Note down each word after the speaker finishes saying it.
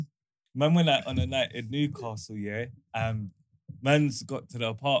Man went out on a night in Newcastle, yeah. Man's got to the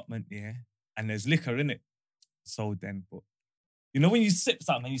apartment, yeah, and there's liquor in it. So then, but you know when you sip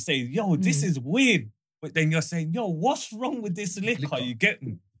something and you say, "Yo, this is weird," but then you're saying, "Yo, what's wrong with this liquor?" You get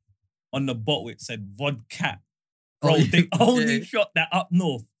me? On the bottle it said vodka. Bro, they only shot that up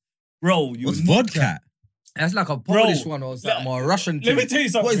north. Bro, What's vodka? That's like a Polish one or something, or a Russian Let me tell you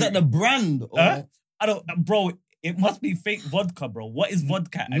something. What is that, the brand? Or? I don't, bro. It must be fake vodka, bro. What is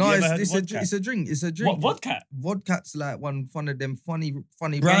vodka? No, it's a drink. It's a drink. What vodka? Vodka's like one of them funny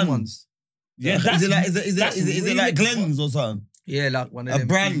brand ones. Yeah, is it like Glenn's or something? Yeah, like one of them. A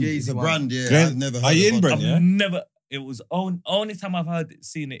brand. It's a brand. Yeah, Glenn, I've never heard. are you of in, vodka. Brent? Yeah? I've never. It was only time I've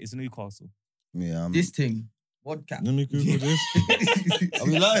seen it is Newcastle. Yeah, This thing, vodka. Let me Google this. Are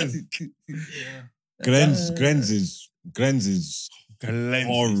we live? Glenn's is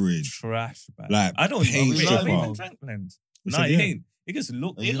horrid. Trash, man. Like, I don't paint know. stripper. I've even drank Glenn's. We No, said, it yeah. ain't. It just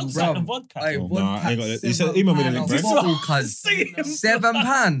look. It looks Bro, like a vodka. Hey, bro. vodka, Nah, I ain't got it. You said email me the link, £7 bro. bottle, cuz.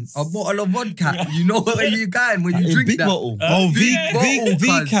 £7 a bottle of vodka. You know where you going when you A drink big that. bottle. V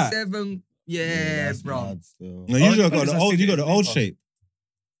Bottle, cuz. cat. 7. Yeah, bro. No, you got the old. You got the old shape.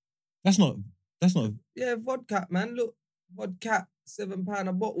 That's not. Yeah, vodka, man. Look, vodka, £7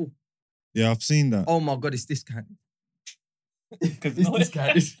 a bottle. Yeah, I've seen that. Oh my God, it's this kind. Because This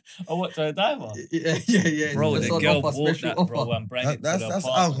guy. I watched a diver. Yeah. Bro, It's the on girl offer, bought special that, bro, offer. and brought it to That's the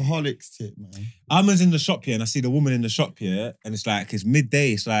apartment. alcoholics tip, man. I'm in the shop here and I see the woman in the shop here and it's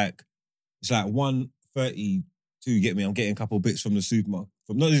midday. It's like 1:32. You get me? I'm getting a couple of bits from the supermarket.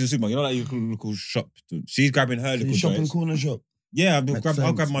 Not even the supermarket. You know, like your local shop. She's grabbing her Can little you shop in joints. corner shop? Yeah, I'll Makes grab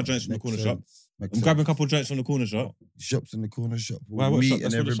sense, my joints from the makes corner sense. shop. Makes I'm sense. grabbing a couple of joints from the corner shop. Shops in the corner shop. Why, what Meat shop? and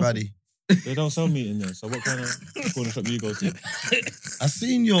That's what the shop everybody. They don't sell meat in there. So what kind of corner shop do you go to? I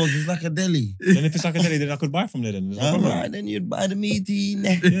seen yours. It's like a deli. Then if it's like a deli, then I could buy from there. Then there's no All problem. right, then you'd buy the meaty.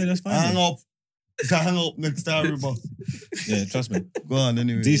 Yeah, that's fine. Hang up. So hang up next time, boss. Yeah, trust me. Go on,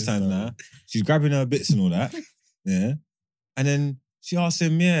 anyway. These times now, she's grabbing her bits and all that. Yeah, and then she asked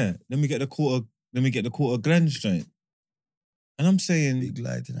him, "Yeah, let me get the quarter Glen's joint." And I'm saying, Big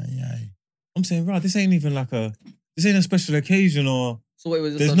light in her eye. right, this ain't a special occasion or So it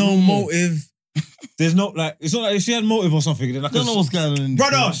was just there's a no normal- motive. There's no it's not like if she had motive or something. Then I I don't know what's going on.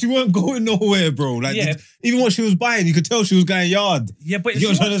 brother, she weren't going nowhere, bro. Like Yeah. even what she was buying, you could tell she was going yard. Yeah, but if You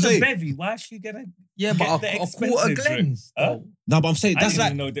she know what I'm wants trying the to say? bevy, why is she gonna Yeah, get but the a expensive quarter drink? Glens. Huh? No, but I'm saying I that's didn't like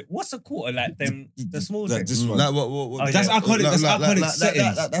even know that. What's a quarter like? Them the small like drinks. this one. Like what? That's alcoholic- that's alcoholic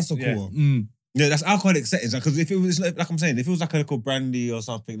settings. That's a Yeah. cool. Yeah, that's alcoholic settings. Because if it was like I'm saying, if it was like a little brandy or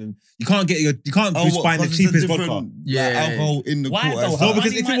something, then you can't just buy the cheapest vodka. Yeah. Alcohol in the Why quarter. though? No, How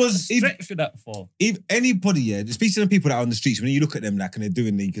because many if it might was- stretch for that for. If anybody, yeah, speak to the people that are on the streets, when you look at them like and they're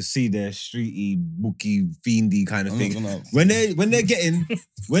doing it, you can see their streety, booky, fiendy kind of thing. When they're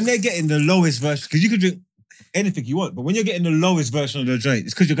getting the lowest version, because you could drink anything you want, but when you're getting the lowest version of the joint,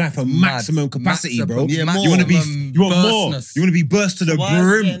 it's because you're going for maximum capacity, bro. Yeah, more. You want more. You want to be burst to the Why are they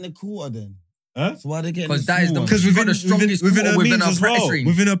brim. getting the quarter then? Huh? So why are they getting Because the that is small the- one? Because You've got the strongest within her within means her as price well. range.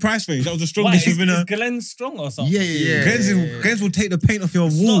 Within her price range, that was the Why strongest is within her. Glenn strong or something? Yeah. Glens will take the paint off your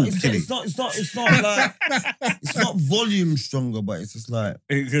wall. It's not like it's not volume stronger, but it's just like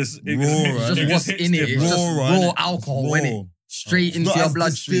Because Raw, It's right? just what's in it. It's just Raw, raw innit? alcohol, Raw. innit? Straight It's into not your as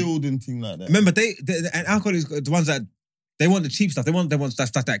bloodstream. distilled and thing like that. Remember, and alcohol is the ones that they want the cheap stuff. They want that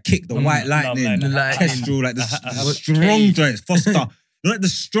stuff that kick, the white lightning, no, like- Kestrel, like the What strong cave? joints, Foster. You like the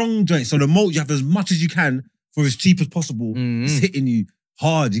strong joints. So the malt, you have as much as you can for as cheap as possible. Mhm. It's hitting you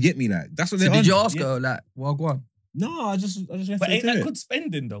hard. You get me? Like that's what So they're did you on. ask her, like, well, go on? No, I just left But it ain't to that it. good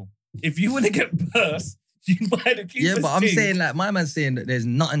spending though? If you want to get burst, you can buy the cheapest Yeah, but I'm thing. saying, like, my man's saying that there's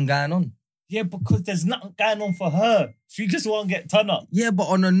nothing going on. Yeah, because there's nothing going on for her. She just won't get ton up. Yeah, but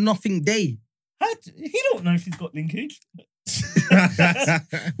on a nothing day. He don't know she's got linkage.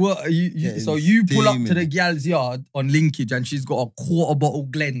 Well, Getting so you pull up to steaming. the gal's yard on linkage and she's got a quarter bottle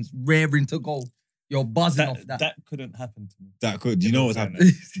Glens raring to go. You're buzzing off that. That couldn't happen to me. That could. You know what's saying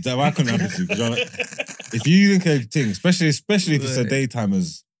happening? That why couldn't happen to you? 'Cause you're like, if you think a thing, especially if it's a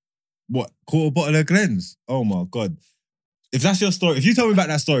daytimers, what quarter bottle of Glens? Oh my god! If that's your story, if you tell me about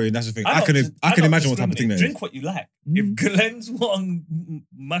that story, and that's the thing, I can don't imagine what type of thing discriminate. that is. Drink what you like. If Glenn's want to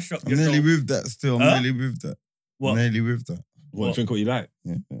mash up I'm yourself, nearly with that still. I'm Huh? nearly with that. What? Nearly with that. What, drink what you like?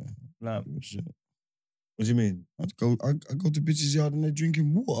 Yeah. Like, Shit. What do you mean? I go to bitches' yard and they're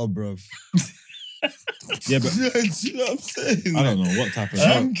drinking water, bruv. Yeah, but Do you know what I'm saying? I don't know what type of.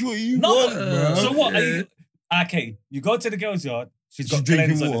 Drink what you No, want, bruv. so what? Are you, okay, you go to the girl's yard. She's got She's drinking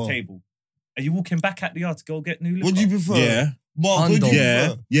Glenn's on the water. table. Are you walking back at the yard to go get new liquor? What do you prefer? Yeah. Mark, what do you Hundo.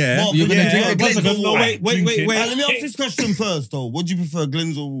 prefer? Yeah. Mark, You're what do gonna you drink prefer? the Glens Glens or or water? water? Wait. Let me ask this question first, though. What do you prefer,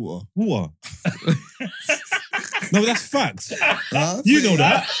 Glens or water? Water. No, that's facts. Huh? You know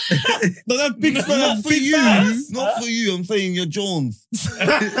that. No, that's big Not facts. for Big you. facts. Not for you. I'm saying you're Jones.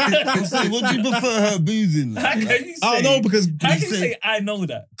 I'm saying, what do you prefer her boozing? How can you say? I don't know because How can you say I know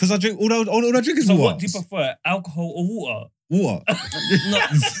that? I drink all I drink is So water. what do you prefer, alcohol or water? Water.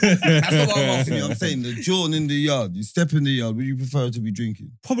 That's not what I'm asking you. I'm saying the John in the yard. You step in the yard. Would you prefer to be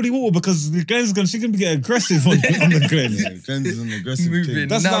drinking? Probably water because the Glenn's she's gonna get aggressive on the Glen. Yeah, Glens is an aggressive Moving. thing.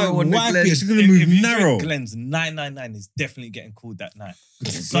 That's Narrow like on the wifey. Glen. She's gonna If move you narrow. drink Glens, 999 is definitely getting called that night.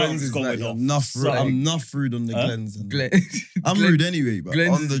 Glens Something's is going like, off. I'm enough rude on the Huh? Glens. And I'm I'm rude anyway, but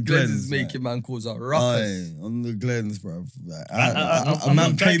on the Glens Glens, is making man calls a ruckus. on the Glens, bro. Like, I'm a man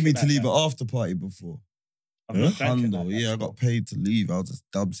not paid me joking to leave like an after party before. I'm not drinking Hundo, like that. yeah, I got paid to leave. I was just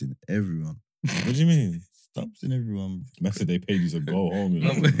dubs in everyone. What do you mean? Dubs in everyone. Method they paid you to go home. You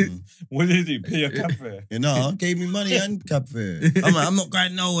know? Mm. What did you do? Pay your cab fare? You know, gave me money and cab fare. I'm like, I'm not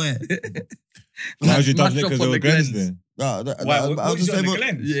going nowhere. How's your dad Mash up because on there were the Glens Glens. there? Nah, Why? I What was was just on the able-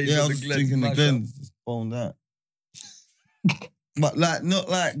 Glens? Yeah, he's Yeah, I on was the just Glens, drinking the mash Glens. Just bone that. But like, not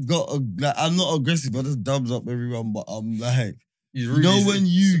like I'm not aggressive. I just dubs up everyone. But I'm like, He's you rude, know, he's- when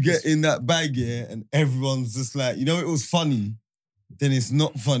you get in that bag, yeah, and everyone's just like, you know, it was funny. Then it's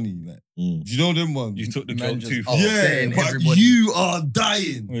not funny. Like, Mm. do you know them ones? You took the Man joke just too up. far. Yeah, saying but everybody. you are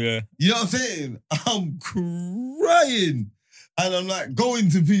dying. Yeah. You know what I'm saying? I'm crying. And I'm like going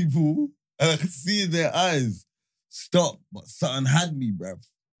to people and I can see in their eyes, stop, but something had me, bruv.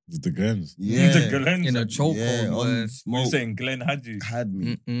 It's the Glens. Yeah. The Glens. in a What chokehold. Yeah, on where- you smoke saying? Glenn had you? had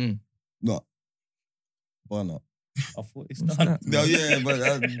me. Mm-mm. No. Why not? I thought it's What's done. that? No, yeah, but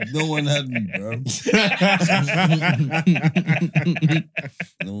no one had me, bro.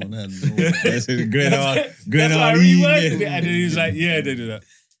 No one had me. That's it. Glen That's why I reworded it, and then he was like, "Yeah, they do that."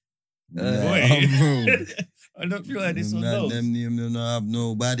 I don't feel like this one Them knows. them don't have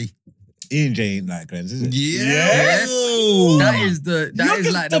nobody. Ian J ain't like Glens, is it? Yes. That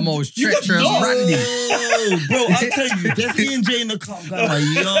is like the most treacherous brandy. Bro, I tell you, there's Ian J in the car got my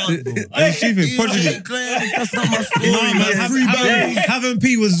yard, bro. Hey, stupid. Ian Prodigy. J, Glenn, that's not my story, Nah, man. man. Three barrels. Haven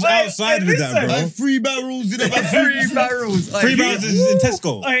P was Wait, outside hey, with that, listen. bro. Like 3 barrels, you know, about Three barrels. Three barrels is in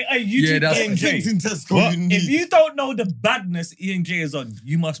Tesco. Hey, you Yeah, drink that's- Ian J. Things in Tesco What? you need. If you don't know the badness Ian J is on,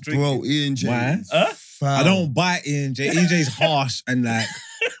 you must drink. Bro, Ian J. Why? is Huh? foul. I don't buy Ian J. Ian J's harsh and like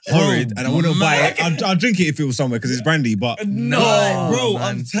horrid, and I wouldn't buy it. I'll drink it if it was somewhere because it's brandy, but No, Bro, man.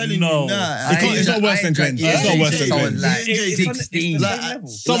 I'm telling No. you now. It's not worse than Glens. It's not worse than Glens. Like It's on the 16. same Like, level.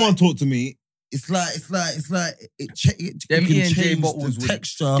 Someone talked to me. It's like it Them you can E&J change bottles the would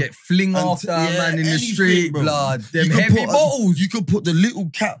texture. get fling and after yeah, a man in the anything, street, bro. blood. Them You could heavy put bottles. You could put the little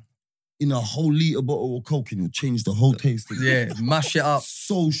cap in a whole liter bottle of Coke and it'll change the whole taste of it. Yeah, mash it up.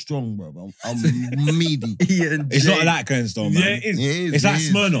 So strong, bro. I'm meaty. E&J. It's not like Glens though, man. Yeah, it is. It is, It's like it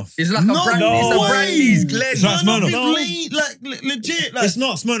is. Smirnoff. It's like No a brandy. It's a way. brandy's Glen. It's like Smirnoff. Is No. legit. Like, It's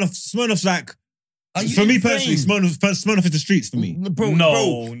not Smirnoff. Smirnoff's like are you for me insane? personally. Smirnoff is the streets for me. Bro,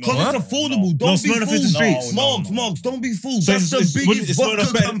 No, because no, it's affordable. no. Don't No, be Smirnoff fooled. is the streets. Margs, don't be fooled. So That's the biggest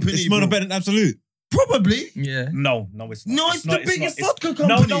vodka company. It's Smirnoff bro. better than Absolute. Probably. Yeah. No, it's not. No, it's the biggest vodka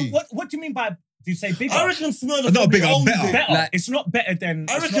No, company. what do you mean by? Do you say bigger? I reckon Smirnoff Not probably bigger, owns better. it. better. Like- It's not better than.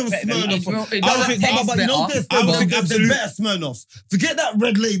 I it's reckon not better than Smirnoff. Absolute. It I doesn't think- taste But you know better. there's I would think the Absolute- better Smirnoffs. Forget that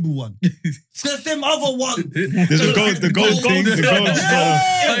red label one. There's them other ones. There's the gold thing, the gold.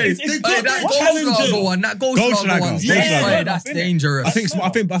 Yeah. Hey, It's- They it's- got that that Goldschlager challenger. one, that Goldschlager. Goldschlager one. Yeah. Hey, that's Innit? dangerous. I think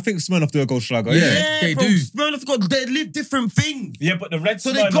Smirnoff do a gold schlager. Yeah. Yeah. they bro, do. Smirnoff got they live different things. Yeah, but the red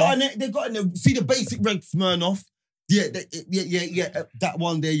So Smirnoff. they got see the basic red Smirnoff. Yeah, that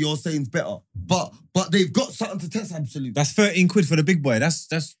one there you're saying is better. But they've got something to test Absolute. That's 13 quid for the big boy. That's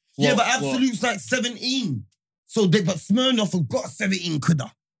Yeah, but Absolute's like 17. So but Smirnoff have got 17 quidder.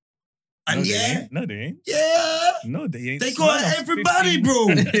 And No, they yeah, ain't. No, they ain't. yeah. No, they ain't. They got Smirnoff everybody, 15 bro.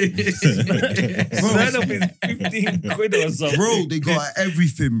 Smirnoff is 15 quid or something. Bro, they got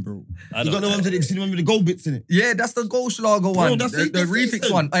everything, bro. I You don't got the know. ones that you've seen the one with the gold bits in it. Yeah, that's the Goldschlager one. that's The it, that's refix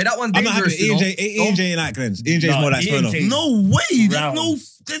decent. one. Hey, that one's I'm not happy. dangerous, you know. Ian J ain't like Glens. Ian J's Nah, more like Ian Smirnoff. J- No way. Round.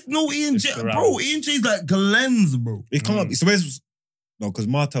 There's no Ian J. It's Bro, round. Ian J's like Glens, bro. It can't be. So where's no? Because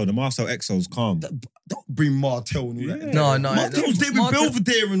the Marcel EXO's calm. Don't bring Martell and all that. Yeah. No, Martell's there with Martell-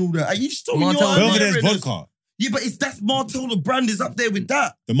 Belvedere and all that. Are you still Martell- in your Belvedere's Americans? vodka. Yeah, but that's Martell. The brand is up there with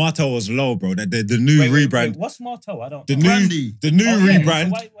that. The Martell was low, bro. The new rebrand. What's Martell? I don't The know. Brandy. The new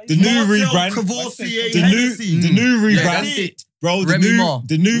rebrand. The new Martell, rebrand. Cavassier, The new Hennessy. rebrand. That's it. Bro,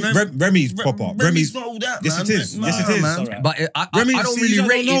 the new Remy's proper. Remy's not all that, Yes, man. it is. Yes, it is. Man. Alright. But I Remy, don't see, really you don't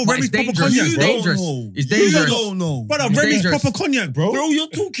rate know it, but Remy's it's proper dangerous. cognac, It's bro. dangerous. It's dangerous. You don't know. Brother, It's Remy's dangerous. proper cognac, bro. Bro, you're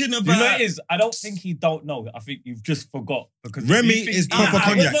talking You know what about... it is? I don't think he don't know. I think you've just forgot. Because Remy if you think is he- proper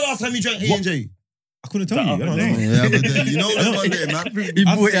cognac. When's the last time you drank What? E&J? I couldn't tell you. I don't know. Yeah, but then, you know that one there, man. He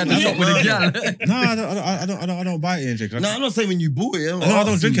bought it at the I shop with a gal. No, I don't buy E&J. No, I'm not saying when you bought it. No, I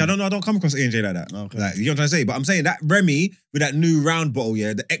don't drink it. I don't come across E&J like that. Okay. Like, you know what I'm trying to say? But I'm saying that Remy with that new round bottle,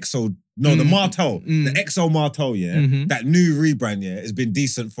 yeah, the XO, the Martell, the XO Martell, yeah, that new rebrand, yeah, has been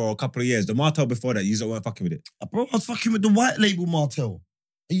decent for a couple of years. The Martell before that, you don't weren't fucking with it. Bro, I was fucking with the white label Martell.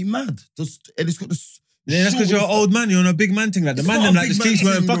 Are you mad? And it's got this... Yeah, that's because you're an old man. You're on a big man thing. Like the It's man not them, a like the big streets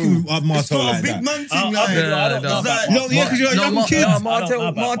man weren't thing, fucking bro. with Martell It's not like a big that. man thing, I like... don't know about No, Martell. No, yeah, because you're a young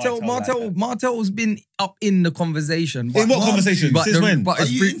kid. Martell's been up in the conversation. In what conversation? But Since when? Are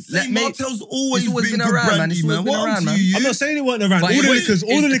you insane? Martell's always been good around, man. brandy, It's always man. been What around, happened man. to you? I'm not saying it weren't around. But All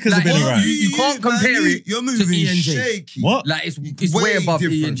the liquors have been like, around. You can't compare it You're to moving E&J. shaky. What? Like it's Way way above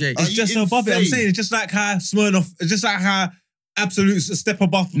different. E&J. Are It's you just above it. I'm insane? saying it's just like how Smirnoff, it's just like how Absolute's a step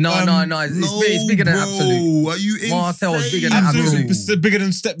above. No, it's bigger than Absolute. Are you insane? Martell is bigger than Absolute Absolute. is bigger than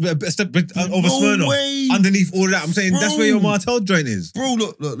a step over No Smirnoff. way. Underneath all of that, I'm saying that's where your Bro. Martell joint is. Bro,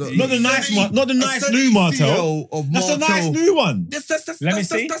 look. Not the nice new Martell. That's a nice new one. That's Let me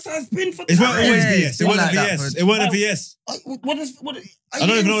see. That's how it's been for It weren't time. always Yeah, VS. It it's weren't like a that VS. for- It weren't a VS. What I don't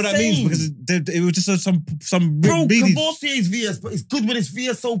even know what that means because it was just some Bro, beady. Cavassier is VS, but it's good when it's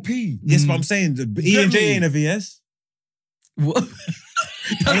VSOP. Yes, but I'm saying the E&J ain't a VS. What?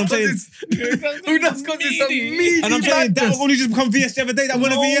 And I'm saying, Who does because it's a meaty and I'm saying that only just become VS the other day. That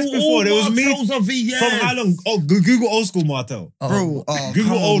wasn't a VS before. There was me Martells are VS. from how long? Oh, Google old school Martell. Bro, Google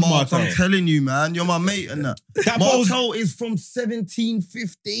come on, old Mark, Martell. I'm telling you, man. You're my mate and that. That bottle's- Martell is from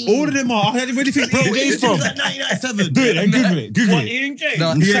 1715. All of them are. I didn't really think Bro, E&J's it's from. like 1997. Do it and Google it. Google What, it. E&J?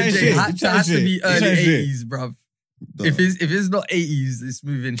 No, You E&J chatting shit. has You chatting has to shit. be You early chatting shit. 80s, bruv. If it's not 80s, it's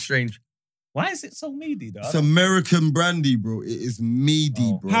moving strange. Why is it so meaty, though? It's American brandy, bro. It is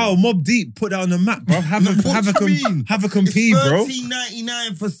meaty, bro. How Mob Deep put that on the map, bro? Have a It's compete, bro.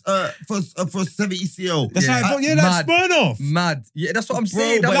 $13.99 for 70 CL. That's Yeah. like, that's Smirnoff. Mad. Yeah, that's what I'm Bro,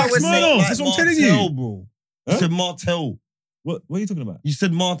 saying. That's but what we're it's saying. Smirnoff. like That's what I'm telling you. Martell, bro. You Huh? said Martell. What are you talking about? You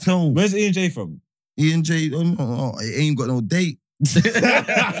said Martell. Where's E&J from? E&J, it ain't got no date.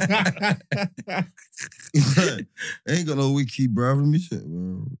 It ain't got no wiki, bro. Let me check,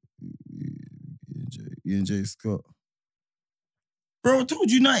 bro. E&J Scott. Bro, I told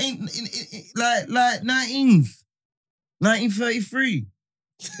you 19s. 1933.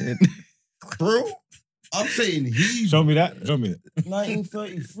 Bro, I'm saying he's Show me that.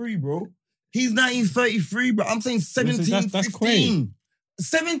 1933, bro. He's 1933, bro. I'm saying That's 1715.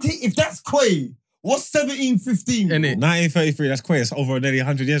 17, if that's Quay, what's 1715? Innit? 1933, that's quite. That's over nearly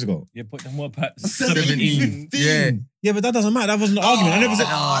 100 years ago. You put them what, Pat? 1715. Yeah. Yeah, but that doesn't matter. That wasn't an argument. I never said.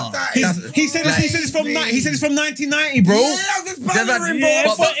 He said it's from 1990, bro. Yeah, I'm just bantering, bro. Yeah, I'm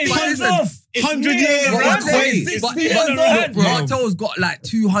but fucking it's pissed off. 100 years, But bro. I'm saying, It's but 60 years old, bro. Martell's got like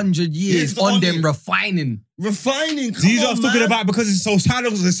 200 years It's on on them it. refining. Refining, come These on, are talking man. about because it's so. How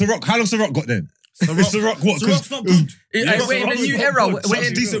long is Ciroc? How long Ciroc got then? It's Ciroc what? Ciroc's not good. We're in a new era.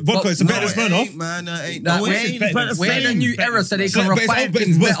 It's decent vodka. It's a better than Smirnoff. ain't, man. Ain't. Like, No, we're it's in better we're in a same. new era, so they can But refine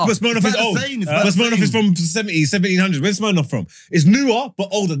things better. Smirnoff is old. It's But Smirnoff is from 70s, 1700s. Where's Smirnoff from? It's newer, but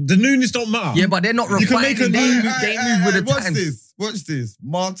older. The newness don't matter. Yeah, but they're not You can make refining. a They move with the Watch times. this. Watch this.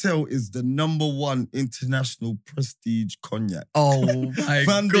 Martell is the #1 international prestige cognac. Oh my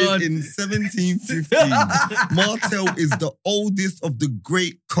Founded god! in 1715, Martell is the oldest of the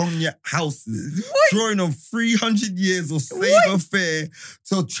great cognac houses, drawing on 300 years of savoir-faire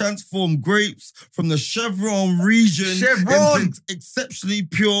to transform grapes from the Chevron region into exceptionally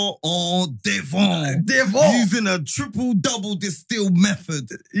pure en Devon, using a triple-double distilled method.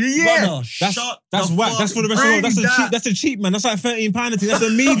 Yeah, Brother, That's whack. That's for the rest of the world. That's a cheap, man. That's like £13 a thing. That's a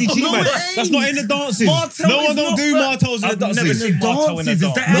meaty cheap, No, man. it ain't. That's not in the dances. Martell No one is don't not do that- Martells in the I've never dances. seen Martell in a Dances, is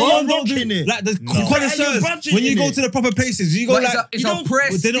dance. that how No you're one don't do rocking it? like the No. connoisseurs. budget When you in go it. to the proper places, you go but like it's you a don't-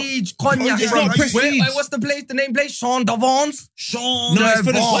 prestige cognac. It's bro. not prestige. What's the place? The name place? Sean Devon's. Sean No, it's for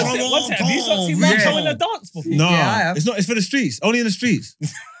the- Devon. What's it? Have you not seen Yeah. Martell in a dance before? no, Yeah, I have. it's not. It's for the streets. Only in the streets.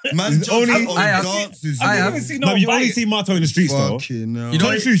 Man, It's only- only I have- dances. I I have- haven't even seen No, no you bite. only see Martel in the streets, though. Fucking hell. You know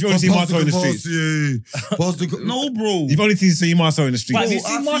Tell the truth, you only see Martel in the streets. No, bro. You've only seen Martel in the streets. But have you Bro,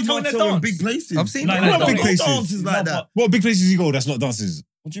 seen I've Martell in a Martell dance? big places. I've seen Like, it. no, big no, places. Dances like that. What big places you go? That's not dances.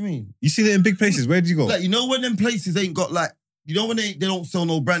 What do you mean? You seen it in big places. Where did you go? Like, you know when them places ain't got like, you know when they don't sell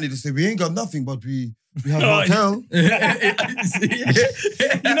no brandy, they say, we ain't got nothing, but we have a hotel. You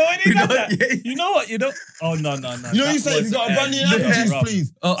know what? You know what? You know. Oh no. You know you say, you got a brandy and apple juice,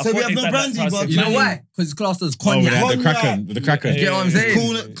 please. So we have no brandy, but you know why? Because it's classed as cognac. The Kraken. You get what I'm saying?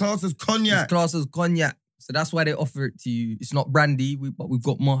 It's classed as cognac. It's classed as cognac. So that's why they offer it to you. It's not brandy, but we've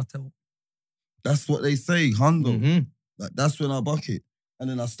got Martel. That's what they say, Hundo. Mm-hmm. Like, that's when I bucket. And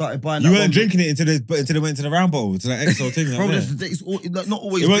then I started buying. You that weren't one. drinking it until they went to the round bottle, to that XO thing. Bro, Like it's not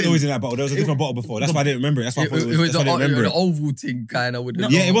always. it wasn't been. always in that bottle. There was a different bottle before. That's why I didn't remember it. That's why I thought it was. That's why I didn't remember the it. oval thing kind of with the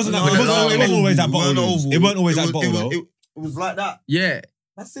Yeah, it wasn't. It wasn't always that bottle. It wasn't always that bottle though. It was like that. Yeah.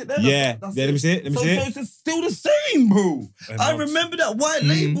 That's it. Then. Yeah. That's Let me see it. So it's still the same, bro. I remember that white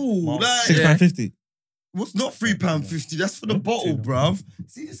label. Like, £6.50. What's not £3.50? That's for the bottle, bruv.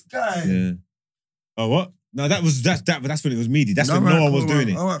 See this guy. Yeah. Oh what? No, that's when it was meaty. That's when no one was doing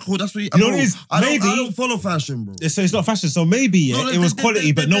it. All right, cool. That's what you know what it is? I Maybe don't follow fashion, bro. So it's not fashion. So maybe it was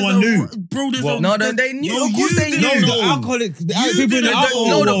quality, but no one knew. Bro, they knew. No, Of course they didn't knew. know. The alcoholic. The people in the didn't alcohol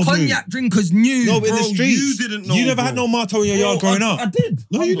No, the world knew. cognac drinkers knew. No, but in Bro, the streets. you didn't know, You never bro. had no Martel in your yard growing up. I did.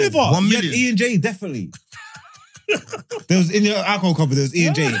 No, you never. 1 You had million. E&J, definitely. There was in your alcohol cupboard, there was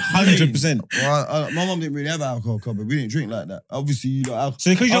E&J, 100%. Well, my mum didn't really have an alcohol cupboard. We didn't drink like that. Obviously, you know alcohol.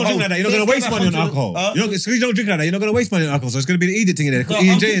 So because you don't drink like that, you're not going to waste money on alcohol. Because you don't drink like that, you're not going to waste money on alcohol. So it's going to be the Edith thing in there.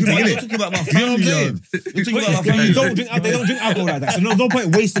 E&J and thing in I'm it. talking about my You know what I'm family. saying? You're talking about my They family. don't drink alcohol like that. So no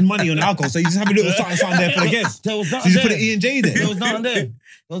point wasting money on alcohol. So you just have a little something there for the guests. There was So nothing you just put there. an E&J there. There was nothing there. There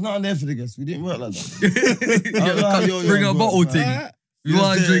was nothing there for the guests. We didn't work like that. Bring a bottle thing. You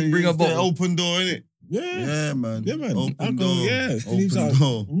want to drink, bring a bottle. Open door, innit? Yeah, man. Yeah, man. Open Alcohol, door. yeah. Open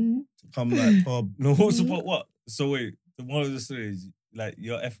door. Come like pub. No, what's about what? So wait, the one of the stories, like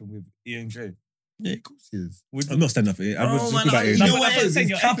you're effing with E&J. Yeah, of course he is. I'm not standing up for it. I was Oh, just man, talking about you it. know No, but what that's it what I'm is? saying, It's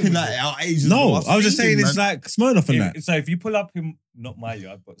you're capping effing like our ages. No, bro. I was just seen saying it, it's man. like Smirnoff and that. So if you pull up in not my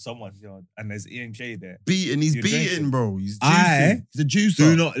yard, but someone's yard, and there's E&J there, Beating. He's You're beating, drinking. bro. He's I juicing. He's a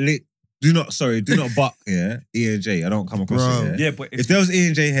juicer. Do not buck, yeah, E&J. I don't come across Bro. it, yeah. yeah, but If there was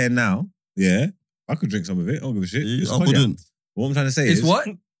E&J here now, yeah, I could drink some of it. I don't give a shit. It's I cognac. wouldn't. What I'm trying to say It's is... what?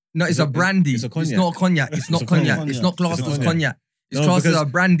 No, it's a brandy. it's a cognac. It's not a cognac. It's not a cognac. cognac. It's not classed It's a as cognac. cognac. It's No, classed as because a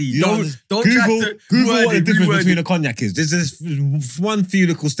brandy. You Don't Google try to what the difference reword between it. a cognac is. There's one few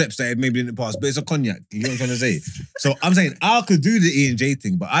little steps that maybe in the past, but it's a cognac. You know what I'm trying to say? So I'm saying I could do the E&J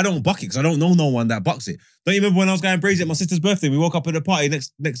thing, but I don't buck it because I don't know no one that bucks it. Don't you remember when I was going crazy at my sister's birthday? We woke up at the party the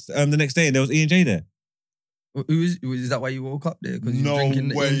next day and there was E&J there. Is that why you woke up there? Because you're drinking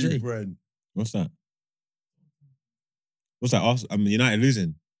the E&J? Brent. What's that? What's that? United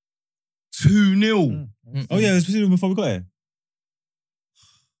losing. 2-0. Oh yeah, it was 2-0 before we got here.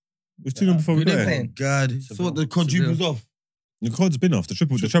 It was 2-0 before we Who got they here. playing? God. So what, the quadruple's off? The cod's been off. The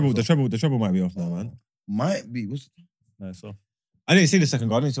treble might be off now, man. Might be. no, so I didn't see the second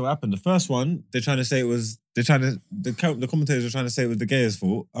goal. I didn't see what happened. The first one, they're trying to say it was. The commentators were trying to say it was the Gayers'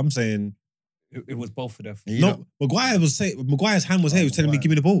 fault. I'm saying it was both of them. no. Maguire's hand was here. He was telling me, "Give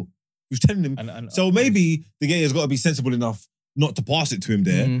me the ball." He was telling him. And So maybe the Gayers got to be sensible enough not to pass it to him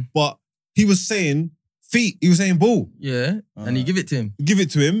there. Mhm. But he was saying feet. He was saying ball. Yeah. And you give it to him. Give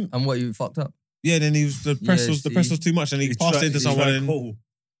it to him. And what, you fucked up? Yeah. Then the press was too much, and he passed it into someone. And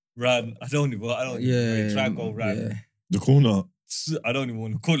Ran. I don't even. Yeah. Try and go ran. Yeah. the corner. I don't even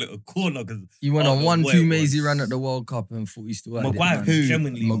want to call it a corner because You went on Oh, the way 1-2 it mazy was. run at the World Cup and thought he still had Maguire it, man.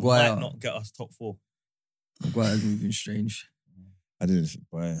 genuinely Maguire. might not get us top 4. Maguire's moving strange. I didn't.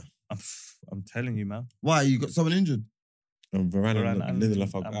 But I'm telling you, man. Why? You got someone injured? Varane Varane and and-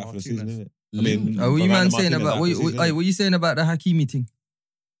 Lindelof and out for the Martinez. season, isn't it? What you Varane man and saying Martinez about out what for the season, you saying about the Hakimi thing?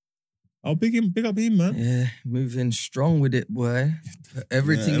 Oh, big up him, man. Yeah, moving strong with it, boy.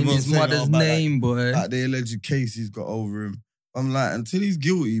 Everything in everyone's his saying mother's all about that. name, boy. Like the alleged case he's got over him. I'm like, until he's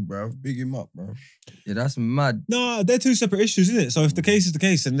guilty, bro, big him up, bro. Yeah, that's mad. No, they're two separate issues, isn't it? So if the case is the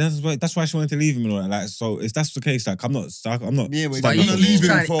case, and that's why she wanted to leave him and all that. Like, so if that's the case, like I'm not. Yeah, but if stuck you're up gonna for leave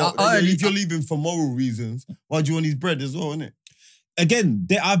more. him trying- for, I- if you're leaving for moral reasons, why do you want his bread as well, innit? Again,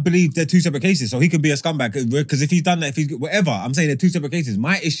 I believe they're two separate cases. So he could be a scumbag because if he's done that, if he's whatever, I'm saying they're two separate cases.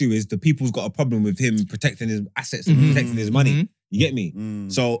 My issue is the people's got a problem with him protecting his assets and Mhm. protecting his money. Mhm. You get me?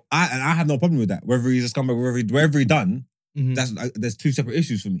 So I have no problem with that. Whether he's a scumbag, wherever he done, Mhm. there's two separate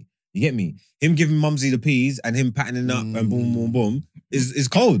issues for me. You get me? Him giving Mumsy the peas and him patting it up and boom, boom, boom is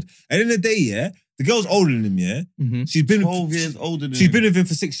cold. At the end of the day, yeah, the girl's older than him, yeah. Mhm. She's been 12 years older than She's him. been with him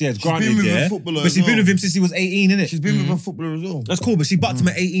for 6 years, She's granted, been with yeah. a footballer But as she's been well. with him since he was 18, innit? She's been with a footballer as well. That's cool, but she bucked him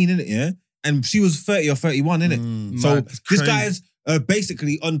at 18, innit, yeah? And she was 30 or 31, innit? So Mad. It's this crazy. guy's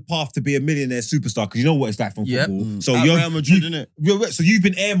basically on path to be a millionaire superstar because you know what it's like from Yep. football. So At you're Real Madrid, innit? so you've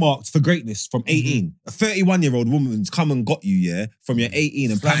been earmarked for greatness from 18. A 31-year-old woman's come and got you, yeah, from your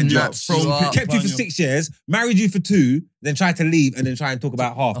 18 and planned you up, Snaps you up. kept you for 6 years, married you for 2, then tried to leave and then try and talk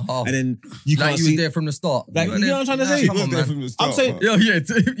about half. And then you Like can't you see. was there from the start. Like, you know what I'm trying to say? She Come was on, there man. from the start. I'm saying-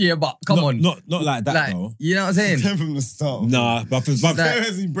 bro. Yeah, but come on. Not like that, Like, though. you know what I'm saying? Them from the start. Nah, but Like-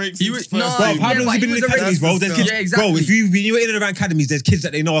 As he breaks He his was- first no, Bro, team. yeah, how long but has he he been in was the already- academies, bro? There's kids, Yeah, exactly. Bro, if you were in and around academies, there's kids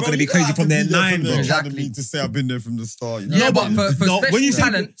that they know are going to be crazy from their 9, bro. Exactly. To say I've been there from the start. Yeah, but for No, special when you say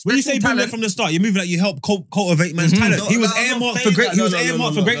talent, when you say special been there talent, from the start, you're moving like you help cultivate man's talent. No, He was no, I'm not earmarked for saying great. that. He was No, no,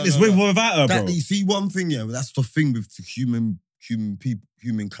 earmarked no, for no, greatness no, with no. or without her, bro. That, you see one thing, yeah, that's the thing with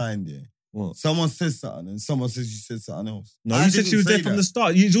humankind, yeah. What? Someone says something and someone says you said something else. No, I you said didn't she was say there from that. the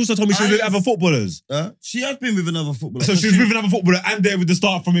start. You also told me she was I with other didn't- footballers. She has been with another footballer. So she was with another footballer and there with the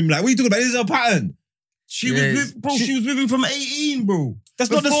start from him. Like, what are you talking about? This is a pattern. She Yeah. was with, bro. She was with him from 18, bro. That's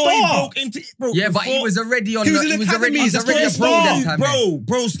not the Before he start. broke into, bro. yeah, but he before- was already on. He was in He was already. academies, He's that's already a not the pro start. that time. bro.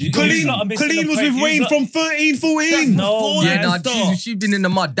 Colleen was with Wayne from 13, 14. That's before Yeah, that nah, start. she's been in the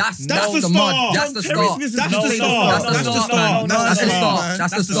mud. That's the the start. mud. That's the John start. Terry's That's business the is start. no, That's the no, start. no, That's the no, start. man.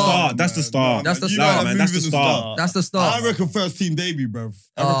 That's the start. That's the start. That's the You start. know, Man, that's the moving start. That's the start. I reckon first team debut, bro.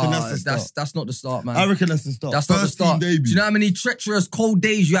 I reckon that's the start. That's not the start, man. I reckon that's the start. That's not the First start. team Do debut. you know how many treacherous cold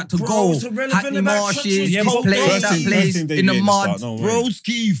days you had to Bro, go? it's irrelevant Hackney about Marshes, treacherous this cold place, days. that First place, team in the debut mud. at the start, no way.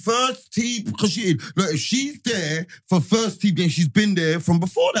 Broski, first team, because look, if she's there for first team game, she's been there from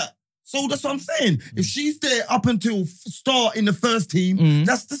before that. So that's what I'm saying. If she's there up until start in the first team,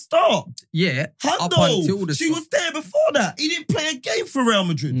 that's the start. Yeah, up Hundo, until the she start. was there before that. He didn't play a game for Real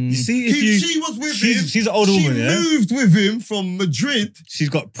Madrid. You see, if She was with him. she's an older woman, yeah? She moved with him from Madrid. She's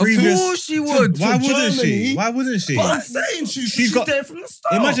got Of previous. course she would. Why to wouldn't Germany. she? Why wouldn't she? But I'm saying she's got- there from the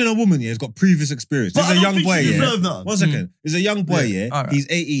start. Imagine a woman, yeah, has got previous experience. But There's I a don't young think boy, she yeah. deserved that. One second. There's a young boy, yeah. Alright. He's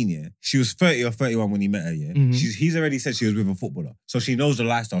 18, yeah. She was 30 or 31 when he met her, yeah. He's already said she was with a footballer. So she knows the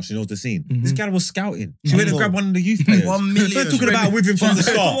lifestyle, she knows the scene. This gal was scouting. She went and grabbed one of the youth players. 1 million. They're talking about with him from the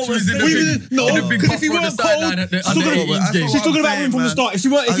start. She was in the We big- was- No, in the big because if buffer he on the weren't cold, sideline at the- she's at the talking- 18 game. she's talking about him from the start. If he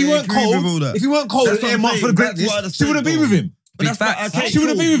weren't I agree with all cold, that. if he weren't cold That's and what I'm earmarked for the saying. That's greatness, what I she wouldn't said, be with him. But that's Big not, facts. okay, She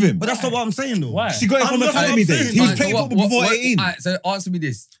wouldn't cool. be with him. But that's not what I'm saying, though. Why? She got it from That's what academy I'm days. saying. He was Like, playing What- football before what- 18. Alright, so answer me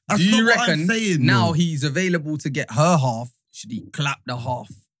this. That's Do you not what I'm reckon saying, now bro. he's available to get her half? Should he clap the half?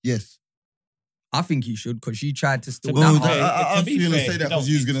 Yes. I think he should because she tried to steal Well, that that- half. to I was be going to fair, say that you because don't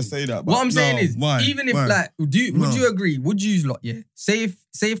you was need going to to. say that. What but I'm saying no, is, why? even if Why? like, would No. you agree? Would you lot, yeah? Say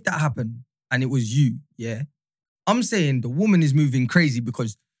if that happened and it was you, yeah. I'm saying the woman is moving crazy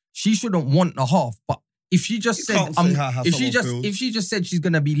because she shouldn't want the half. But if she just You said, can't say how if she someone feels. if she just said she's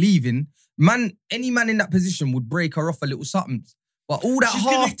gonna be leaving, any man in that position would break her off a little something. But all that She's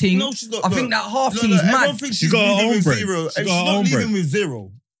half gonna- thing, no, she's not- I look, think that half Look, thing look, is everyone mad. thinks She got her leaving own with bread. zero. She And got she's her not own leaving bread. with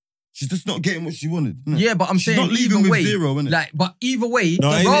zero. She's just not getting what she wanted. innit? Yeah, but I'm She's saying not leaving either with way, zero, innit? like, but either way, No,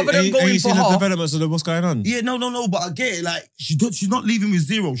 rather than ain't going you for seen the half, developments of what's going on? Yeah, no, but I get it. Like, she's not leaving with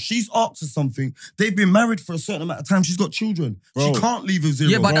zero. She's asked for something. They've been married for a certain amount of time. She's got children. Bro. She can't leave with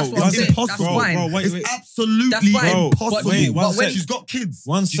zero. Yeah, but that's Bro, what I'm it's saying. impossible. That's fine. Bro, wait, It's wait. absolutely That's fine. impossible. Wait, one sec. She's got kids.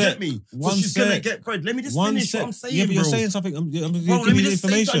 One Do you sec. get me? So One she's gonna sec. get bread. Let me just One finish sec. what I'm saying, Yeah, but you're bro. saying something. I'm Bro, giving let me you just say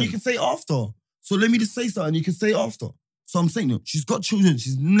something. information. You can say after. So let me just say something. You can say after. So I'm saying, look, she's got children.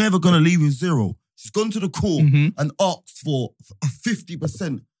 She's never gonna leave with zero. She's gone to the court and asked for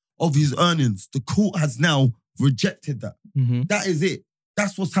 50% of his earnings. The court has now rejected that. That is it.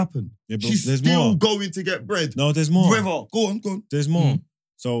 That's what's happened. Yeah, but She's there's still more. going to get bread. No, there's more. Whether. Go on. There's more.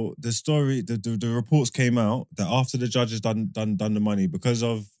 So the story, the reports came out that after the judge has done the money, because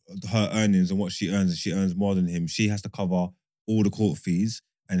of her earnings and what she earns, and she earns more than him, she has to cover all the court fees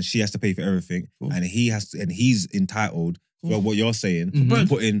and she has to pay for everything. And he's entitled, well, what you're saying, to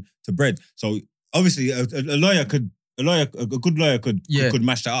put in to bread. So obviously a good lawyer could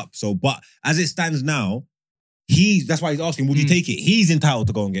mash that up. So, but as it stands now, that's why he's asking, would you take it? He's entitled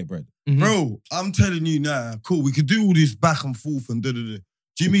to go and get bread. Bro, I'm telling you now, cool, we could do all this back and forth and da-da-da.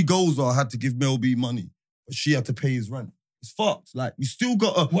 Jimmy Golzar had to give Mel B money, but she had to pay his rent. It's fucked. Like, you still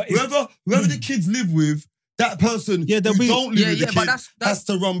got to, whoever the kids live with, that person Yeah, who there'll be- don't live with the but kid that's- has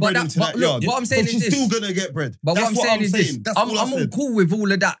to run but bread that- into but that look, yard. what I'm saying So is she's this. still gonna get bread. But That's what I'm saying is this. That's I'm all I all said. cool with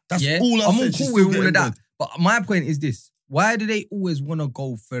all of that. That's yeah? all I I'm said. all She's cool still with all getting of that. bread. But my point is this. Why do they always want to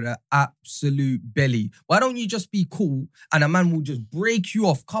go for the absolute belly? Why don't you just be cool and a man will just break you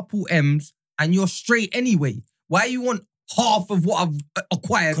off couple M's and you're straight anyway? Why you want half of what I've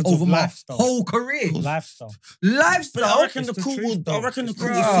acquired 'Cause of over my lifestyle. whole career. Lifestyle. But Lifestyle. I reckon It's the the cool truth, will. though. I reckon the It's cool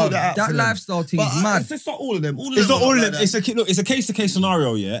the will truth. sort that out. That for them. lifestyle thing But is mad. it's not all of them. All of It's them not all of like them. that. It's a case to case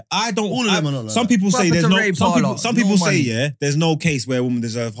scenario. Yeah, I don't. All of them are not like some that. people say What there's happened to no. Ray Some people. Parlour? Some No people say money. there's no case where a woman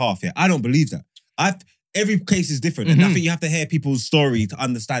deserves half. Yeah, I don't believe that. Every case is different, and I think you have to hear people's story to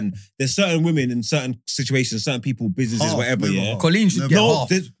understand. There's certain women in certain situations, certain people, businesses, Half, whatever. never Yeah, half. Colleen should get No, half.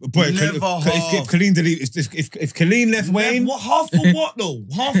 But Never if half. Colleen delete, if Colleen left Wayne, What half for what though?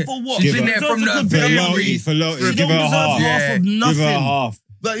 Half for what? She's been there from the for very loyalty, for loyalty, She give don't her deserve half. half of Give her nothing. half.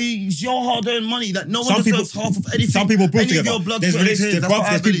 But it's your hard-earned money that no one Some deserves people- half of anything. Some people build Any of together. your blood, There's sweat, and tears. relationships. That's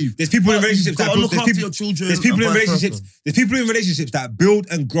what I believe. There's people in But relationships you've that got to build. look There's after people. your children. There's people in and vice relationships. versa. There's people in relationships that build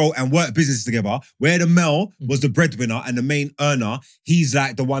and grow and work businesses together. Where the male was the breadwinner and the main earner, he's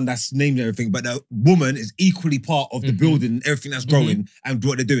like the one that's named everything. But the woman is equally part of the building, everything that's growing and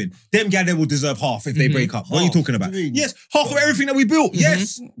what they're doing. Them guys they will deserve half if they break up. What are you Half? talking What about? do you mean? Yes, half of everything that we built.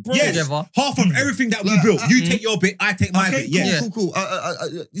 Yes, Bro. yes, Together. half of everything that we Like, built. You take your bit, I take my Okay, bit. Yes. cool.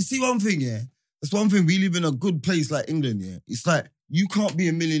 You see one thing, yeah? That's one thing. We live in a good place like England, yeah? It's like, you can't be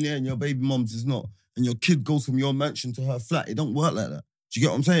a millionaire and your baby mum's is not. And your kid goes from your mansion to her flat. It don't work like that. Do you get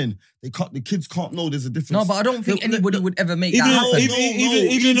what I'm saying? The kids can't know there's a difference. No, but I don't think anybody would ever make Even, that happen. even, even, no. even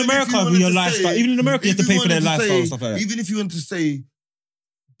in Even if America, you with wanted your to lifestyle, say- even in America, you have to If you pay for their wanted to lifestyle and say- stuff like that. Even if you want to say,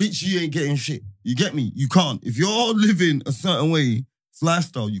 bitch, you ain't getting shit. You get me? You can't. If you're living a certain way, it's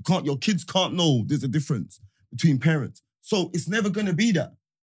lifestyle. You can't, your kids can't know there's a difference between parents. So it's never gonna be that.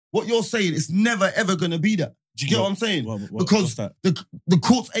 What you're saying, it's never ever gonna be that. Do you get what I'm saying? Because what's that? the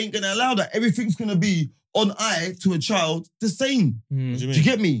courts ain't gonna allow that. Everything's gonna be on eye to a child the same. Mm. Do you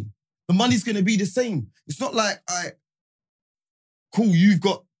get me? The money's gonna be the same. It's not like, cool, you've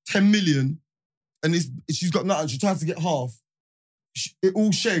got 10 million and she's got nothing. She tries to get half. It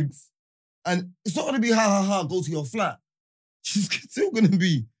all shakes. And it's not gonna be go to your flat. She's still gonna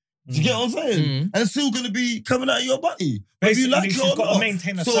be. Do you get what I'm saying? Mm. And it's still gonna be coming out of your money. Whether you Basically, like it she's or got not. to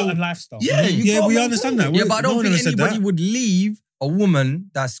maintain a So, certain lifestyle. Yeah, you Yeah, gotta we maintain understand it. that. Yeah, but I No don't one think ever said anybody that. would leave a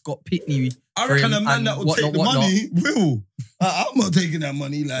woman that's got pitney. I for reckon him a man and that would whatnot, take the whatnot. money will. I'm not taking that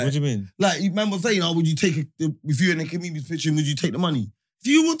money. What do you mean? Like man was saying, would you take it if you're in a comedian's picture? Would you take the money? If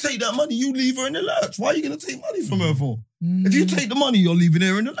you would take that money, you leave her in the lurch. Why are you gonna take money from her for? If you take the money, you're leaving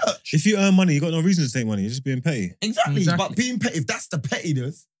her in the lurch. If you earn money, you got no reason to take money. You're just being petty. Exactly. Exactly. But being petty, if that's the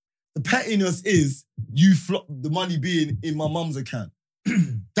pettiness is you flop the money being in my mum's account.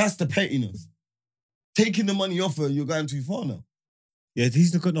 That's the pettiness. Taking the money off her, you're going too far now. Yeah,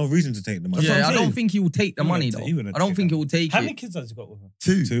 he's got no reason to take the money. That's what Yeah, I'm I don't saying. think he will take the He money wouldn't though. take- he wouldn't I don't take think that. he will take How it. many kids has he got with her?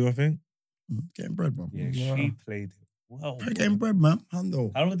 Two. I think. Getting bread, man. Yeah, Yeah. she played it well. Getting bread, man.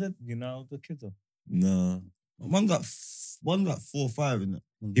 Handle. How old are you know the kids are? No. One got 4 or 5 in it.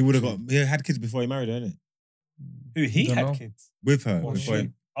 He would have got. He had kids before he married her, innit? Who he Don't had know. kids? With her. Or before he- she?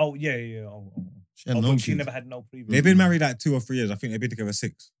 Oh yeah. Oh. She had Oh, no but she kids. never had no previous. They've been married like 2 or 3 years. I think they've been together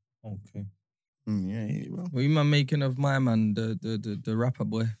 6. Okay. Yeah, well. What you man making of my man, the rapper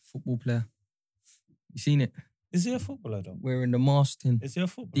boy, football player? You seen it? Is he a footballer though? Wearing the mask thing, Is he a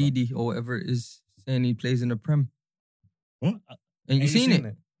footballer? Didi or whatever it is, saying he plays in the Prem. What? Ain't you seen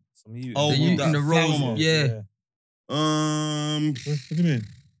it? Some youth. Oh, The with youth that in the rows, flower. yeah. What do you mean?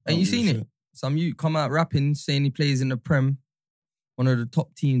 Ain't you seen it? Some you come out rapping, saying he plays in the Prem, one of the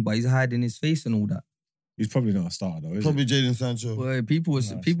top teams, but he's hiding his face and all that. He's probably not a starter though, is Probably Jaden Sancho. Well, people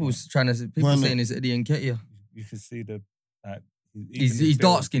was No, it's people not. was trying to people Why saying not? it's Eddie Nketiah. You can see the. He's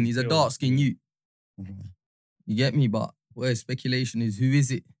dark skinned. He's a dark skinned youth. Mhm. You get me? But well, speculation is who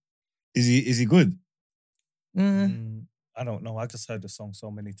is it? he? Is he good? I don't know. I just heard the song so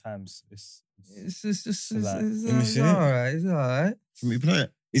many times. It's Let me see it. alright. It's alright. Can we play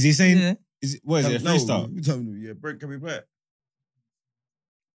it? Is he saying? Yeah. Is it? What is it? A No, freestyle? you tell me, yeah, Brent, can we play it?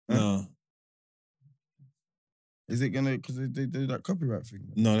 No, Is it gonna, because they do that copyright thing?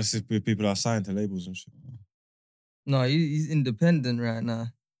 no. This is with people that are signed to labels and shit. No, he's independent right now.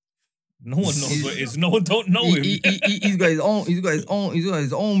 no one knows what it is. No one don't know him. He's got his own. He's got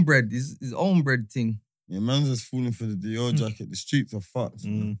his own bread. His own bread thing. Yeah, man's just falling for the Dior jacket. The streets are fucked.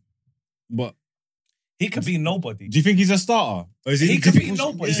 man. But He could be nobody. do you think he's a starter? Or is He do could you be think-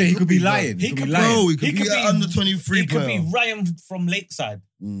 nobody. You say he could be bro. lying. He He could could be be- Bro, lying. he could be an under 23 He could player. be Ryan from Lakeside.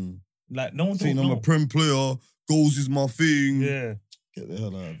 Mm. Like no one Saying don't I'm know. a Prem player, goals is my thing. Yeah. Get the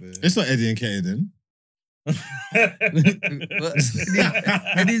hell out of here. It's not Eddie and Katie then. And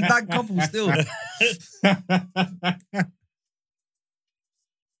he's that couple still.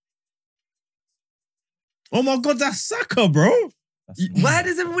 Oh my god, that's Saka, bro. Why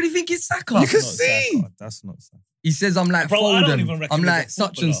does everybody think it's Saka? You can That's not see. Saka. That's not Saka. He says I'm like Bro, I don't even Foden. reckon I'm he's a like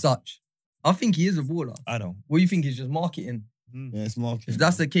such and footballer. such. I think he is a baller. I don't. What do you think? He's just marketing. Yeah, it's marketing. If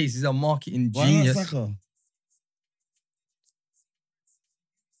that's the case, he's a marketing Why genius. not Saka?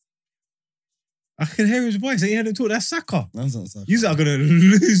 I can hear his voice. Ain't heard him talk. That's Saka. That's not Saka. You are gonna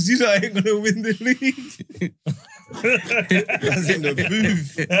lose. You ain't gonna win the league. Man's in the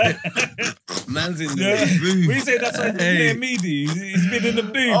booth. Man's in the booth. We say that's why he's Meaty. He's been in the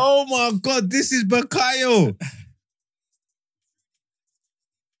booth. Oh my God, this is Bakayo.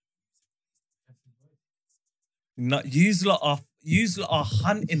 Yous lot are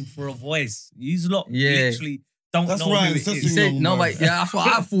hunting for a voice. Yous lot Yeah. literally don't That's know Ryan who it Sessegnon, is. He said, no, bro. but yeah, that's what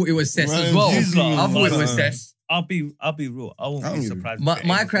I thought it was Cess as Ryan well. Sessegnon, I thought it was man. Cess. I'll be real. I won't I be don't surprised. My, if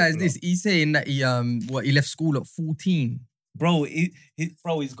my any cry is footballer- this. He's saying that he left school at 14. Bro,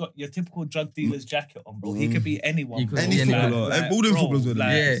 he's got your typical drug dealer's jacket on, bro. He could be anyone. He could bro. be Any anyone. footballer. All them bro, footballers were like-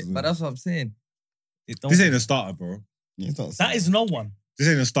 Yeah, Yes. but that's what I'm saying. it don't- This ain't a starter, bro. Yeah, it's not that Saka. is no one. This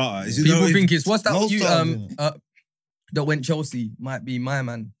ain't a starter. It's, People it- think it's what's that no you stars, innit? that went Chelsea might be my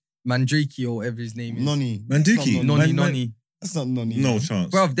man Mandrake or whatever his name is. Noni. Manduki. Noni. That's not Noni. no man. chance.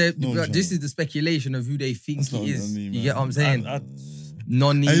 Bro, No this chance. is the speculation of who they think That's he not is. Noni, You man. get what I'm saying? I-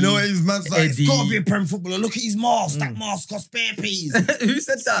 Noni. And you know what his man's like? Eddie. It's got to be a Prem footballer. Look at his mask. That mask cost bare peas. Who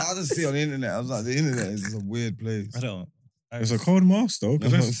said that? I just see it on the internet. I was like, the internet is just a weird place. I don't. It's a cold mask though,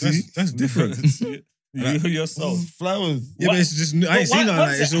 because that's different. You're so. Flowers. Yeah, but it's just I ain't seen nothing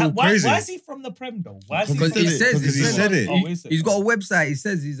like that. It's all crazy. Why is he from the Prem though? Why is he Because from he the- says Because he said it. Oh, is it? He's got a website. He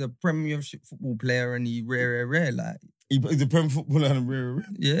says he's a Premiership football player and he rare. Like, He's a Prem footballer and a real.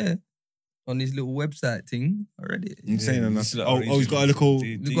 yeah. On his little website thing. I read it. Insane and he's that's like he's got a little.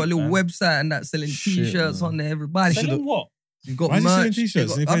 He's got a little website and that selling Shit, t-shirts man. on there. Everybody. Selling what? He's got Why is he selling merch.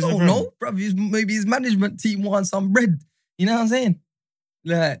 t-shirts? He And he got- I plays in the don't know, Prem? bro. Maybe his management team wants some bread. You know what I'm saying?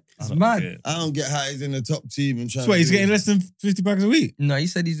 Like, I it's don't mad. get it. I don't get how he's in the top team and trying. So wait, he's to do getting it. less than 50 bags a week. No, he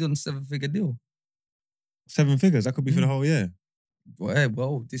said he's on a 7-figure deal. 7 figures. That could be for the whole year.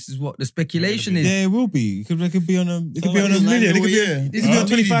 Well, this is what the speculation is. Yeah, it will be. It could be on a. It could So be on a like million. It nine could mil a be. year. It could This be is on a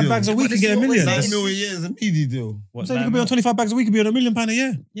 25 media bags a deal. week But and this get a is what we're million. saying. $9 That's- million a year is a media deal. What, So it nine could be on mil? 25 bags a week. It could be on £1 million a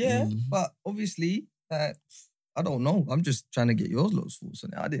year. Yeah, Mm. but obviously, I don't know. I'm just trying to get yours lot's thoughts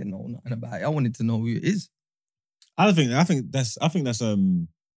on it. I didn't know nothing about it. I wanted to know who it is. I think that's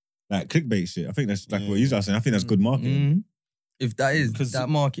like clickbait shit. I think that's like what you're saying. I think that's good marketing. Mhm. If that is, 'Cause that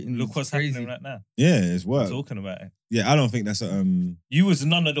marketing Look is what's crazy. happening right now. Yeah, it's We're work. talking about it. Yeah, I don't think that's You was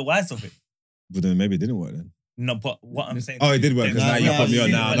none of the wise of it. But then maybe it didn't work then. No, but what I'm saying. Oh, to it you, did work, then 'cause now you put me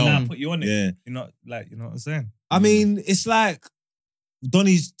on, now I Now I don't. put you on it. Yeah. You're not like, you know what I'm saying? I mean, it's like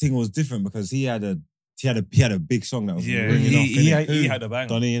Donny's thing was different because he had a big song that was Yeah, ringing off. innit? he had a bang.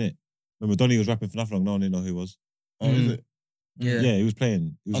 Donny in it. Remember, Donny was rapping for nothing long. No one didn't know who he was. Oh, is it? Yeah. Yeah, he was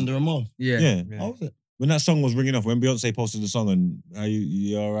playing. He was- Under a mask. Yeah. yeah. Yeah. How was it? When that song was ringing off, when Beyonce posted the song and how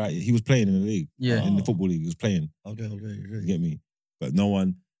you all right, he was playing in the league. Yeah. In the football league, he was playing. Okay. You get me? But no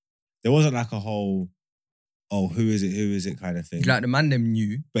one, there wasn't like a whole, oh, who is it kind of thing. It's like the man them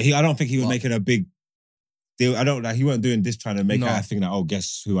knew. But I don't think he was What? making a big deal. He weren't doing this trying to make No. out a thing that, oh,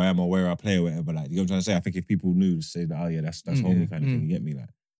 guess who I am or where I play or whatever. Like, you know what I'm trying to say? I think if people knew to say that, oh yeah, that's homie kind of thing, you get me? Like,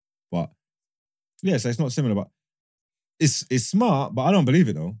 but yeah, so it's not similar, but it's smart, but I don't believe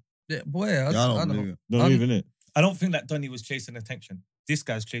it though. Yeah, boy, Yeah, I don't believe it. Don't I'm- believe in it. I don't think that Donny was chasing attention. This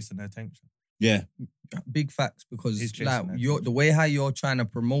guy's chasing attention. Yeah. Big facts because He's chasing like that you're attention. the way how you're trying to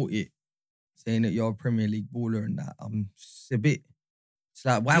promote it, saying that you're a Premier League baller and that, it's a bit. It's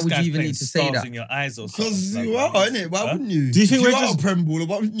like, why This would you guy's even playing need to say stars that? in your eyes or something. Because like you that. are, innit? Why Huh? wouldn't you? Do you think if we're you are just- a Prem baller,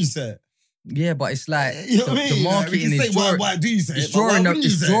 why wouldn't you say it? Yeah, but it's like You know what I the mean? Like, we marketing can is say drawing, why do you say it's it? But why drawing, wouldn't you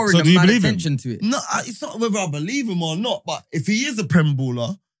it's say it? drawing So the do you mad believe him? attention to it. No, it's not whether I believe him or not, but if he is a Prem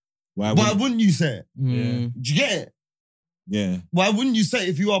baller, Why why wouldn't- wouldn't you say it? Mm. Do you get it? Yeah. Why wouldn't you say it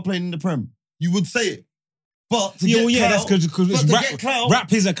if you are playing in the Prem? You would say it. But to Yeah, get well, yeah, that's clout, because but to get clout,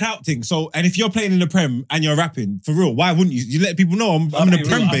 rap is a clout thing. So, and if you're playing in the Prem and you're rapping, for real, why wouldn't you? You let people know I'm in the Real,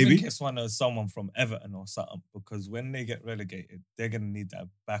 Prem, I think baby. it's one of someone from Everton or something because when they get relegated, they're gonna need that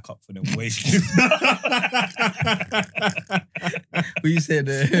backup for their wages. But you said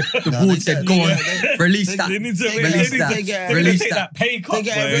the Nah, board they said, get- go they on, get- release they- that. They need to They Release get- that. they get- They're Release gonna take that. that pay cut. They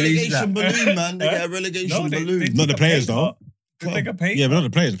get a boy. Release relegation that. balloon, man. They Huh? get a relegation No, they balloon. take Not the a players, pay though. cut. They take a pay Yeah, cut. but not the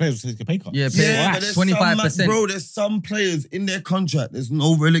players. The players will take a pay cut. Yeah, Yeah, but there's some 25%. bro, there's some players in their contract. There's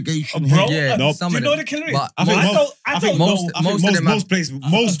no relegation. Bro, Yeah, Nope. some do you of know them. the killer is? But I think I most- don't I think know. most- I think of them most players,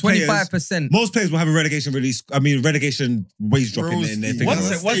 most players, 25%. most players will have a relegation release. I mean, relegation wage drop in their thing. What's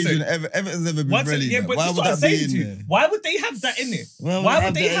What's it? What's it? Everton's never been What's it? relegated. Yeah, but Why that's would what I'm that be saying in to you. there? Why would they have that in it? Why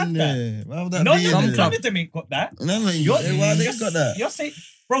would they have in that? there? Why would that None be of in them, there? none of them ain't got that. None of them. You're- Why they got that? You're saying,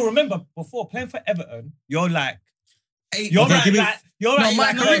 bro, remember before playing for Everton, you're like, You're Okay, right, give me- like, you're No,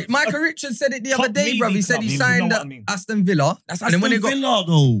 right. Michael Richards said it the other Top day, bro. He leading said club, he you know signed what at I mean? Aston Villa. That's and then when Aston they got Villa,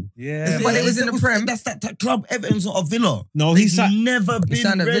 though. Yeah, But it was in the Prem. That's that club. Everton's not a Villa. No, he They've signed. never been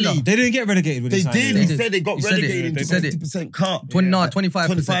signed at Villa. relegated. They didn't get relegated when They signed did. him. They He did. said they got He said it. relegated He into said it. 50% cut. 25%.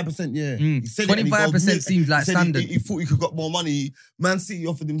 25%, yeah. He said it and he 25% goes, seems like he said standard. He thought he could got more money. Man City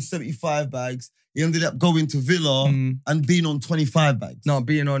offered him 75 bags. He ended up going to Villa and being on 25 bags. No,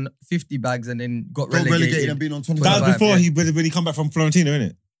 being on 50 bags and then got Got relegated relegated and being on 25 That was 25, before yeah. when he come back from Fiorentina,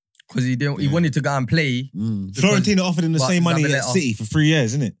 innit? because he didn't. He wanted to go and play. Fiorentina offered him the But same money at Zabaleta- City for 3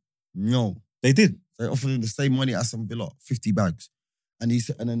 years, innit? No. They did. They offered him the same money as Aston Villa, 50 bags. And he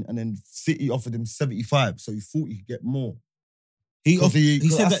said, and then City offered him 75, so he thought he could get more. He I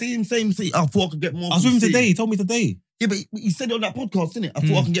said that. see him saying, I thought I could get more. I was from with him City. today. He told me today. Yeah, but he said it on that podcast, didn't it? I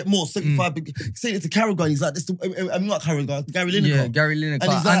thought I can get more, 75. He's saying it to Carragher, and he's like, I'm not Carragher, Gary Lineker. Yeah, Gary Lineker.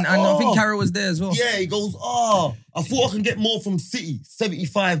 And he's like, and I think oh. Carroll was there as well. Yeah, he goes, I thought I can get more from City,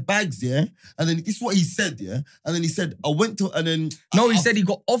 75 bags, yeah? And then this is what he said, yeah? And then he said, I went to, and then... No, he said he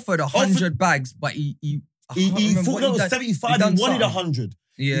got offered 100 bags, but he I can't He remember thought what no, it he was done. 75, He done he wanted something. 100.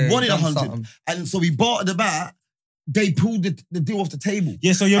 Yeah, he wanted done 100. something. And so he bartered the bat, they pulled the deal off the table.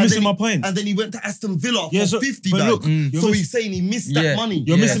 Yeah, so you're And missing then my point. And then he went to Aston Villa Yeah, for so- 50 but bags. look, you're so miss- he's saying he missed Yeah. that money.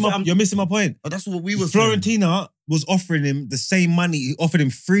 You're Yeah. missing my point. Oh, that's what we were saying. Florentina was offering him the same money. He offered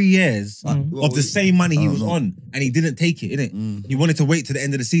him 3 years of the same money he was on, and he didn't take it, innit? He wanted to wait to the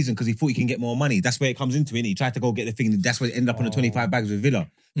end of the season because he thought he can get more money. That's where it comes into it. He tried to go get the thing. That's where it ended up on the 25 bags with Villa.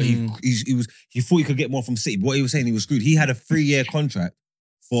 But he thought he could get more from City. But what he was saying, he was screwed. He had a 3-year contract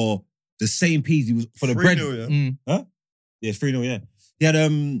for the same piece. He was for the bread. 3-0, yeah? Huh? Yeah, 3-0, yeah.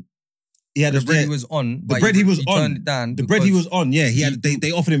 He had The bread he was on. the but bread he was on. turned it down. The bread he was on, yeah. He had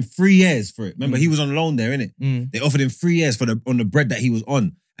they offered him 3 years for it. Remember, he was on loan there, innit? They offered him 3 years on the bread that he was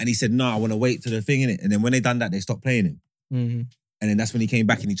on. And he said, no, I want to wait to the thing, innit? And then when they done that, they stopped playing him. Mm-hmm. And then that's when he came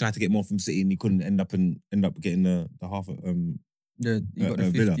back and he tried to get more from City and he couldn't end up getting the half of Yeah, he got the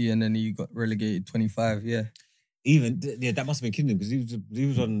 50 Villa. and then he got relegated 25, yeah. that must have been killing him because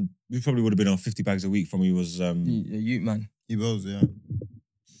he probably would have been on 50 bags a week from he was A youth man. He was, yeah.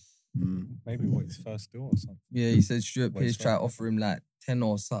 Maybe what his first deal or something. Yeah, he said Stuart Wait, Pearce sorry. tried to offer him like 10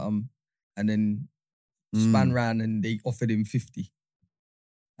 or something and then span round and they offered him 50.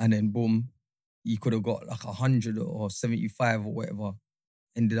 And then boom, he could have got like 100 or 75 or whatever.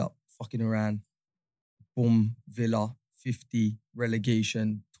 Ended up fucking around. Boom, Villa, 50,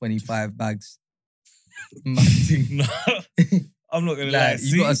 relegation, 25 bags. Mad thing. No, I'm not gonna Like, lie.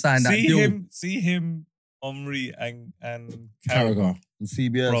 you gotta sign that deal. See him, Omri and Carragher. Carragher. And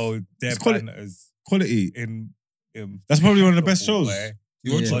CBS. Bro, their It's quality. banners Quality. in That's probably one of the best football, shows. where,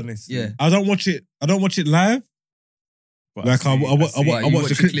 You watch Yeah. it? honestly. Yeah. I don't watch it live. But Like I see- watch see- you the watch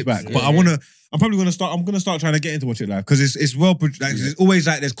the clips clips, back, yeah, but yeah. I'm probably gonna start. I'm gonna start trying to get into watch it live because it's well produced. Like, there's always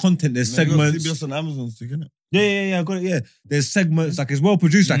like there's content, there's Man, you got segments. CBS on Amazon still, innit? Yeah, I got it. Yeah, there's segments like it's well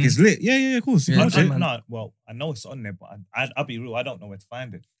produced, like it's lit. Yeah, of course. You Yeah, can watch man. it. man. No, well, I know it's on there, but I'll be real. I don't know where to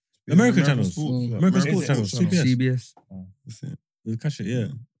find it. American channels. Sports, yeah. American Sports channels. channels. CBS. CBS. That's it. You catch it. Yeah.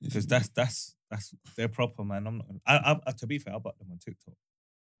 Because that's they're proper, man. I'm not. I to be fair, I'll put them on TikTok.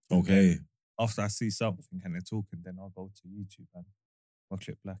 Okay. After I see something and they're talking, then I'll go to YouTube and I'll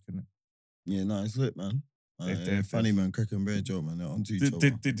click black in it. Yeah, no, it's lit, man. They're Funny, man. Crack and bear joke, man. They're onto each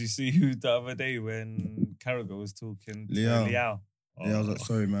other. Did you see who the other day when Carragher was talking to Liao. Liao? Yeah, I was like,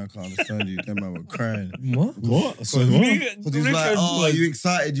 sorry, man, I can't understand you. Them man were crying. What? So Because what? he's like, oh, are you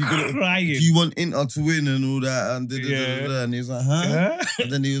excited? You gonna, crying. do you want Inter to win and all that? And Yeah. and he was like, huh? Huh?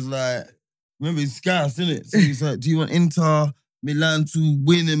 And then he was like, remember, he's scarce, isn't it? So he's like, do you want Inter Milan to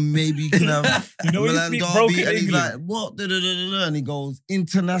win and maybe you can have You know when you Milan speak derby? broken And he's English. like, what? And he goes,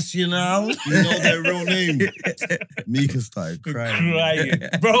 International. You know their real name. Mika started crying.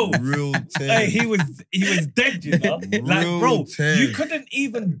 Bro. Real tear. Hey, he was dead, you know. Like, Real bro, tear. you couldn't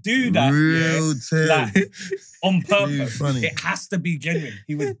even do that. Real tear. Like, on Too purpose. funny. It has to be genuine.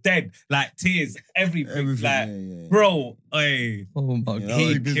 He was dead. Like tears, everything. Everything, Like, yeah. bro, hey, Oh my Yeah, God. that he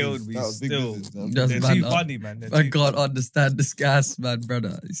was big killed business. me That was big still. business. That was That's They're bad, too huh? funny, man. They're I too can't understand the gas, man, brother.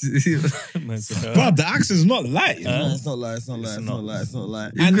 Bro, the accent's not light. You know? No, it's not like, it's not like, it's not like, it's not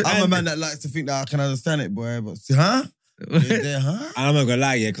like. And- I'm a and- man that likes to think that I can understand it, boy. But huh? Huh? And I'm not gonna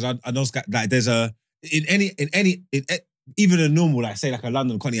lie, yeah, because I know like there's a even a normal, like say like a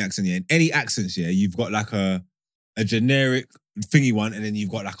London Connie accent, yeah, in any accents, yeah, you've got like a generic thingy one, and then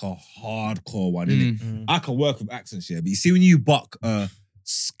you've got like a hardcore one. Innit? I can work with accents, yeah, but you see when you buck a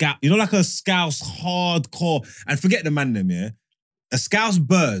scout, you know, like a Scouse hardcore, and forget the man them, yeah, a Scouse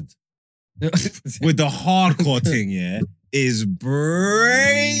bird with the hardcore thing, yeah, is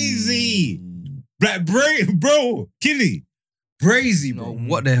brazy. Black bro, Killy. Brazy, bro. No,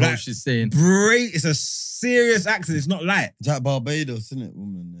 what the hell Like, she's saying? It's a serious accent. It's not light. It's like Barbados, isn't it,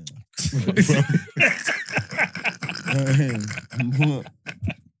 woman?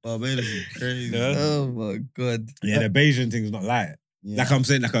 Barbados is crazy. Yeah. Oh my God. Yeah, the Bayesian thing's not light. Yeah. Like I'm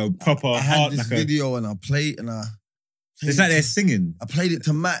saying, like a proper I had heart. this Like video and I played it's like they're singing. I played it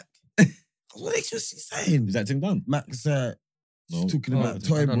to Mac. What is she saying? Is that thing done? Mac said she's No. talking Oh, about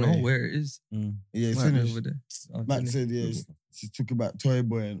Toy I don't know Boy. where it is. Yeah, it's Might be finished. over there. Oh, Mac finished. said, yeah, she's talking about Toy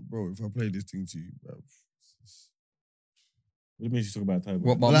Boy and bro, if I play this thing to you, bro. What do you mean she's talking about Toby?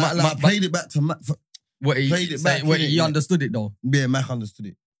 What, but I played it back to Mac. what he, played it back, what, innit, he yeah. understood it though. Yeah, Mac understood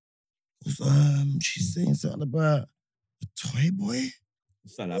it. She's saying something about a Toy Boy.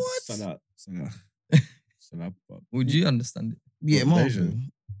 Salah. Would you understand it? Yeah, What, Margs.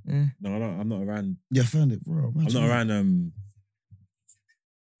 Asian? bro. Yeah. No, I'm not around. Yeah, I found it, bro. I'm not around.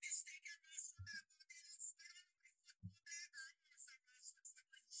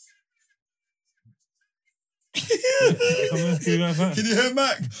 Can you hear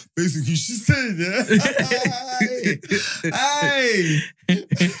Mac? Basically, she's saying, yeah. Hey.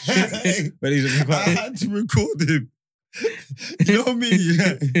 But he's I had to record him. You know me,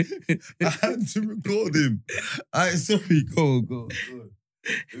 yeah. I had to record him. Alright, sorry, go. Go.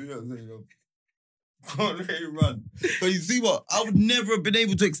 Can't let it run. But you see what? I would never have been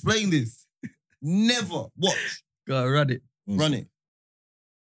able to explain this. Never. Watch. Go run it. Run it.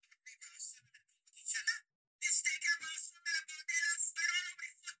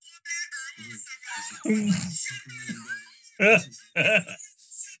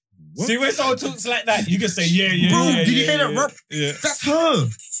 See, when someone talks like that, you can say, yeah. Bro, yeah, did you yeah, hear that yeah, rap? Yeah. That's her.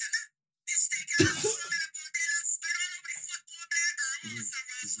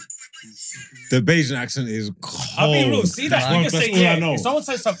 The Bayesian accent is cold. I'll be real. See that? You can That's say, all I yeah. know. If someone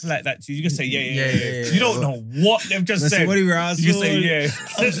says something like that to you, you can say, yeah. Yeah. You don't know what they've just That's said. what he You was. can say, yeah.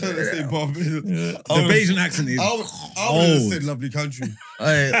 I'm trying to say Barbados. The Bayesian accent is I would have cold. said lovely country.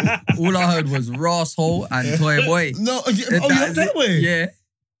 Hey, all I heard was Rasshole and Toy Boy. No, you heard that way? Yeah.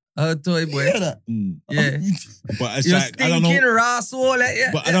 I heard Toy You Boy. hear that? Yeah. But it's You're like I don't know. stinking rasshole. Like,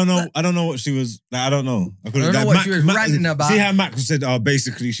 yeah. But I don't know. I don't know what she was. Like, I don't know. I couldn't. I don't know like, what she was ranting about. See how Mac said,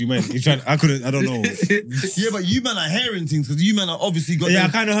 basically she meant. He tried. I couldn't. I don't know. Yeah, but you man are hearing things because you man are obviously got Yeah, I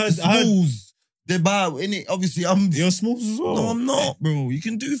them kind of heard. schools. They're bad, innit? Obviously, I'm. You're smalls as well. No, I'm not, bro. You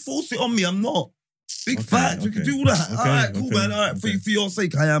can force it on me. I'm not. Big Okay, facts. We can okay. do all that. Okay, all right, cool, okay, man. All right, okay. for your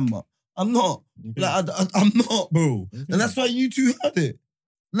sake, I am, but I'm not. Okay. Like, I'm not, bro. And that's why you two heard it.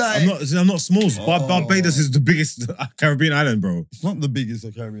 Like, I'm not smalls. Oh. Barbados is the biggest Caribbean island, bro. it's not the biggest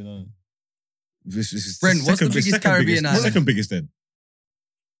of Caribbean island. This is Brent, what's the second- biggest second Caribbean island? Second biggest then.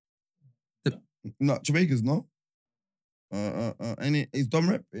 No, Jamaica's no. Is Dom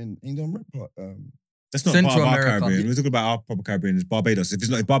Rep in Dom Rep part? That's not Central part of our America. Caribbean. We're talking about our proper Caribbean. It's Barbados.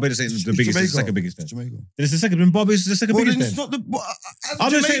 If Barbados ain't the biggest, it's the second biggest then. Jamaica. Then it's the second. Then Barbados is the second Well, then biggest it's then. not the.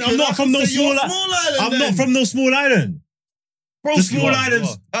 I'm just saying, I'm not from no small island. I'm not from no small island. Bro, The small You are, islands.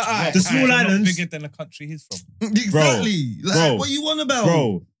 you are. The small You're not islands. bigger than the country he's from. Exactly. Like, bro, what you want about?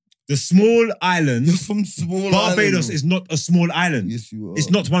 Bro, the small You're islands. from small Barbados island. is not a small island. Yes, you are. It's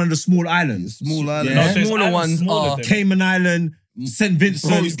not one of the small islands. Small island. Yeah. No, there's Smaller islands ones smaller are than- Cayman Island, St. Bro,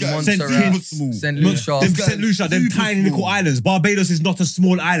 Vincent, he's got St. Montserrat. Kitts, small. St. No, Lucia. them Guys, St. Lucia, them super tiny little small. islands. Barbados is not a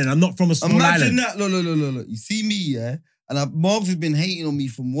small island. I'm not from a small Imagine island. that. Look. You see me, yeah? And Margs has been hating on me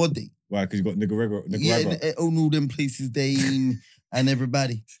from what day? Why? Because you got Nicaragua. Yeah, and all them places they in and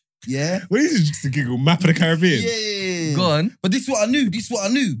everybody. Yeah? What is it just a giggle? Map of the Caribbean? Yeah. Go on. But this is what I knew.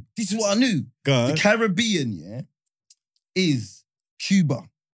 Go on. The Caribbean, yeah, is Cuba,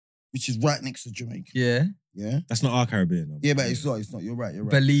 which is right next to Jamaica. Yeah. Yeah? That's not our Caribbean. though. Yeah, but it's not. You're right.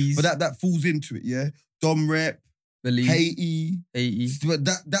 Belize. But that falls into it, yeah? Dom Rep, Belize. Haiti. 80. But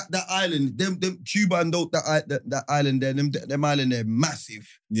that island, them Cuba and that island there, them island there, massive.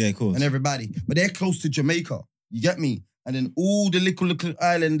 Yeah, of course. And everybody. But they're close to Jamaica. You get me? And then all the little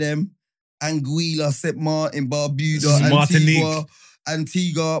island them, Anguilla, St. Martin, Barbuda, Martinique.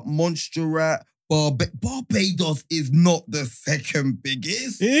 Antigua, Montserrat, Barbados is not the second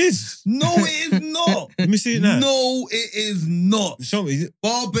biggest. It is. No, it is not. Let me see it now. No, it is not. Show me.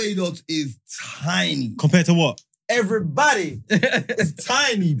 Barbados is tiny. Compared to what? Everybody is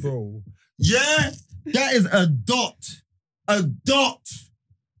tiny, bro. Yeah? That is a dot. A dot.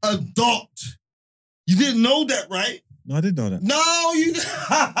 A dot. You didn't know that, right? No, I did know that. No, you.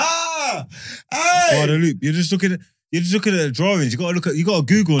 Hey. Guadeloupe. You're just looking at the drawings. You gotta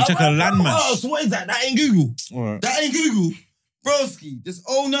Google and check a landmass. Oh, so what is that? That ain't Google. All right. That ain't Google. Broski, just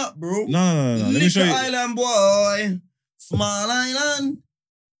own up, bro. No. Let me show Little you. island boy. Small island.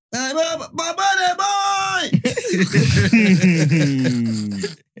 My money, boy!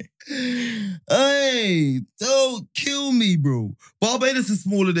 Hey, don't kill me, bro. Barbados is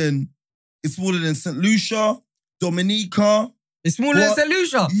smaller than St. Lucia, Dominica. It's smaller than What? St.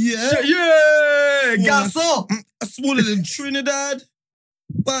 Lucia. Yeah. Yeah. Gasso. Smaller than Trinidad.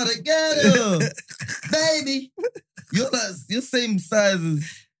 But together, baby. You're same size as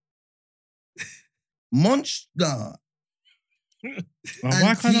Munchda.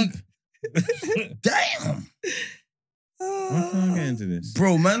 Why can't I? Damn. Why can't I get into this?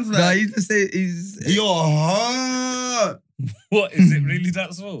 Bro, man's Nah, like, he's to say he's. you're hard. What, is it really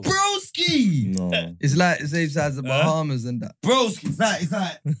that small? Broski. No. It's like the same size as Bahamas and that. Broski. It's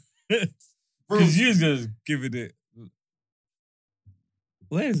like. Because you was going to give it.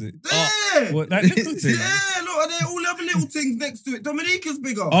 Where is it? There. What, that little thing? Yeah, look, they all have little things next to it. Dominica's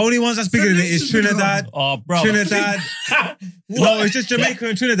bigger. Only ones that's bigger than it is St. Lucia's Trinidad. Oh, bro. Trinidad. No, it's just Jamaica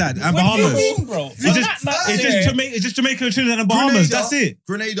and Trinidad and What do you Bahamas. mean, bro? It's just Jamaica and Trinidad and Bahamas. Grenada. That's it.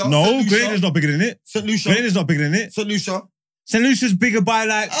 Grenada. No, St. Lucia. Grenada's not bigger than it. St. Lucia. Grenada's not bigger than it. St. Lucia. St. Lucia's bigger by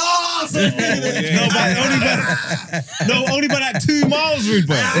like Ah, so it's bigger than it. no, only by like 2 miles, rude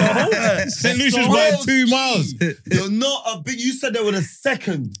boy. St. Lucia's by 2 miles. You're not a big. You said they were the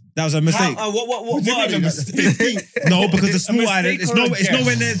second. That was a mistake. What do you are mean they? a The mistake? 15th. No, because the small mistake island, it's or a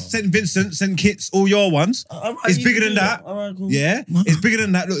nowhere guess? near St. Vincent, St. Kitts, all your ones. It's bigger than that. All right, cool. Yeah, it's bigger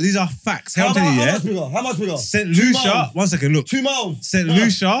than that. Look, these are facts. How How I'm telling you, much yeah. bigger? How much bigger? St. 2 Lucia, miles. 1 second, look. 2 miles. St.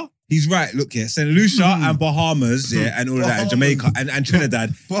 Lucia, he's right. Look here, St. Lucia and Bahamas, yeah, and all of that, and Jamaica and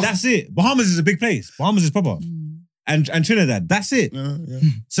Trinidad. That's it. Bahamas is a big place. Bahamas is proper, and Trinidad. That's it. Yeah.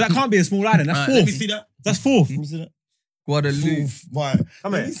 So that can't be a small island. That's Let me fourth. see that. That's fourth. Let me see that. Guadeloupe. Right.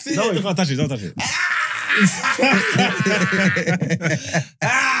 Come Let here. me see No, it. you can't touch it. Don't touch it.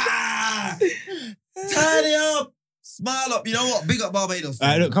 Ah! Tidy up. Smile up. You know what? Big up Barbados. All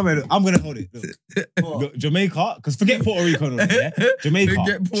right, look, come here. Look. I'm gonna hold it. Look. Look, Jamaica, because forget Puerto Rico and all that, yeah? Jamaica,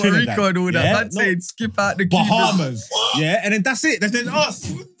 Get Puerto Trinidad, Rico and all that. yeah? Man No, saying skip out the Cubans. Bahamas, yeah, and then that's it. Then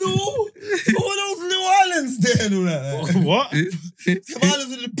us. No. All those little islands there and all that. What? Some islands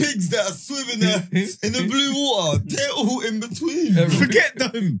with the pigs that are swimming there in the blue water. They're all in between. Forget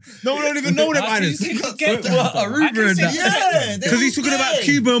them. No one don't even know them islands. Forget What, Aruba and that? Yeah. Because he's talking about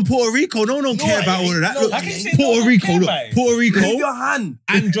Cuba and Puerto Rico. No one don't care about all of that. No, Look, I can see no Puerto one Rico, care look, about it. Puerto Leave Rico, your hand.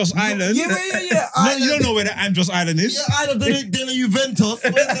 Andros Island. Yeah. No, you don't know where the Andros Island is. Yeah, island de la Juventus.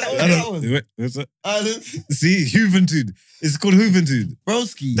 Where's that one? Wait, what's that? Island. See, Juventud. It's called Juventud.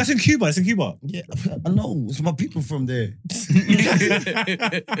 Broski. That's in Cuba. That's in Cuba. Yeah, I know. It's my people from there.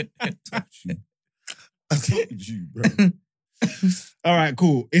 I told you, bro. All right,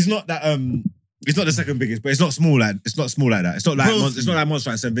 cool. It's not that it's not the second biggest, but it's not small like it's not small like that. It's not like Bro, it's not like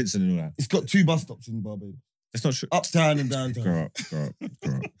Monster and St. Vincent and all that. It's got 2 bus stops in Barbados. It's not true. Uptown and downtown. Grow up.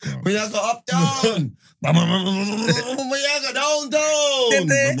 But y'all got uptown. But y'all got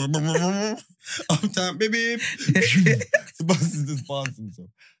downtown. Uptown, baby. The bus is just passing, so.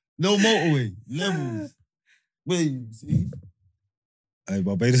 No motorway. Levels. Wait, see? Hey,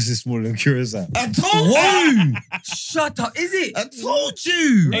 Barbados is smaller than Curacao. I told you! Shut up. Is it? I told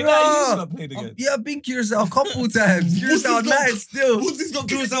you! Ain't that you not played again? Yeah, I've been Curacao a couple times. Curacao nice still. Who's got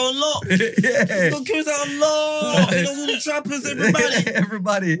Curacao unlocked? Yeah. He's got Curacao unlocked! He knows all the trappers, everybody!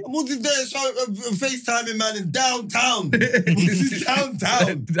 Everybody. What's his there FaceTiming, man, in downtown? What's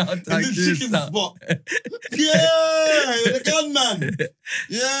downtown? Downtown In the chicken Curacao. spot. Yeah! The gunman.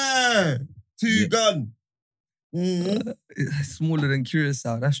 Yeah! 2 gun. Mm-hmm. Smaller than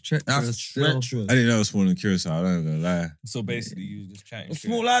Curacao. That's treacherous. still. I didn't know it was smaller than Curacao. I don't know, lie. So basically, you just chatting. A shit.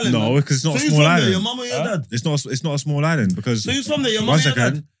 small island. No, man. because it's not So a who's small from there? island. Your mum or your dad? It's not a small island because So who's from there? Your mum one or your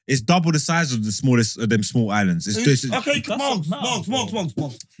second, dad? it's double the size of the smallest of them small islands. It's just, Okay, That's Margs. not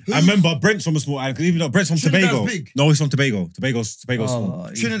mad. I remember Brent's from a small island because even though Brent's from Trinidad's Tobago. big. No, he's from Tobago. Tobago's small.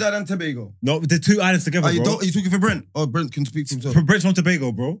 Oh, Trinidad and Tobago. No, they're 2 islands together, Are you bro. talking for Brent? Oh, Brent can speak for himself. Brent's from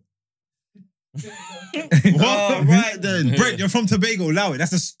Tobago, bro. Oh, right then. Brent, you're from Tobago, allow it.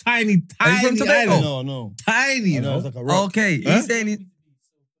 That's a tiny, Are you tiny from Tobago? island. No. Tiny, you I know, know. it's like a rock. Okay, Huh? he's saying it.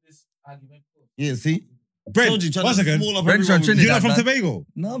 Yeah, see? Brent, Told you, trying one to second. small up Brent's everyone from with- You're not from Trinidad, Tobago?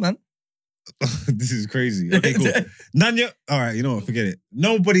 No, man. This is crazy. Okay, cool. Nanya, all right, you know what? Forget it.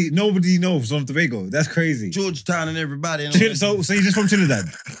 Nobody knows from Tobago. That's crazy. Georgetown and everybody. and all So you're just from Trinidad?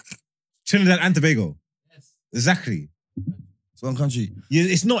 Trinidad and Tobago? Yes. Exactly. It's one country. Yeah,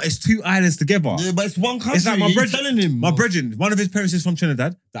 it's not. It's 2 islands together. Yeah, but it's one country. It's like my You're brethren. telling him. My brethren, one of his parents is from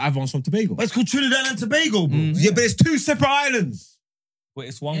Trinidad, the other one's from Tobago. But it's called Trinidad and Tobago, bro. Yeah, but it's 2 separate islands. But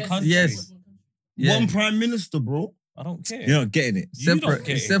it's one country. Yes. Yeah. One prime minister, bro. I don't care. You're not getting it. You don't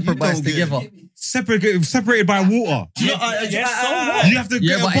get it. Separate but it's together. Separated by water. So what? You have to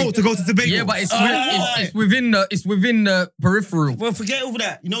get a boat to go to Tobago. Yeah, but it's within the peripheral. Well, forget over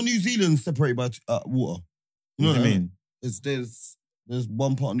that. You know, New Zealand's separated by water. You know what I mean? There's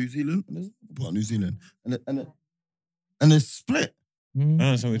one part of New Zealand and there's another part of New Zealand, and it's split. I don't know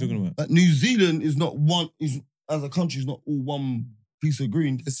what you're talking about. New Zealand is not one. As a country, is not all one piece of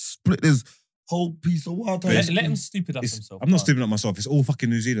green. It's split. There's whole piece of water. Let him stupid up himself. I'm not stupid up myself. It's all fucking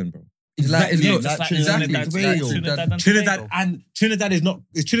New Zealand, bro. Exactly. Trinidad is not.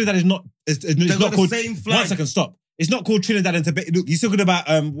 It's not called. The same flag. 1 second, stop. It's not called Trinidad and Tobago. Look, you're talking about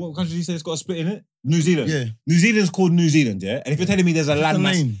what country did you say it's got a split in it? New Zealand. Yeah. New Zealand's called New Zealand, yeah. And if you're telling me there's a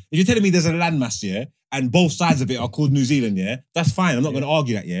landmass, if you're telling me there's a landmass, yeah, and both sides of it are called New Zealand, yeah, that's fine. I'm not going to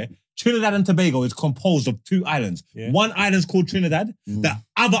argue that, yeah. Trinidad and Tobago is composed of 2 islands. Yeah. One island's called Trinidad. The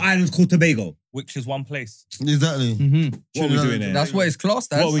other island's called Tobago. Which is one place. Exactly. What are we doing there? That's what it's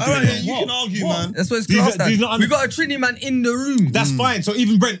classed as. What are we doing Alright, there? you can argue, man. That's what it's classed Do you as. not We got a Trini man in the room. That's fine. So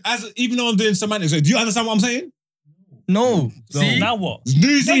even Brent, even though I'm doing semantics, do you understand what I'm saying? No. See? Now what?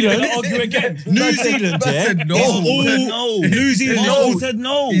 New Zealand. You're gonna argue again. New Zealand, yeah. said no. New Zealand. He said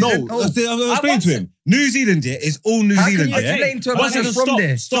no. No, I'm explaining to him. New Zealand, yeah, is all New How can Zealand, you yeah. explain to a One person second, from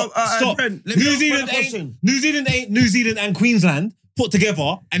there? Stop. Brent, let me New ask Zealand you a question. ain't New Zealand and Queensland put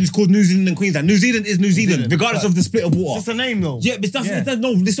together, and it's called New Zealand and Queensland. New Zealand is New Zealand, regardless of the split of water. It's just a name, though. Yeah, but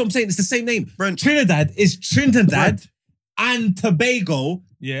no, this is what I'm saying. It's the same name. Brent. Trinidad is Trinidad and Tobago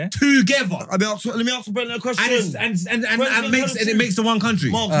together. Let me ask Brent a question. And it makes the one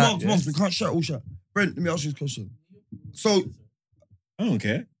country. Margs, we can't shut. Brent, let me ask you this question. So, I don't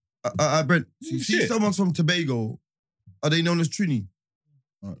care. Brent, so you see someone from Tobago, are they known as Trini?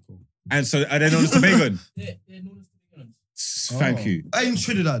 All right, cool. And so are they known as Tobagan? They're known as Tobagans. Thank you. In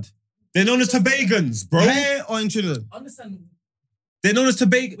Trinidad. They're known as Tobagans, bro. Here or in Trinidad? Understand? They're known as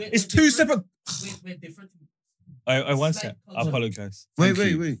Tobago. It's two separate. We're different. I one sec. I apologize. Wait.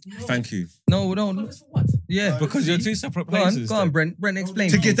 Thank you. No. Because for what? Yeah. Because you're two separate Go on, places. Brent, explain.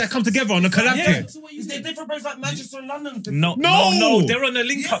 To get that come together on a collab Yeah. thing. So what you Is there saying? different places like Manchester and London? No, they're on a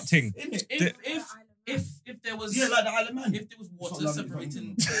link up thing. If there was Like the Isle of Man. if there was water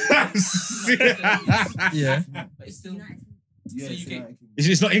separating, Yeah. but it's still. So you get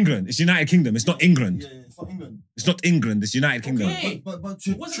It's not England. It's United Kingdom. It's not England. Yeah, it's not England. It's not England. It's United Kingdom. okay. But What's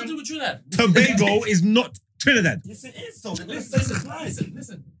it got to do with Trinidad? Tobago is not Trinidad. yes, it is. So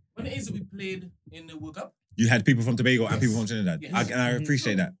Listen. When it is that we played in the World Cup, You had people from Tobago and people from Trinidad. Yes. And I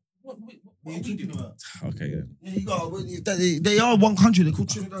appreciate that. what are we doing? Okay, yeah. Yeah, you got. They are one country. They're called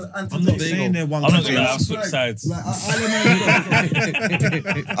Trinidad and I'm not Tobago. saying they're one I'm not country. gonna switch sides. Like Isle of Man.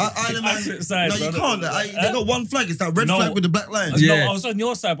 I No, switch sides, you brother. can't. They got one flag. It's that red No. flag with the black line. Yeah. No, I was on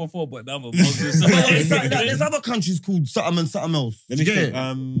your side before, but now I'm on your It's like that. side. There's other countries called something and something else. Let Do me you get think.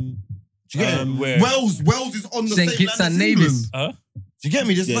 it? Do you get it? Where? Wales is on the St. same Kitts land and as Nevis. England. Do you get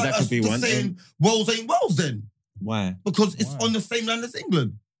me? There's Yeah, like that could be the one. same. Wales ain't Wales then Why? because it's Why? on the same land as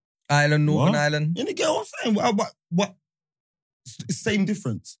England. Island, Northern What? Ireland. You get what I'm saying? What? It's same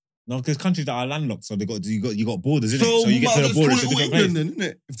difference. No, because countries that are landlocked, so you got borders, innit? So, So you get to the border, it's a call it different all place. England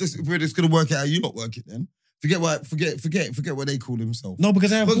then, innit? If we're just gonna work it out, you not work it then. Forget what they call themselves. No, because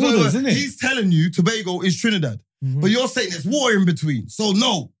they have But borders, innit? he's telling you Tobago is Trinidad, but you're saying there's water in between. So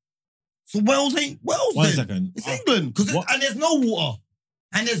no. So Wales ain't Wales. One then. second. It's England what? and there's no water.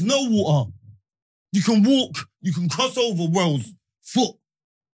 And there's no water. You can walk. You can cross over Wales foot.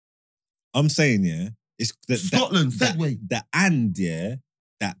 I'm saying, yeah, it's Scotland, Segway. The and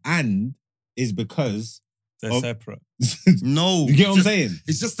is because They're separate. No. you get what I'm saying?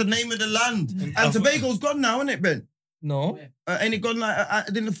 It's just the name of the land. And Tobago's gone now, isn't it, Ben? No. Ain't it gone like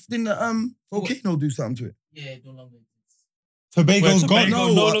didn't the volcano do something to it? Yeah, no longer. Tobago's gone. No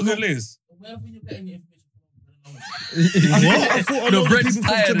longer lives. Wherever you're getting your information I thought a No, lot of Brent's people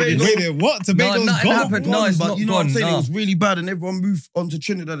from tired of it. Tobago. Wait there, what? Tobago's nothing gone. happened. No, it's but not you know what I'm gone, saying? nah. It was really bad, and everyone moved on to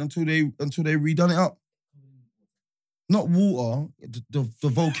Trinidad until they redone it up. Not water, the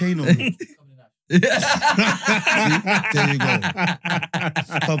volcano. There you go.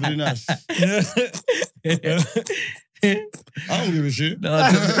 Covered in ash. I don't give a shit. No,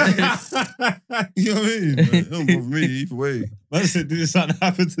 You know what I mean? It don't bother me either way. Man said, did something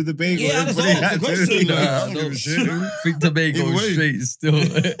happen to the bagel? Yeah, that's Everybody all. had The to- question, Nah, I don't give a shit. think Tobago Either way. straight still.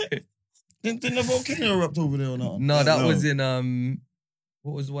 Didn't the volcano erupt over there or not? No, that No. was in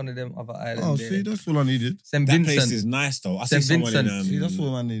what was one of them other islands? Oh, there? see, that's all I needed. St. That place Vincent. is nice though. I St. see someone in Vincent. See, that's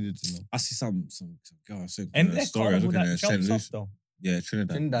all I needed to know. I see some girl. I said And a their story. I was carnival looking that at St. jumps off Lucia. though. Yeah,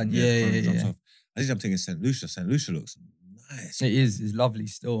 Trinidad. Trinidad, Yeah, yeah. jumps off. I think I'm thinking St. Lucia. St. Lucia looks nice. It is. It's lovely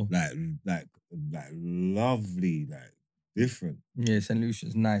still. Like like lovely, like different. Yeah, St.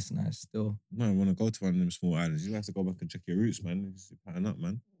 Lucia's nice still. No, I want to go to one of them small islands. You have to go back and check your roots, man. You just pattern up,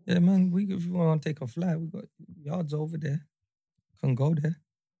 man. Yeah, man, if you want to take a flight, we got yards over there. Can go there.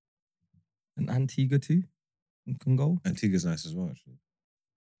 And Antigua too. You can go. Antigua's nice as well, actually.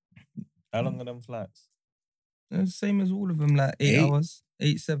 How long are them flights? Same as all of them, like 8 hours,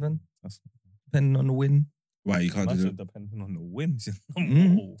 8, 7, That's depending on the wind. Why you can't do massive depending on the winds.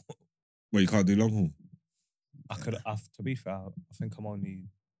 Mm. Well, you can't do long haul. To be fair, I think I'm only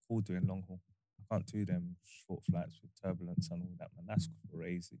cool doing long haul. I can't do them short flights with turbulence and all that, man. That's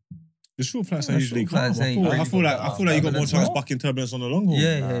crazy. The short flights are Yeah, usually short flights calm. ain't I feel like you got more turbulence, chance no? bucking turbulence on the long haul.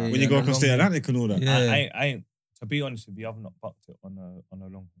 Yeah. When you go across the Atlantic and all that. Yeah. I ain't, to be honest with you, I've not bucked it on a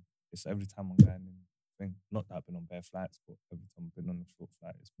long haul. It's every time I'm going in. Not that I've been on bare flights, but every time I've been on a short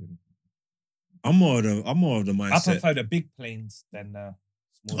flight, it's been. I'm more of the mindset. I prefer the big planes than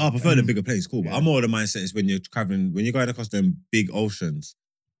smaller. I prefer the bigger planes, cool. But I'm more of the mindset is when you're traveling, when you're going across them big oceans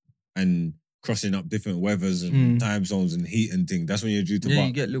and crossing up different weathers and time zones and heat and things. That's when you're due to Yeah, buck.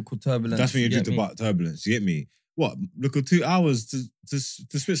 you get local turbulence. That's when you're due get to me? buck turbulence. You get me? What? Look at 2 hours to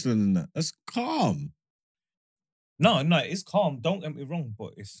Switzerland and that. That's calm. No, it's calm. Don't get me wrong,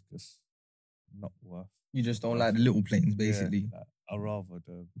 but it's just not worth. You just don't like the little planes, basically. Yeah, like, I'd rather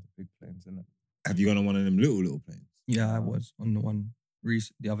the big planes, innit? Have you gone on one of them little planes? Yeah, I was on the one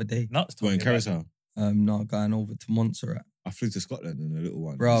the other day. Nuts. Going told me about Carousel. No, going over to Montserrat. I flew to Scotland in a little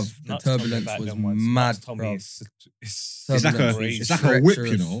one. Bruv, the Nuts told me turbulence about was them ones. mad, Nuts told me bruv. it's It's like Turbulence a was whip, you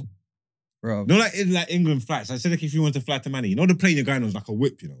treacherous. know. Bruv. No, like in like England flights. I said like if you want to fly to Manny, you know the plane you're going on is like a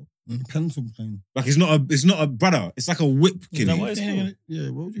whip, you know. Pencil plane. Like it's not a brother. It's like a whip, that kiddy. what it's called? Yeah,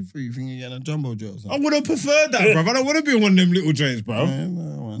 what would you think? You think you're getting a jumbo jet or I something? would have preferred that, bruv. I don't want to be on one of them little trains, bruv. Yeah,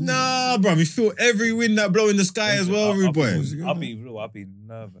 no, man. Nah, bruv. You feel every wind that blow in the sky as well, rude boy. I'll be real. I'll be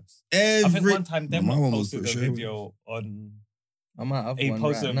nervous. I Every think one time them My one was posted for a sure. video on. I might have He one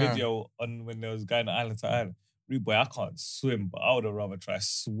posted right a now. video on when they was going to island. Rude boy, I can't swim, but I would have rather try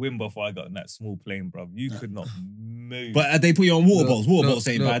swim before I got in that small plane, bruv. You could not move. But they put you on water Look, boats. Water look, boats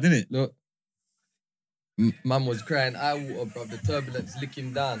ain't look. bad, innit? Look. Man was crying eye water, bruv. The turbulence lick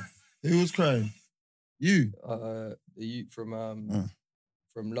him down. Who was crying? You. The youth from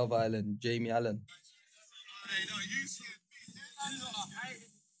Love Island, Jamie Allen.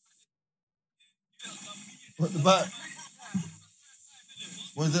 What the back?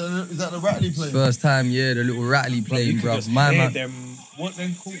 Is that the Rattly plane? First time, yeah, the little rattly Bruv, plane, you could bruv. just My hear man. them. What's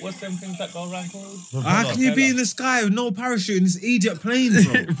them things that go around called? How can you be in the sky with no parachute in this idiot plane,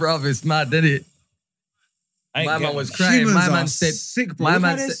 bro? Bruv, it's mad, didn't it? I ain't My man getting was it. crying. Humans My are man said, sick, bro. my Look how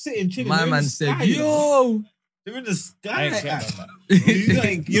man they're said- sitting, chilling. my They're in man the said, sky, you know? yo. They're in the I sky. ain't getting on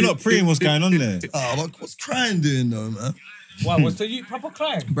that. You're not preying what's going on there. Oh, what's crying doing though, man? Why was the you proper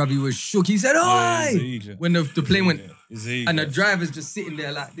crying? Bruv, he was shook. He said, Yeah, he's an oi! idiot. When the plane went, He's an and the idiot. driver's just sitting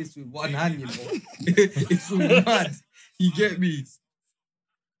there like this with one hand, you know. It's all mad. You get me?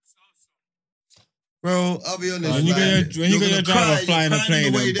 Bro, I'll be honest. When you man. get your You're driver gonna flying a cry, you're crying plane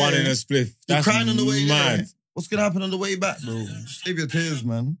on the way and bunning a there. spliff, You're that's crying on the way mad. there. What's gonna happen on the way back, bro? Save your tears,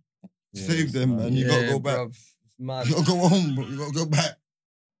 man. Yeah, Save them, man. You gotta go back. Bruv, it's mad. You gotta go home, bro. You gotta go back.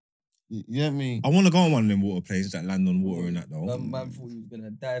 You get me? I want to go on one of them water planes that land on water and that though. Man thought he was gonna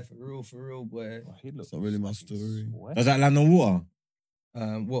die for real, boy. Oh, he looks It's not really my story. sweat. Does that land on water?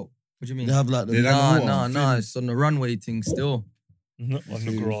 What? What do you mean? They have like the They land on No, it's on the runway thing still. Not on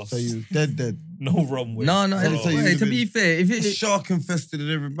the grass. So you was dead. No runway. No, So it's, you hey, live to in- be fair, if It's it, shark infested and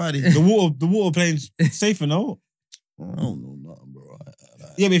everybody. The water plane's safer, no? I don't know nothing, bro.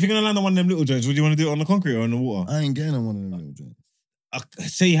 Yeah, but if you're gonna land on one of them little joints, would you want to do it on the concrete or on the water? I ain't getting on one of them little joints.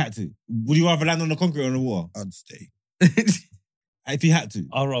 Say you had to. Would you rather land on the concrete or on the water? I'd stay. If you had to.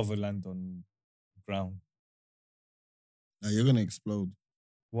 I'd rather land on ground. Now you're gonna explode.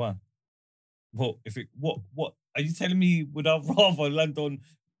 Why? What are you telling me? Would I rather land on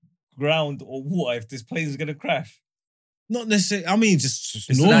ground or water if this plane is gonna crash? Not necessarily. I mean, just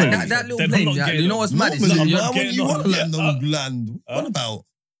It's normally. like that little Then I'm plane, not yeah, getting you know on. what's mad? It's Normally, not- why wouldn't you want to land on Yeah, land? What about?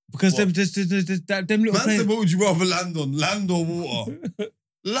 Because What? there's them little Man said, planes. what would you rather land on? Land or water?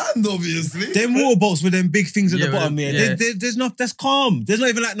 Land, obviously. Them water boats with them big things at Yeah, the bottom but- here. yeah. There's not. That's calm. There's not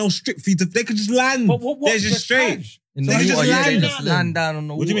even like no strip for you to. They could just land. But what? They're just straight. crash? In So the you just water, yeah, they land just down land down on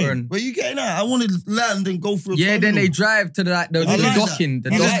the What do you water. mean? And, Where you getting at? I want to land and go through a yeah, then terminal. they drive to the I the like that. docking. The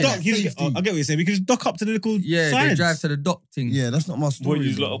I You like just docking. that. dock. You- Safety. I get what you're saying. We can just dock up to the little Yeah, sides. they drive to the dock thing. Yeah, that's not my story. What,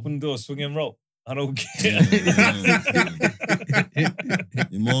 you just bro. like open the door, swinging rope? I don't care.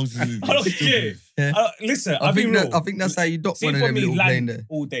 Your mom's is- I don't care. Yeah. Listen, I I'll be think real. that's how you dock See, one of for them me, little plane land there.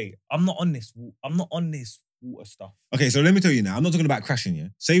 all day. I'm not on this water stuff. Okay, so let me tell you now. I'm not talking about crashing, yeah?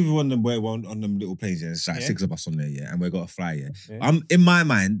 Say we're on them, on them little planes, yeah? It's like 6 of us on there, yeah? And we've got to fly, yeah? I'm in my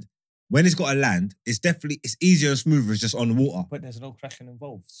mind, when it's got to land, it's easier and smoother. It's just on the water. But there's no crashing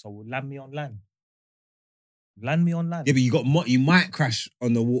involved. So land me on land. Land me on land. Yeah, but you might crash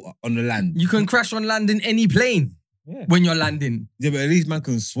on the water, on the land. You can crash on land in any plane when you're landing. Yeah, but at least man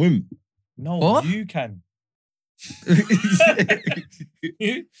can swim. No, what? you can.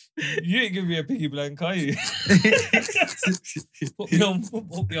 you ain't give me a piggy blank, are you? put me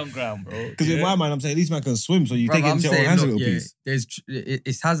on ground, bro. Because in my mind, I'm saying at least man can swim, so you take it into your own hands a little piece.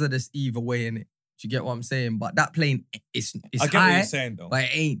 It's hazardous either way, innit? Do you get what I'm saying? But that plane, it's I get high, what you're saying, though. but it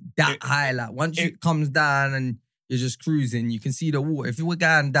ain't that high. Like once it comes down and you're just cruising, you can see the water. If we're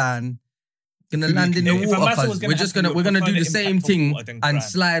going down, gonna land in the water, because we're gonna do the same thing and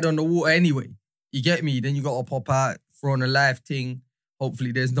slide on the water anyway. You get me? Then you got to pop out, throw on a live thing.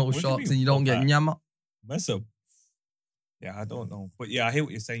 Hopefully there's no sharks and you don't get nyama. Mess up. Yeah, I don't know. But yeah, I hear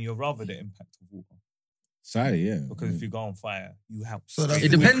what you're saying. You're rather the impact of water. Sorry, yeah. Because if you go on fire, you help. So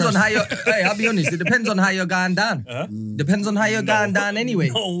It depends on how you're... Hey, I'll be honest. It depends on how you're going down. Depends on how you're going down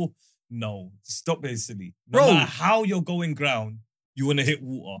anyway. No. Stop being silly. No Bro. matter how you're going ground, you want to hit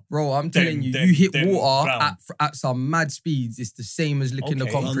water. Bro, I'm telling you, you hit water at some mad speeds. It's the same as licking the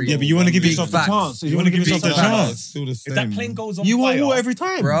concrete. Yeah, but you want to give Big yourself a facts. chance. You want to give yourself a chance. Still the same. If that plane goes on You fire... want water every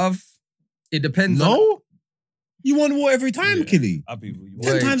time. Bruv, it depends on... No? You want water every time, Killy. I'll be with you.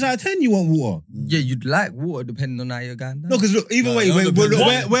 10 times out of 10, you want water. Yeah, you'd like water depending on how you're going down. No, because look, either way, we're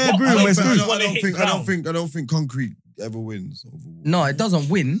screwed. I don't think concrete ever wins over water. No, it doesn't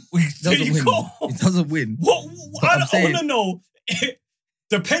win. It doesn't win. I want to know,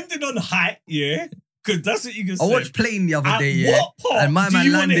 depending on height, yeah, because that's what you can say. I watched Plane the other day, yeah, what part and my do man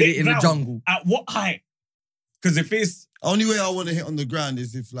you wanna landed hit it in the ground? jungle. At what height? Because if it's... Only way I want to hit on the ground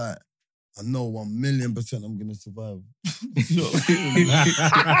is if, like, I know 1,000,000% I'm gonna survive. That's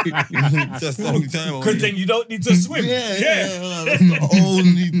the only time. Because then you don't need to swim. Yeah. That's the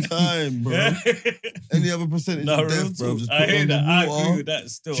only time, bro. Any other percentage of death, bro. Just I put hear it that. on the I water. agree with that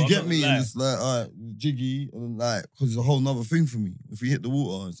still. Do you I'm get not me? lying. And it's like, all right, jiggy, and like, because it's a whole nother thing for me. If we hit the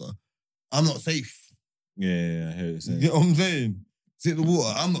water, it's like, I'm not safe. Yeah, I hear what you're You saying. get what I'm saying? Hit the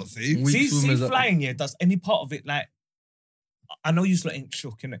water, I'm not safe. See flying, yeah, does any part of it, like, I know you ain't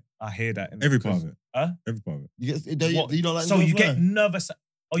shook, innit? I hear that. Innit? Every part of it. Huh? Every part of it. You don't like So you flying? get nervous.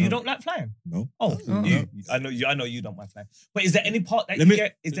 Oh, you No. don't like flying? No. Oh, No. I know you don't like flying. But is there any part that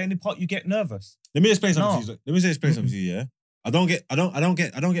is there any part you get nervous? Let me explain something to you. Let me explain something to you, yeah? I don't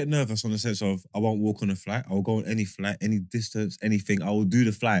get nervous on the sense of I won't walk on a flight. I will go on any flight, any distance, anything. I will do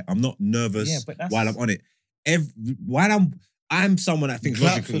the flight. I'm not nervous while I'm on it. I'm someone that thinks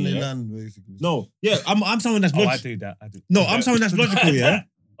Claps logically. when they Yeah? land, basically. No, yeah, I'm someone that's Oh, I logical. do that. I do. No, I'm someone that's logical, yeah?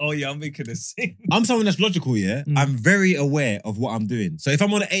 Oh yeah, I'm making a scene. I'm someone that's logical, yeah? I'm very aware of what I'm doing. So if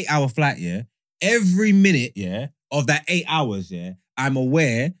I'm on an 8-hour flight, yeah, every minute, yeah, of that 8 hours, yeah, I'm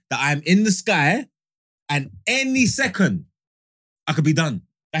aware that I'm in the sky and any second I could be done.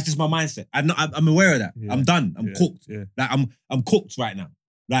 That's just my mindset. I'm aware of that. Yeah. I'm done. I'm cooked. Yeah. Like I'm cooked right now.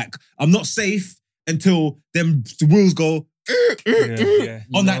 Like I'm not safe until the wheels go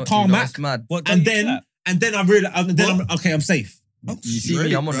on that tarmac. Mad. And then I realize, I'm safe. You see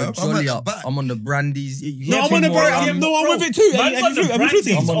me, I'm on the jolly up. I'm on the brandies. No, I'm on the brandy. No, I'm with it too.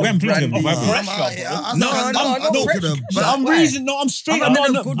 I'm straight. I'm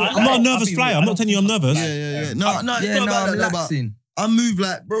not a nervous flyer. I'm not telling you I'm nervous. Yeah. No, it's not about that. Relaxing. I move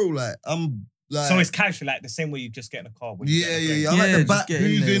like, bro, like, I'm like... So it's casual, like the same way you just get in a car. When you get in a plane. I'm like the just back get in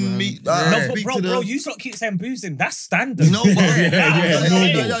there, boozing man. me. No, but bro, you lot keep saying boozing. That's standard. No, normal.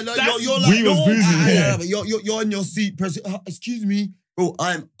 You're like, We was boozing, yeah. but you're in your seat, pressing. Excuse me, bro.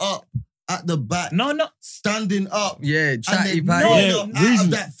 I'm up at the back. No. Standing up. Yeah, chatty and pie. then out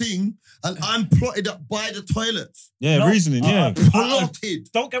of that thing, and I'm plotted up by the toilets. Yeah, No. reasoning, yeah. Plotted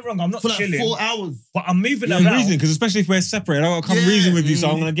Don't get me wrong, I'm not for like chilling. 4 hours. But I'm moving Yeah, around. reasoning, because especially if we're separate, I gotta come Yeah. reason with you, so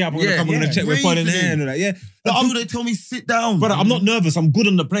I'm gonna get up, I'm gonna check we're putting in there and all that. Yeah. No, Until they tell me sit down. Brother, I'm not nervous. I'm good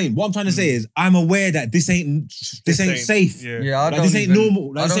on the plane. What I'm trying to say is, I'm aware that this ain't safe. Yeah. I Like, don't this ain't even-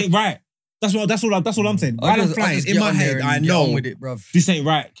 normal. Like, this ain't right. That's what I'm saying. I While I'm just flying, get in my on there head, and I get on know with it, bruv. this ain't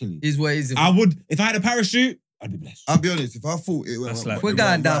right, Killy. Is what it is. I would, if I had a parachute, I'd be blessed. I'll be honest. If I thought it went That's right, like- We're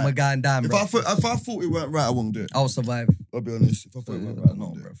going down, we're going down, If bro. I thought it went right, I won't do it. I'll survive. I'll be honest. If I thought it went right, I No,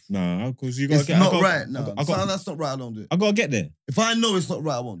 won't do bro. it. Nah, because you gotta It's get. not right. No, I something got. that's not right. I don't do it. I gotta get there. If I know it's not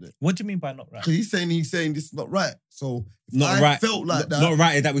right, I won't do it. What do you mean by not right? Because he's saying this is not right. So if Not I right. felt like that. Not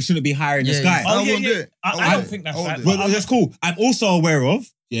right is that we shouldn't be higher in the Yeah, sky. I won't do it. I don't think that's right. do it. Well, that's cool. I'm also aware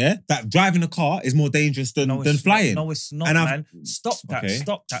of, yeah, that driving a car is more dangerous than flying. No, it's not, And man. Stop that,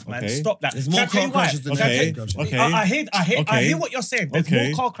 man. Stop that. There's more car crashes than plane crashes. Okay. I hear what you're saying. There's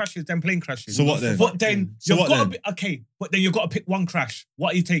more car crashes than plane crashes. So what then? But then you've got to pick one crash.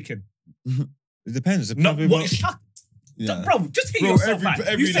 What are you taking? It depends. No, what is shut? Yeah. Bro, just hear yourself out.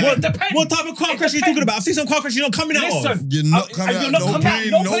 every You said day. it depends. What type of car crash are you talking about? I've seen some car crashes you're not coming out of. Listen, You're not coming you're out. not No coming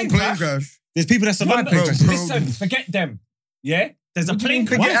out, plane crash. There's people that survive plane crashes. Listen, forget them. Yeah? There's a plane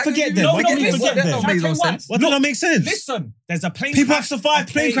crash. Why forget them? Why do you forget them? That makes no sense. What does that make sense? Listen, there's a plane People crash. have survived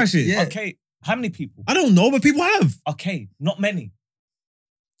plane crashes. Yeah. Okay, how many people? I don't know, but people have. Okay, not many.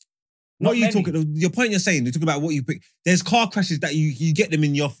 What are you Not many. talking? Your point you're saying, you're talking about what you pick. There's car crashes that you get them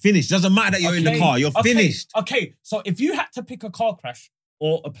in, you're finished. Doesn't matter that you're in the car, you're finished. Okay, so if you had to pick a car crash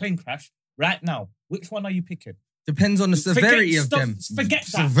or a plane crash right now, which one are you picking? Depends on the severity of them. Forget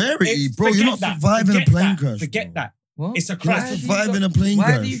that. Severity, bro. You're not surviving a plane crash. Forget that. What? It's a You're not crash. surviving a plane Why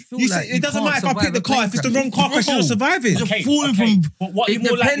crash. do you feel You like say, it doesn't can't matter if I pick survive the a car. plane If it's the crash? wrong car crash, you're not surviving. You're falling from- But what are you It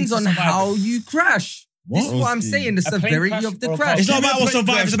more likely depends to on survive? how you crash. This is what I'm Broski. saying. The A plane severity crash of the or a crash. It's not Give me about a what plane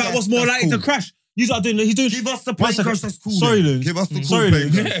survives, crash, it's about what's more that's likely to cool. crash. He's doing. Give us the One plane second. crash, that's cool. Sorry, then. Loons. Give us the cool Sorry, plane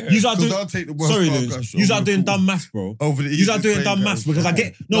Loons. crash. You are Because doing. I'll take the worst Sorry, car Loons. crash You over are the doing cool. dumb maths, bro. Over the You are easiest doing plane dumb crash. maths because I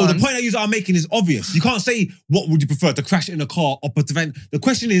get no. The point that you are making is obvious. You can't say what would you prefer to crash in a car or prevent. The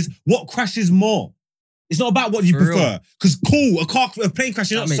question is what crashes more. It's not about what you For real. prefer. Because a plane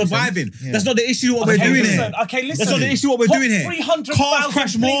crash, you're That not makes surviving. Yeah. That's not the issue what we're doing here. Okay, listen. That's not the issue what we're Put doing here. 300,000 Cars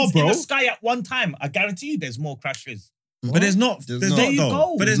crash more, planes bro. in the sky at one time. I guarantee you there's more crashes. But there's not. There's There's not. not There you though.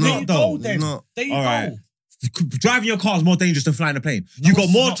 go. But there's There not you though. go then. There's not. There you All right. go. Driving your car is more dangerous than flying a plane. No, You got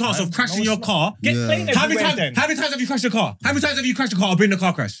it's more not, chance man. of crashing No, your it's car. Get Yeah. plane How many everywhere then. times have you crashed a car? How many times have you crashed a car or been in a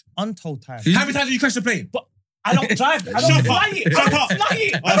car crash? Untold time. How many times have you crashed a plane? But I don't drive. I Shut don't up. fly it. Shut I up. don't fly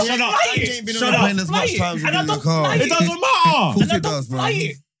it. Oh, I don't shut up. fly I it. ain't been Shut on a up. plane as much times as And I in the don't car. fly It doesn't Of matter. course And I it don't does, fly man.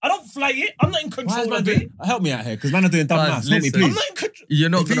 it. I don't fly it. I'm not in control of it. Help me out here, because man are doing dumb Guys, maths. Help me, listen. I'm please. not in control. You're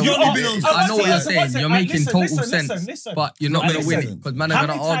not If gonna you've win. only been on- I know what you're Listen, saying. listen, You're listen, making listen, total listen, sense, listen. but you're not gonna Listen. win it because man are How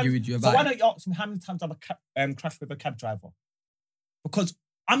gonna many argue times- with you So why about it. don't you ask me how many times I've crashed with a cab driver? Because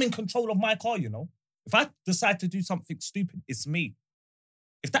I'm in control of my car, you know. If I decide to do something stupid, it's me.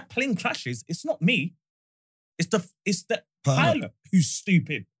 If that plane crashes, it's not me. It's the pilot who's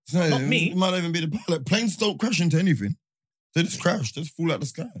stupid. Not me. It might not even be the pilot. Planes don't crash into anything. They just crash. They just fall out the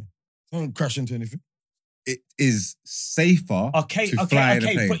sky. They don't crash into anything. It is safer Okay, to fly in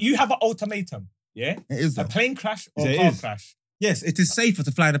a plane. but you have an ultimatum, yeah? It is A though. plane crash or Yeah, a it car is. crash. Yes, it is safer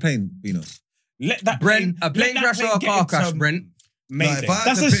to fly in a plane, Bino. Let that Brent, a let plane that crash or a get car into crash, Brent? Mayday. Like, if I had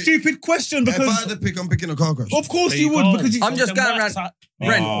That's to a pick- stupid question If I because had to pick, I'm picking a car crash. of course There you would go. because you. I'm just Then going works around- out-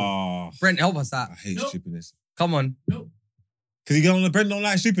 Brent. Oh, Brent, help us out. I hate No. stupidness. Come on. No. Because you get on the Brent don't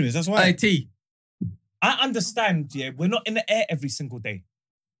like stupidness. That's why. Hey, T. I understand, yeah, we're not in the air every single day.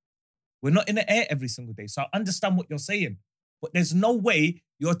 We're not in the air every single day. So I understand what you're saying. But there's no way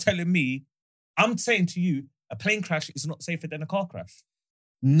you're telling me, I'm saying to you, a plane crash is not safer than a car crash.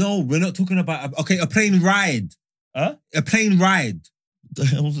 No, we're not talking about a plane ride. Huh? A plane ride. The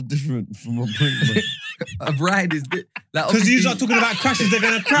hell's it different from a plane? A ride is like Because you are talking about crashes, they're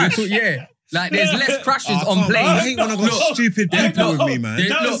gonna crash. yeah. Like there's less crashes Oh, on come planes. I hate when I got Look, stupid there- people look, with me, man. There's,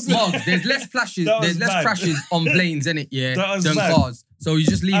 That look, was- Margs, there's less crashes. That was There's less bad. crashes on planes, innit? Yeah, That was than bad. cars. So you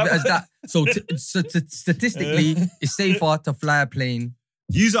just leave it as that. So statistically, it's safer to fly a plane.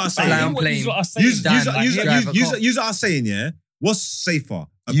 Yous are Fly saying. on plane. These lot are saying. Yous Dan, like, drive a car. are saying, yeah. What's safer,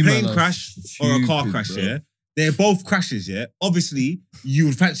 a You plane man are crash or a car stupid, crash? bro. Yeah, they're both crashes. Yeah, obviously you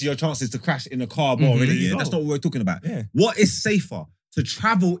would fancy your chances to crash in a car more. Mhm. Really, There you yeah, go. that's not what we're talking about. Yeah. What is safer, to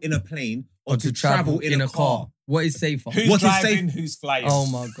travel in a plane or to travel in a car? What is safer? Who's What is driving, safe? who's flying? Oh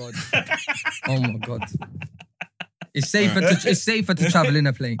my god. Oh my god. It's safer to travel in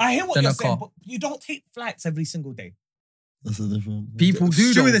a plane I hear what than you're a saying, car. but you don't take flights every single day. That's a different. People do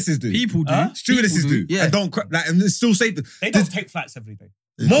though. Stewardesses do. People do. Huh? Stewardesses People do. Yeah. And don't and it's still safe. They don't take flights every day.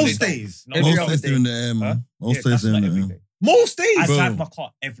 Most They don't. days. No, Every they Most other days don't. they're in the air, man. Huh? Most Yeah, days that's they're in not the every air. day. Most days. I Bro. drive my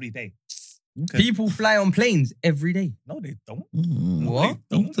car every day. People fly on planes every day. No, they don't. What?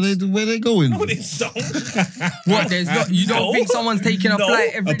 Don't. Do they do? Where they going? No, they don't. What? There's not. You don't No. think someone's taking a No. flight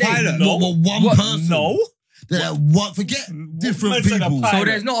every A day? pilot. No. What, one What? person? No. They're what? Forget different Man said a people. pilot. So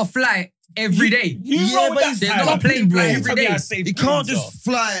there's not a flight every day. You Yeah, know but that there's pilot. not a plane flying You every tell me day. I saved You can't planes, just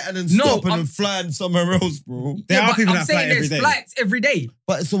fly and then No, stop and I'm- then fly somewhere else, bro. There Yeah, are but people I'm that fly saying every there's day. flights every day.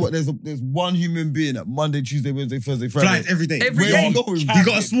 But so what? There's one human being at Monday, Tuesday, Wednesday, Thursday, Friday. Flights every day. Every Where day. you going? You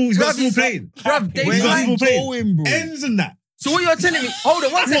got a small plane. Bruv, they Where You got a fly. you small plane. going, bro? Ends and that. So what you're telling me? Hold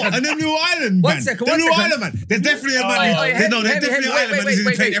on, one second. What? And them little island man. One second, Them one little second. island man. There's definitely a Oh, man. No, there's definitely an island man who's in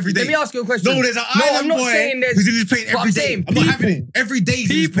his plane every day. Let me ask you a question. No, there's an No, I'm island not boy saying there's- who's in his plane But every I'm day. saying I'm not having it. Every day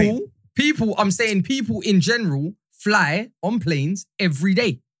he's in his plane. People, I'm saying people in general fly on planes every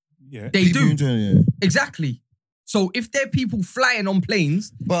day. Yeah. They People do. in general, yeah. Exactly. So if there are people flying on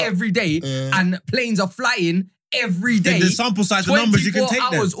planes But, every day and planes are flying every day, Then the sample size of numbers you can 24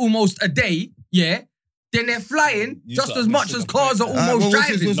 take them. hours almost a day, yeah, then they're flying You just got as much missing as the cars are point. almost Watch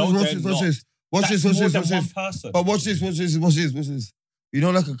driving. this. No, Watch they're this. not. Watch this. Watch That's this. more Watch than this. one Watch this. person. But watch this. You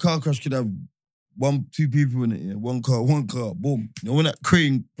know, like a car crash could have 2 people in it. Yeah, one car. Boom. You know when that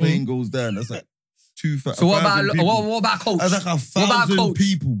plane goes down, that's like 2,000. So what about people. what about coach? That's like What about 1,000 coach?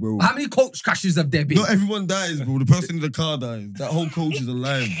 people, bro. How many coach crashes have there been? Not everyone dies, bro. The person in the car dies. That whole coach is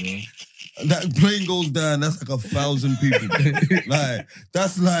alive, bro. And that plane goes down, that's like 1,000 people. Like,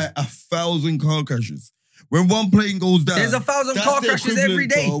 that's like 1,000 car crashes. When one plane goes down, There's 1,000 that's car the crashes every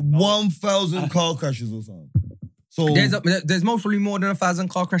day. equivalent to 1,000 car crashes or something. So, There's mostly more than 1,000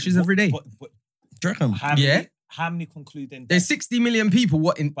 car crashes every day. But do you reckon? How many concluding There's deaths? 60 million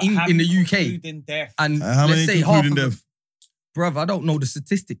people in But how the many UK, concluding deaths? and How many let's say half concluding of death? Bruv, I don't know the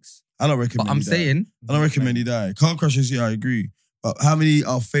statistics, I don't reckon but many I'm die. saying I don't reckon many die. Car crashes, yeah, I agree. But how many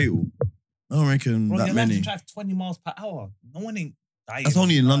are fatal? I don't reckon Bro, that you're allowed many. to drive 20 miles per hour. No one ain't dying. That's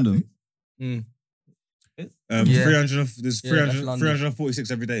only in London. mm, 300, there's Yeah, that's 300, London.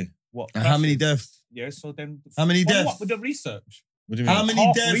 346 every day. What? And how many deaths? Yeah, so then. How many follow deaths? up with the research. What do you mean? How many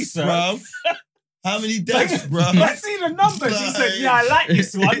Half deaths, research. bruv? How many deaths, bruv? I see the numbers. He said, yeah, I like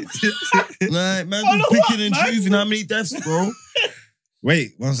this one. Like, man, Follow just picking up, and man. choosing how many deaths, bro.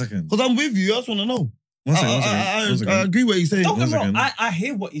 Wait, 1 second. Because I'm with you. I just want to know. One second. I agree what you're saying. Don't get me wrong. second. I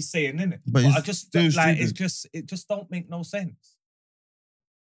hear what he's saying, innit? But But it's I just still like stupid. it just don't make no sense.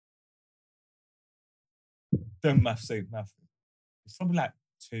 Them math say math. It's probably like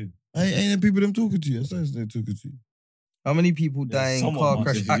 2. Ain't the people them talking to you? I said they're talking to you. how many people Yeah, die in someone car must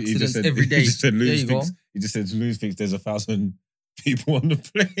crash have- accidents every day? He just said There Loons you go. thinks, he just said Loons thinks there's 1,000 people on the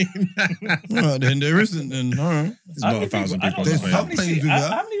plane. All right, then there isn't. Then all right. There's not 1,000 people on the There's plane. some planes with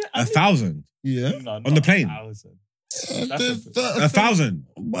that. 1,000 Yeah. on the plane. That's There's a, 1,000.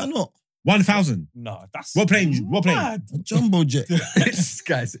 Why not? 1,000. no, that's What plane? What plane? mad. A jumbo jet. This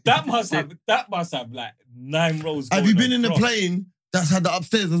guy's That must have like 9 rows. Have you going been in a across. plane that's had the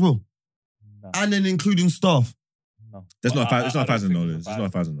upstairs as well, No, and then including staff? no. There's But not it's not I don't 1,000 think though. it's There's not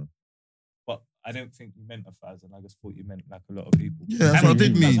 1,000 though. But I don't think you meant 1,000. I just thought you meant like a lot of people. Yeah, that's How what I many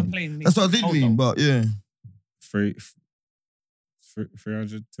did people does a mean. plane need? That's what I did Hold mean. on. But yeah,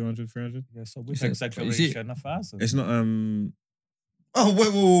 300, 200, 300. Yeah, so with Is it- exaggeration, 1,000. It's not. oh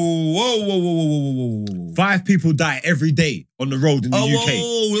wait, whoa. 5 people die every day on the road in the Oh, UK.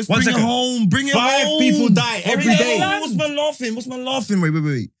 whoa, let's One bring second. it home. Bring it 5 home. people die every Bring it day. home. What's my laughing?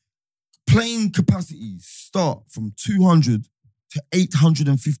 Wait. Plane capacities start from 200 to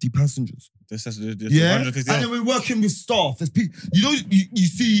 850 passengers. This is Yeah, 150. and then we're working with staff. There's people, you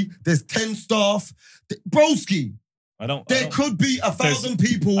see, there's 10 staff. Broski, there could be 1,000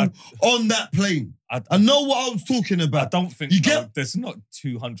 people on that plane. I know what I was talking I about. don't think You get- there's not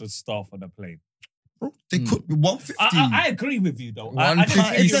 200 staff on a plane. They could be 150. I agree with you though. I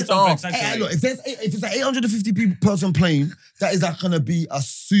 150 think it's staff. Hey, look, if it's an 850 person plane, that is like gonna be a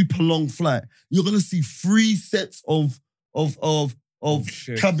super long flight. You're gonna see 3 sets of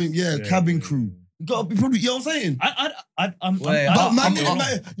Shit. cabin, cabin yeah, crew. You gotta be probably, you know what I'm saying? I'm Wait, But man,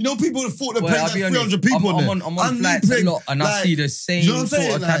 I'm- you know, people that thought the Well, plane I'll had be honest, 300 people on there. I'm on And flights they a lot, and I like, see the same you know what I'm sort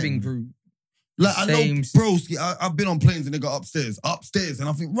saying? of Like- cabin crew. Like, I know, Same- broski, I've been on planes and they got upstairs, and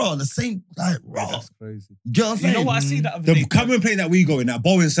I think, raw, the same, like, raw. That's crazy. You get what I'm You saying? know what I see that other The day? common plane that we go in, that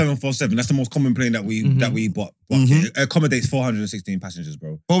Boeing 747, that's the most common plane that we bought. Mhm. It accommodates 416 passengers,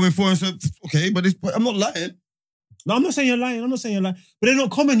 bro. Boeing 4 and 7, okay, but I'm not lying. No, I'm not saying you're lying. But they're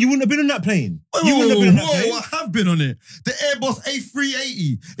not common. You wouldn't have been on that plane. Whoa, You wouldn't have been on that whoa, plane. I have been on it. The Airbus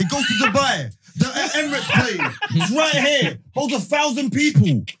A380. It goes to Dubai. The Emirates plane. It's right here. Holds 1,000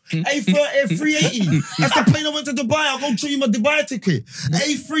 people. A380. That's the plane I went to Dubai. I'll go show you my Dubai ticket.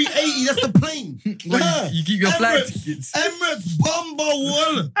 A380. That's the plane. Well, you keep your flight Emirates. tickets. Emirates.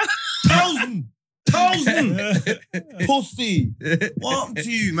 Bumba one. 1,000. Pussy. What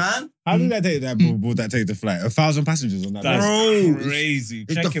to you, man? How did that take that? Would that take the flight? 1,000 passengers on that That's plane. Bro, crazy.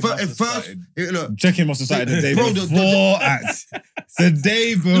 It's Check-in must have started. look. Check-in must have started the day Bro, before. The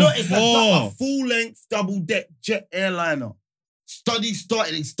day before. Look, it's a full-length double-deck jet airliner. Study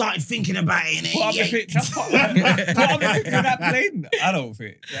started. They started thinking about it. Put up the picture. Put up the picture of that plane. I don't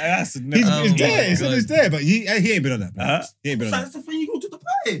think. That's It's never. there. It's always there. But he ain't been on that plane. Huh? He ain't been on that. That's the thing. You go to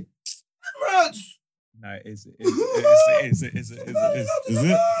Dubai. Emirates. No, it is. It is. It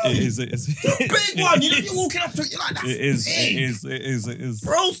is. Big one. You're walking up to it, you're like, that's It is. big. It is. It is. It is.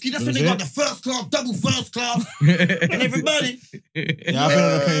 Broski, that's when they got the first class, double first class, and everybody. Yeah, I've been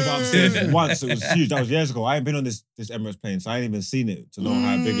on a plane upstairs once. It was huge. That was years ago. I ain't been on this Emirates plane, so I ain't even seen it to know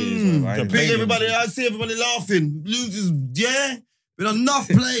how big it is. I ain't Big been- everybody. I see everybody laughing. Losers, yeah. Been enough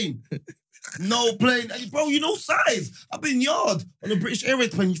plane. No plane. Hey, bro, you know size. I've been yard on a British Airways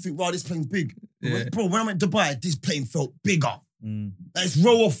plane. You think, wow, this plane's big. Yeah. Bro, when I went to Dubai, this plane felt bigger. Mm. It's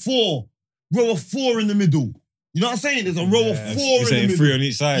row of four in the middle. You know what I'm saying? There's a row of Yeah. four You're in the saying middle. 3 on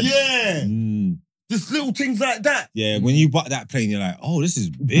each side. Yeah. Mm. Just little things like that. Yeah, when you bought that plane, you're like, oh, this is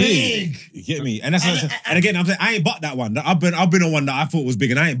big. Big. You get me? And and again, I'm saying I ain't bought that one. I've been on one that I thought was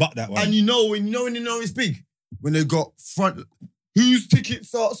big, and I ain't bought that one. And you know when you know it's big? When they got front, whose tickets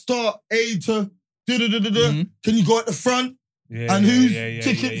start A to da-da-da-da-da. Mhm. Can you go at the front? Yeah, And yeah, whose yeah, yeah,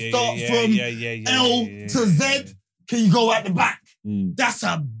 tickets yeah, start yeah, from yeah, yeah, yeah, L yeah, to yeah, Z? yeah. Can you go at the back? Mm. That's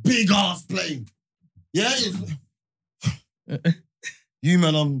a big ass plane. Yeah. You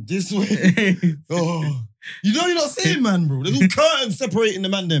man, I'm this way. Oh, you know you're not seeing man, bro. There's all curtains separating the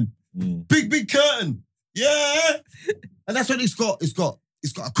man them. Mm. Big curtain. Yeah. And that's what it's got. It's got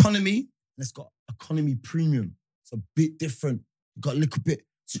economy and it's got economy premium. It's a bit different. You got a little bit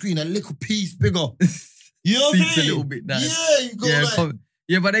screen, a little piece bigger. You know what I'm Seats a saying? little bit nice. Yeah, you go Yeah, like.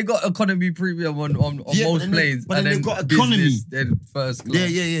 yeah, but they got economy premium on Yeah, but most then they- planes. but and then then they've got business, economy. Then first class.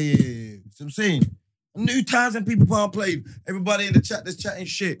 Yeah. That's what I'm saying. A new 1,000 people per plane. Everybody in the chat that's chatting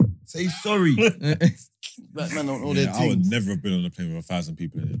shit. Say sorry. Black man on all their Yeah, I would things. never have been on a plane with 1,000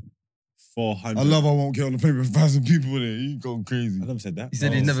 people in it. 400. I won't get on the plane with 1,000 people in it. You going crazy. I never said that. He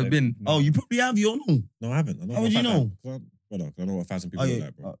said Oh, he's never so- been. Oh, you probably have, you don't know. No, I haven't. I know How would you know? I know what 1,000 people look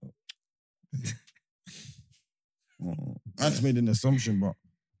like, bro. I just made an assumption, but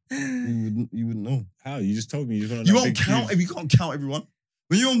you wouldn't know. How? You just told me you're going You won't count if you can't count everyone.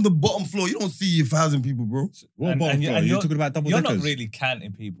 When you're on the bottom floor, you don't see 1,000 people, bro. What And- bottom and you- floor? and You're you're- talking about double You're deckers. not really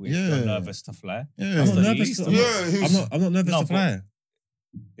counting people if Yeah. you're nervous to fly. Yeah. I'm That's not the nervous. least To, of Yeah, it. I'm not nervous No, to fly.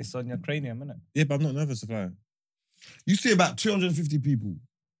 It's on your cranium, isn't it? Yeah, but I'm not nervous to fly. You see about 250 people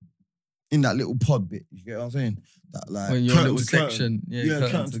in that little pod bit. You get what I'm saying? That like When you're in a curtain little to curtain. section. Yeah, Yeah,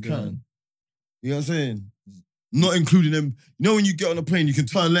 curtain curtain to to curtain. curtain. You know what I'm saying? Not including them. You know when you get on a plane, you can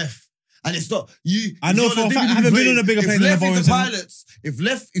turn left. And it's not you. I know if for you're a on fact, I DVD haven't been on a bigger if plane than a left is Boeing the 7. pilots.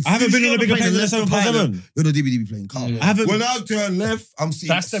 If I haven't been on a bigger plane than a left the pilot, 747. You're the DVD plane. Calm. Mm. I haven't. When I turn left, I'm seeing.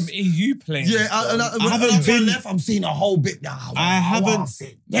 That's them EU planes. Yeah, when I I haven't turn been- left, I'm seeing a whole bit. I haven't-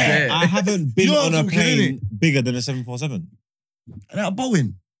 Yeah. Yeah. I haven't been You know on what a I'm talking, plane bigger than a 747. And that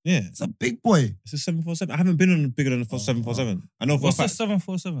Boeing, Yeah, it's a big boy. it's a 747. I haven't been on bigger than a 747. I know for a What's the fact.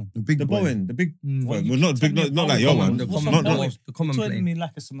 747? The big The boy. Boeing, the big. Mm. Well, you not keep big, telling not me like your Boeing. one. The What's common, up, the, Boeing? the common You're telling plane. me like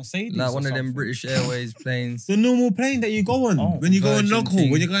it's a Mercedes. Like or one of them something. British Airways planes. The normal plane that you go on Oh, when you go on Virgin long haul,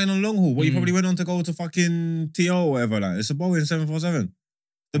 thing. when you're going on long haul, what you Mm. probably went on to go to fucking TO or whatever. Like it's a Boeing 747.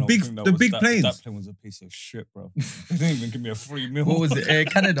 I don't think that The was- big that- planes. That plane was a piece of shit, bro. They didn't even give me a free meal. What was it? Air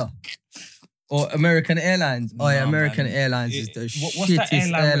Canada? Or American Airlines? Oh, yeah, Nah, American man. Airlines is the What's that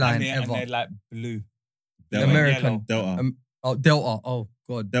shittest airline and ever. they're like blue. Delta. American. Delta. Oh, Delta. Oh,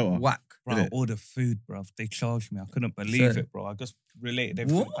 God. Delta. Whack. Bro, Innit? all the food, bro. They charged me. I couldn't believe So- it, bro. I just related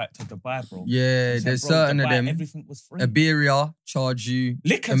everything What? back to Dubai, bro. Yeah, It's like, there's bro, certain Dubai, of them. Everything was free. Iberia charge you.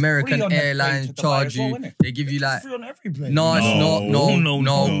 Liquor's American free on the plane Airlines to Dubai charge as well, you. innit? They give you like. It's free on every plane. No, it's No. not. No, No, no,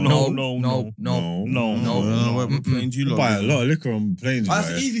 no, no, no, no, no. no. What planes you You lot buy a do? lot of liquor on planes.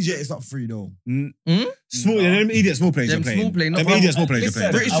 That's right? EasyJet. It's not free though. Small, yeah, them idiot small planes Them are playing. small plane, not Them bro. idiot small planes are Listen,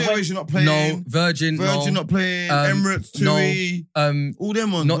 playing. British I went- Airways, you're not playing. No, Virgin, Virgin no. not playing. no. Emirates, TUI, all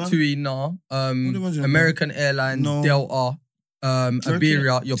them ones. Not man. TUI, no. the ones you're American Airlines, No. Delta,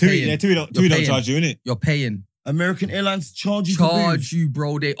 Iberia, you're TUI, paying. yeah, TUI don't paying. charge you, innit? You're paying. American Airlines charge you for booze. Charge you,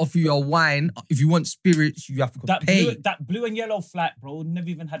 bro. They offer you a wine. If you want spirits, you have to pay. That blue and yellow flight, bro, never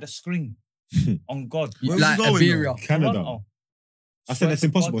even had a screen. On God. Where was Like you going, Iberia. Canada. Toronto. I said that's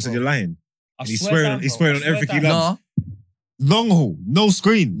impossible. I said you're lying. I He's swear swearing down, on- he's bro. swearing I on swear everything he down. loves. Nah, Long haul, no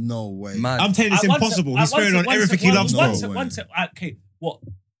screen. No way. man. I'm telling you, it's I once- impossible. I He's swearing once- on everything he loves, bro. Once, okay, what?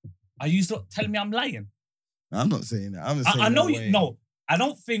 Are you telling me I'm lying? I'm not saying that. I'm just saying I know no you. way. No, I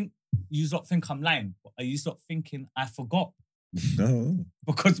don't think you lot think I'm lying. But are you lot thinking I forgot? No.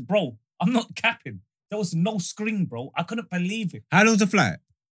 Because, bro, I'm not capping. There was no screen, bro. I couldn't believe it. How long's the flight?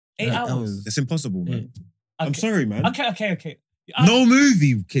 8 That hours. was- It's impossible, man. I'm Okay. sorry, man. Okay. No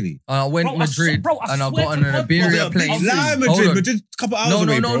movie, Killy. I went Bro, I Madrid bro, I and I swear got to on an God, bro. Iberia Was it a big plane. thing? Lie, Hold Madrid. on. Madrid's a couple hours No,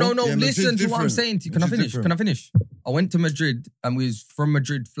 away, no, bro. no, no. Yeah, Listen Madrid's to what I'm different. saying to you. Can I Madrid's finish? different. Can I finish? I went to Madrid and we was from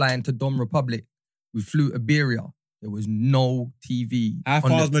Madrid flying to Dom Republic. We flew Iberia. There was no TV. How on far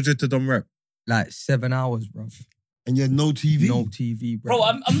the- is Madrid to Dom Rep? like 7 hours, bruv. And you had no TV? No TV, bruv. Bro,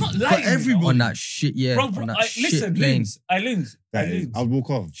 I'm not lying. everybody. On that shit, yeah. Bro, on that listen, plane. Loons. I'll walk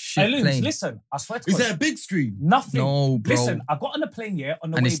off. Shit Loons, plane. listen, I swear to Is God. there a big screen? Nothing. No, bro. Listen, I got on the plane, yeah,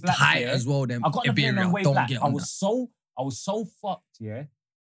 on the And way it's black. tight yeah. as well, then. I got on the plane on the way Don't black. get I on was so fucked, yeah,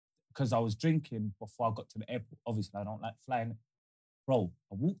 because I was drinking before I got to the airport. Obviously, I don't like flying. Bro,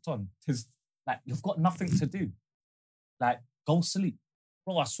 I walked on because like you've got nothing to do. Like, go sleep.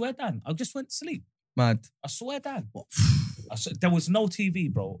 Bro, I swear down. I just went to sleep. Mad. I swear down. There was no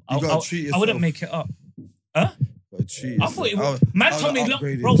TV, bro. You gotta treat yourself. I wouldn't make it up. Huh? I thought it was. Man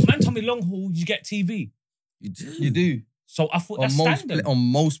told me long haul, you get TV. You do. So I thought that's standard. On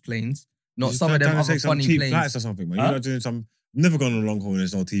most planes. Not some of them other funny cheap planes. flights or something, man. You're not doing some. Never gone on a long haul and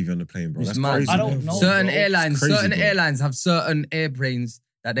there's no TV on the plane, bro. It's That's mad. crazy. I don't know. Certain bro. airlines, Crazy, certain bro. airlines have certain airplanes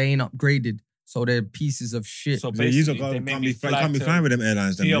that they ain't upgraded, so they're pieces of shit. So Yeah, you basically, they can't made be me flying fly with them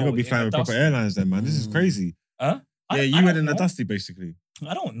airlines, then. Man. You Geo gotta be in flying a with proper Dusty. airlines, then, man. This is crazy. Huh? Yeah, you went in a Dusty, basically.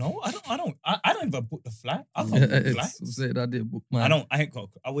 I don't know. I don't even book the flight. I can't book the flight. Said I did book man.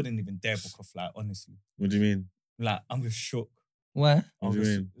 I wouldn't even dare book a flight, honestly. What do you mean? Like, I'm just shook. Why? What do you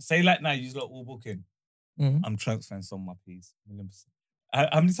mean? Say like now, you lot all booking. Mhm. I'm transferring some of my P's. 1,000,000%.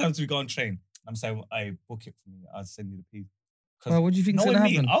 How many times do we go on train? I'm saying, hey, book it for me. I'll send you the P's. Well, what do you think's knowing gonna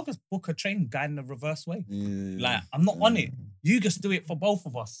me, happen? I'll just book a train going the reverse way. Yeah. Like, I'm not on it. You just do it for both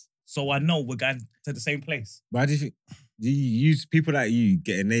of us. So I know we're going to the same place. But how do you think? Do you use people like you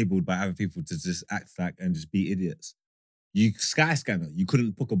get enabled by other people to just act like and just be idiots? You Skyscanner, you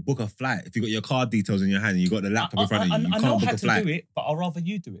couldn't book a flight if you got your card details in your hand and you got the laptop in front of you. You I know can't book how a to flight. do it, but I'd rather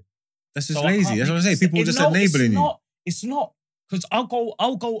you do it. That's just So I lazy. can't That's what I'm be- saying. People just enabling you. It's not. Because I'll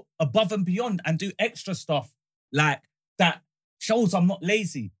go above and beyond and do extra stuff like that shows I'm not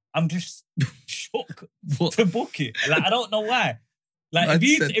lazy. I'm just shook to book it. Like, I don't know why. Like,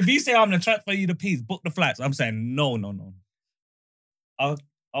 if you say I'm gonna transfer you the P's, book the flights, I'm saying no.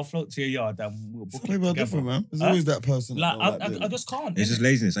 I'll float to your yard and we'll book it People are together. different, man. There's always that person. Like, that I just can't. It's just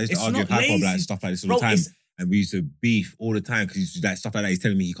laziness. I used to It's argue not with Hypo about lazy. stuff like this all Bro, the time. it's- And we used to beef all the time because like stuff like that. He's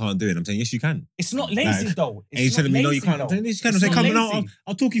telling me he can't do it. I'm saying, yes, you can. It's not lazy Like, though. It's And he's telling me, no, you can't. I'm saying, yes, you can. I'm saying, come on,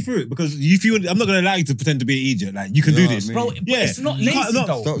 I'll talk you through it because if you, I'm not going to allow you to pretend to be an idiot. Like, you can You do know this. what I Bro, mean? but it's not You lazy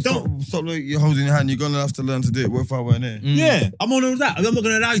can't- though. Stop like, you're holding your hand. You're going to have to learn to do it. What if I weren't here? Yeah, I'm on all that. I'm not going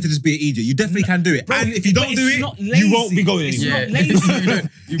to allow you to just be an idiot. You definitely can do it. Bro, and if you but don't do it's it, not you won't be going It's anywhere. not lazy.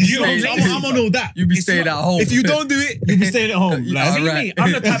 You be You know, staying- I'm on all that. You be It's staying not- at home. If you don't do it, you'll be staying at home. Yeah, Like, See alright. me?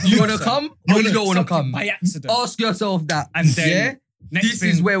 I'm the type of You wanna person- come or you don't wanna Something come? by accident. Ask yourself that. And then yeah? next This thing,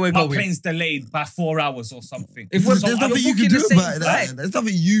 is where we're my going. plane's delayed by 4 hours or something. If we're- So There's I'm nothing you booking can the do same about flight. that. There's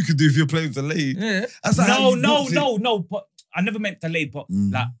nothing you could do if your plane's delayed. Yeah. That's like how you booked it. No. But I never meant delayed. But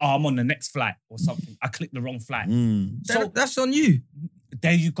like, I'm on the next flight or something. I clicked the wrong flight. So That's on you.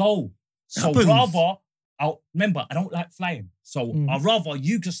 there you go. So Happens. rather, remember, I don't like flying. So I'd rather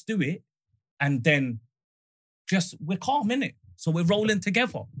you just do it, and then we're calm, innit? So we're rolling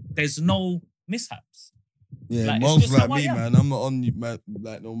together. There's no mishaps. Yeah, Like, it's most just like how I me, am. man. I'm not on you, man,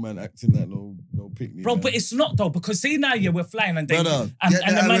 like no man acting like no picnic. Bro, man. but it's not though, because see now, we're flying and they Brother, and get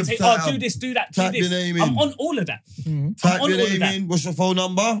the that man say, website oh, do up. this, do that, Type do your this. name in. I'm on all of that. Type on your all of name that. in. What's your phone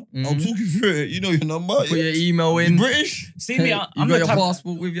number? I'll talk you through it. You know your number. Put your email in. You British? See me, You I'm got the your type.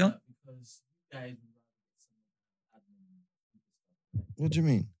 passport with you? Because you guys What do you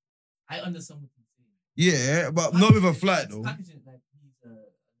mean? I understand what Yeah, but not with a flight though. Packaging like he's like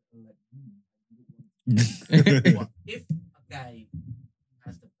what if a guy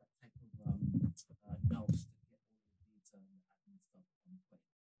has the type of nous to get all the data and admin stuff on point,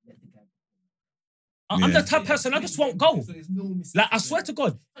 let the guy I'm the type of person, I just won't go. So there's no mistake. Like, I swear to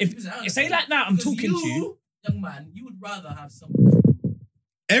God, if say like now, I'm Because talking to you. young man, you would rather have someone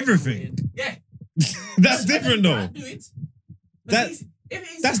everything. Yeah. That's different though. Do it. That-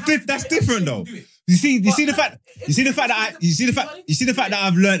 That's That's different though. You see the fact that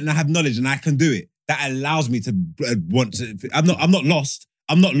I've learned and I have knowledge and I can do it. That allows me to want to. I'm not lost.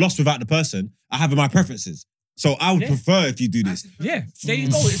 I'm not lost without the person. I have my preferences. So I would prefer if you do this. Yeah, there you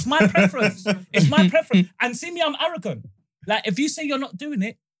go. It's my preference. It's my preference. And see me, I'm arrogant. Like, if you say you're not doing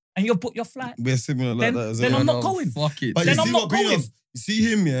it and you'll book your flight, We're similar like then, that as then well. I'm not going. Fuck it. But Then you I'm see not what going. Pinos, you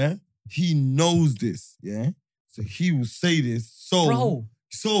see him, yeah? He knows this, yeah? So he will say this. Bro,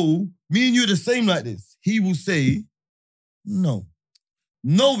 So me and you are the same like this. He will say, no.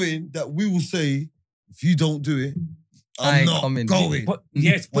 Knowing that we will say, if you don't do it, I I'm ain't not coming. going. but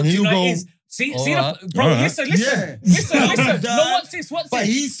yes, but And you he'll know go, it is. See, alright. bro, Alright. listen. Yeah. Listen. Dad. No, what's this? But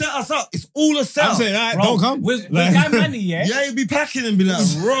he set us up. It's all a I'm setup. saying, all right, Bro, don't come. with Like- guy money, yeah? Yeah, he'll be packing and be like,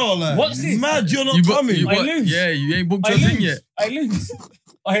 raw, like, What's this? mad, you're not You coming. you I lose. Yeah, you ain't booked I your thing lose. yet. I lose.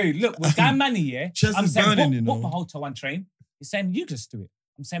 hey, look, with Guy Manny, yeah. Chest I'm is saying, burning, book, you know. book my hotel and train. He's saying, you just do it.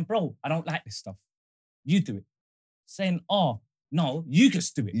 I'm saying, bro, I don't like this stuff. You do it. Saying, oh, no, you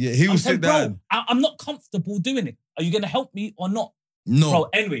just do it. Yeah, he I'm was saying, saying bro, that. I'm not comfortable doing it. Are you going to help me or not? No. Bro,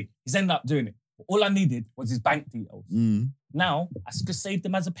 anyway, he's ended up doing it. All I needed was his bank details. Mm. Now, I just saved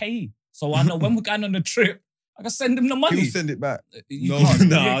him as a payee. So I know when we're going on the trip, I can send him the money. He'll send it back. You No. can't.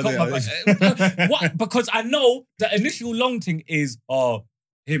 No, You ain't got I my don't. back. What? Because I know the initial long thing is,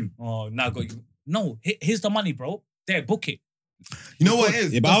 him. Oh, now I got you. No, here's the money, bro. There, book it. You know what it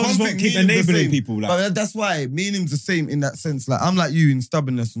is? Yeah, but I That's just one want to thing, keep me and him's the enabling same. people. Like, But that's why me and him's the same in that sense. Like, I'm like you in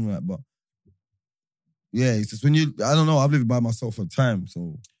stubbornness and all that, but yeah, it's just when you, I don't know, I've lived by myself for time,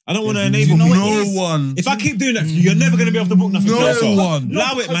 so. I don't want to There's enable no people. one. If I keep doing that, you're never going to be able to book nothing. No for yourself. one.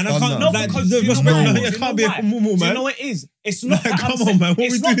 Allow it, man. I No, can't. no, Like, because the you know respect, why? no, Do it you can't know be a why? mumu, Do you man. know what it is? It's not that Come I'm on, saying, man. What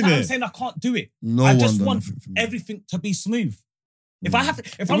it's we not doing that I'm here? saying I can't do it. No I one just done want nothing for me. everything to be smooth. If I have,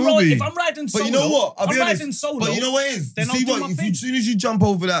 if It I'm will be. riding But solo, you know what? I'll I'm be honest. riding solo. But you know what it is? Then You I'll see do what? my If you, thing. as soon as you jump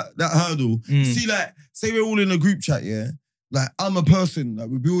over that hurdle, see, like, say we're all in a group chat, yeah? Like, I'm a person, like,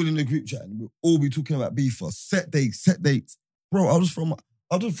 we'll be all in a group chat and we'll all be talking about beef, set dates. Bro, I'll just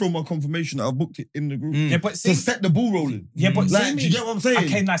throw my confirmation that I booked it in the group. Yeah, but see, To set the ball rolling. yeah, but see Like, me. do you get what I'm saying?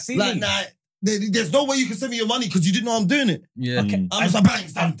 Okay, now see Like, me. nah, there's no way you can send me your money because you didn't know I'm doing it. Yeah. Okay, I'm just like, bang,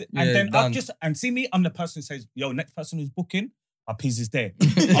 it's done. and Yeah, then done. I've just and see me. I'm the person who says, "Yo, next person who's booking, our piece is there.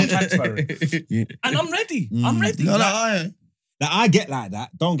 I'm transferring, and I'm ready. I'm ready." No, Like, Like, I get like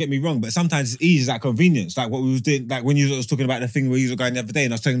that. Don't get me wrong, but sometimes it's easy, like convenience. Like what we was doing, like when you was talking about the thing where you were going the other day,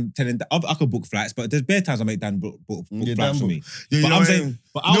 and I was telling I could book flights, but there's bare times I make Dan book Yeah, flights Dan for book. me. Yeah, you But know I'm what saying, it is?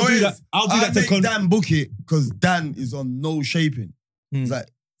 but You know I'll what do it that. is? I'll do I that to make Dan book it because Dan is on no shaping. It's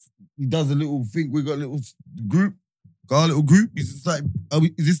like he does a little thing. We got a little group. Got a little group. He's just like,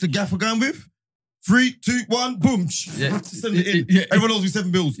 is this the gaff we're going with? 3, 2, 1, boom. Yeah. Send it in. Yeah. Everyone knows we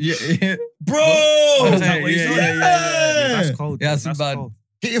 7 bills. Yeah. Bro! Yeah, is that what he's yeah, doing? yeah, yeah, That's cold. Yeah, that's that's bad. cold.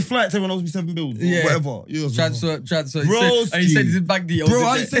 Get your flights, everyone knows we 7 bills. Or Yeah. whatever. You know, Transfer. Broski. And he said his bank details. Bro, in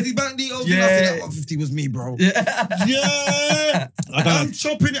I there. said his bank details. Yeah. And I said that 150 was me, bro. Yeah. Yeah. I'm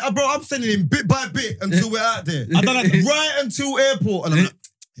chopping it, bro. I'm sending him bit by bit until we're out there. I done that. Right until airport. And I'm like,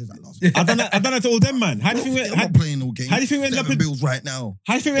 here's that last one. I done that to all them, man. How do you think? I'm not playing no game. how do you think we ended up 7 in- bills right now?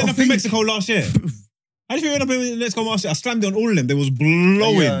 How do you think we ended up in Mexico last year? How do you think we ended up in Mexico last year? I slammed it on all of them. They was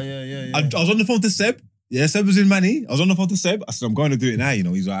blowing. Yeah. I was on the phone to Seb. Yeah, Seb was in Manny. I was on the phone to Seb. I said, I'm going to do it now, you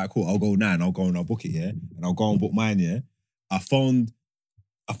know. He's like, cool, I'll go now and I'll go and I'll book it, yeah? And I'll go and book mine, yeah? I phoned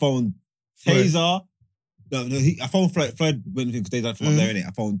Taser. I phoned Fred when because they from up there, innit?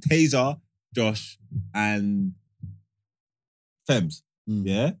 I phoned Taser, Josh, and Fems,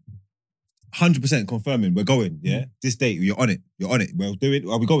 yeah? 100% confirming, we're going, yeah? This date, you're on it. We'll do it.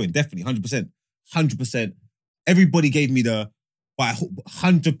 Are we going? Definitely, 100%. 100%. Everybody gave me the, but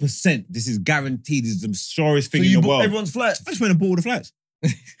 100%, this is guaranteed, this is the surest thing So in you the booked world. everyone's flights? I just went and bought all the flights. I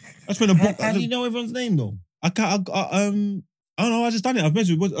just went and booked. How do you know everyone's name though? I don't know. I just done it.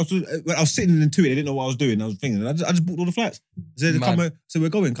 I was sitting into it. I didn't know what I was doing. I was thinking. I just booked all the flights. I said, so we're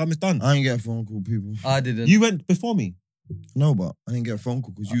going. Come, it's done. I didn't get a phone call, people. I didn't. You went before me. No, but I didn't get a phone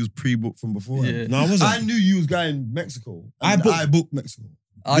call because you was pre-booked from before. Yeah. No, I wasn't. I knew you was going to Mexico. I And booked- I booked Mexico.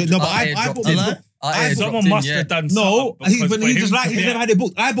 I booked booked it. Someone must have done No, something. he just like he never had it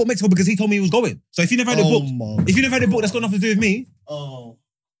booked. I bought Mexico because he told me he was going. So if you never had it booked, my. if you never had it booked, that's got nothing to do with me. Oh.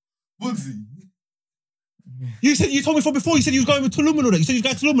 Woodsy. You told me from before. You said you was going with Tulum and all that. You said you was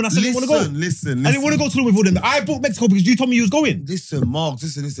going to Tulum and I said I didn't want to go. Listen. I didn't want to go to Tulum with all them. I bought Mexico because you told me you was going. Listen, Margs,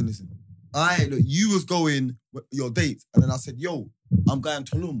 listen. Look, you was going with your date, and then I said, yo, I'm going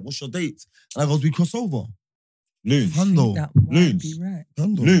to Tulum. What's your date? And I goes, we cross over. Loons. Hundo. That might Loons. be right.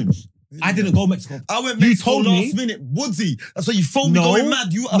 Hundo. Loons. I didn't go Mexico. I went You Mexico told last me- minute. Woodsy. That's why you phoned me No. going mad.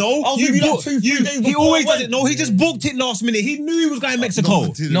 I was you with you like booked- 2-3 days He before always I went. does it. No, he just booked it last minute. He knew he was going to Mexico. No, I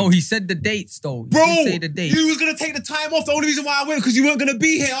didn't. No, he said the dates though. He Bro, did say the dates. you was going to take the time off. The only reason why I went because you weren't going to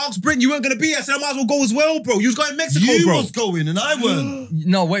be here. Ask Brent, you weren't going to be here. I said, I might as well go as well, bro. You was going to Mexico, You bro. was going and I weren't.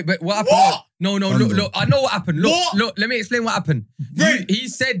 No, wait, but what happened? What? No, Hundo. look, I know what happened. Look, What? look, let me explain what happened. Right. He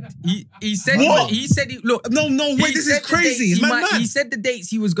said, What? look. No, he wait, this said is the crazy. dates It's he mad. He said the dates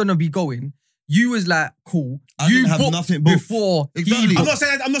he was gonna be going. You was like, cool. I you didn't have booked nothing booked. before Exactly. he I'm booked.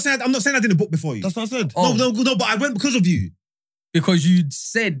 not saying I didn't book before you. That's what I said. Oh. No, but I went because of you. Because you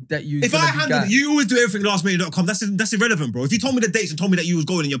said that you. If I handled it, you always do everything lastminute.com. That's irrelevant, bro. If you told me the dates and told me that you was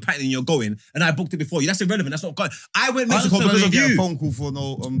going and you're planning and you're going, and I booked it before you, that's irrelevant. That's not going. I went I Mexico didn't because of get a you. phone call for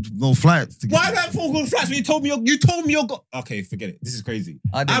no flights. To get Why did I have phone call flights when you told me you're go? Okay, forget it. This is crazy.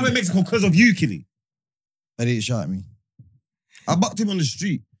 I I went Mexico because of you, Killy. I didn't shout at me. I bucked him on the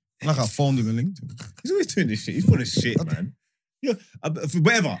street. Like I phoned him and linked him. He's always doing this shit. He's full of shit, man.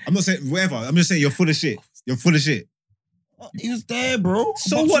 Whatever. I'm not saying whatever. I'm just saying you're full of shit. You're full of shit. He was there, bro.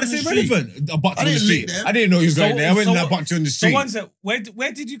 So what? It's irrelevant. A buck I on the didn't street. lick them. I didn't know he was going there. I went and so- that bucked you on the So street. one said,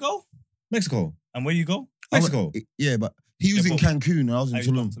 where did you go? Mexico. And where you go? Mexico. Yeah, but he was Yeah, in but- Cancun and I was in I got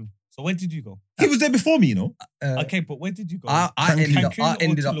Tulum. Tulum. So where did you go? He was there before me, you know. Okay, but where did you go? I ended up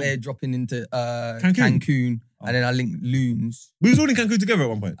Tulum? airdropping into Cancun? Cancun, and then I linked Loons, We was all in Cancun together at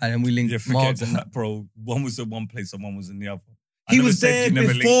one point. and then we linked Yeah, forget Margs and that, bro. One was in one place and one was in the other. I He never was said there you never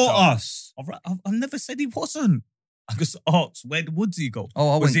linked before up. us. I've never said he wasn't. I just asked, where would he go? Oh,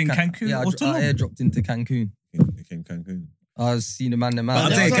 I Was went he in Ca- Cancun Yeah, or I Tulum? airdropped into Cancun. He came Cancun. I was seeing the man, But But I'm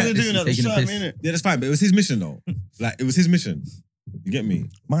that's saying, how they're this doing is at the taking a shop, piss. innit? Yeah, that's fine, but it was his mission though. Like it was his mission. You get me?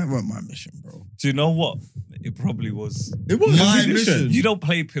 Mine weren't my mission, bro. Do you know what? It probably was. It was My his mission. mission. You don't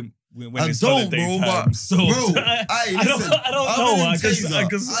play pimp when I it's don't, holiday bro, time. but- So Bro, I don't know. I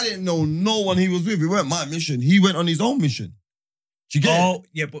I didn't know one he was with. It weren't my mission. He went on his own mission. Do you get it? Oh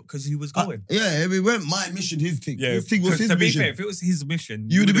yeah, but because he was going. Yeah, it weren't my mission, his thing. Yeah, His thing was 'cause his to be mission. fair, if it was his mission,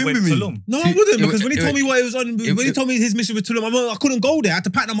 You would've been went with me. Tulum. No, I wouldn't, It- because when he it- told me what it was on, when he told me his mission was Tulum, I couldn't go there. I had to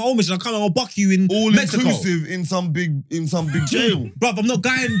pack down my own mission. I come and I'll buck you in All Mexico. inclusive in some big jail. Bruv, I'm not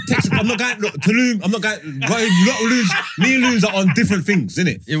going I'm not going look, Tulum. I'm not going. Lot of Loons. Me and Loons are on different things,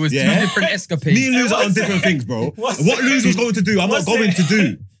 innit? It was two Yeah. different escapades. Me and Loons are on different things, bro. What's What it? Loons was going to do, I'm not What's going it? to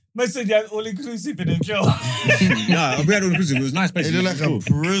do. Message you all inclusive in the jail. Yeah, we had all inclusive. It was nice, It basically. looked like a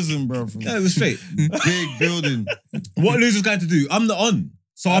prison, bro. From Yeah, it was straight. big building. What Loons was going to do, I'm not on.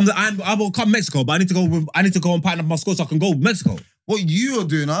 So I will come Mexico, but I need to go and pattern up my score so I can go Mexico. What you are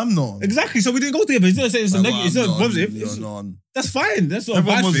doing, I'm not. Exactly. So we didn't go together. It's not saying it's a Well, negative. It's I'm not positive. You're It's- not on. That's fine. That's not a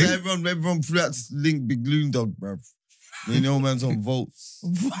Everyone bad was thing. everyone flew out to link Big Loon Dog, bro. You know, man's on votes.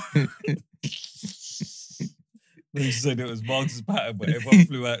 They said it was Margs' pattern, but everyone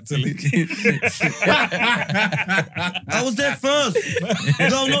flew out to link it. I was there first.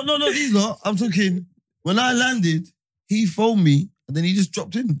 No, these lot. I'm talking. When I landed, he phoned me and then he just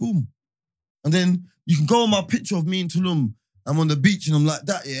dropped in, boom. And then you can go on my picture of me in Tulum. I'm on the beach and I'm like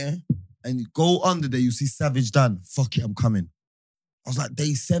that, yeah. And you go under there, you see Savage Dan. Fuck it, I'm coming. I was like,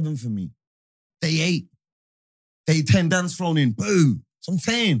 day 7 for me. Day 8. Day 10, Dan's thrown in. Boom. So I'm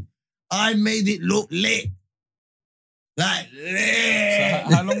saying, I made it look lit. Like So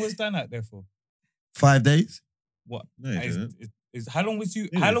lit. how long was Dan out there for? 5 days? What? No, you didn't. How long was you?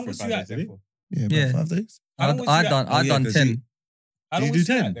 He How was long for was 5 you out days, there did he? for? Yeah, Yeah. about 5 days. How long was you out- I yeah, done 'cause 10. How Did long you was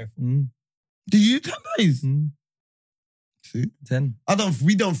do you 10? out there for? Did you do 10 days? See? 10.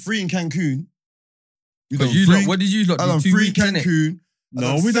 We done 3 in Cancun. We But done you 3. lot, what did you lot I do? done 2 3 in weeks, innit? Cancun. I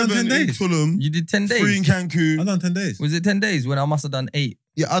No, we done 7 10 in days. Tulum. You did 10 days. 3 in Cancun. I done 10 days. Was it 10 days when I must have done 8?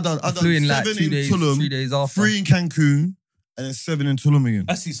 Yeah, I I done flew in like 7 2 in days, Tulum, 3 days after. 3 in Cancun, and then 7 in Tulum again.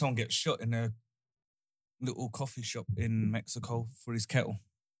 I see someone get shot in a little coffee shop in Mexico for his kettle.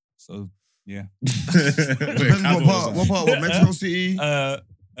 So yeah, Depends what part. What Mexico City?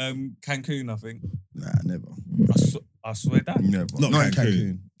 Cancun, I think. Nah, never. I swear that. Never. Not Not in Cancun.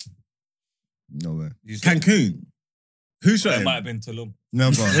 Cancun. No way. You saw- Cancun. Who shot It him? might have been Tulum.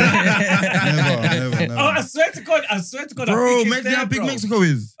 Never. never. Oh, I swear to God, I Bro, think make it's there, how big bro. Mexico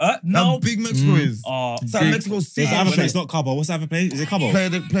is. No. How big Mexico is. It's like big. Mexico City. There's the other when place, it- not Cabo. What's the other place? Is it Cabo? Play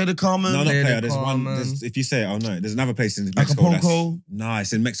the Carmen. No, not Playa Playa. del There's one. Carmen. If you say it, I'll know. There's another place in Mexico. Acapulco. Nah,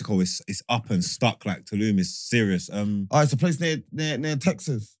 it's in Mexico. It's up and stuck. Like Tulum is serious. Oh, it's a place near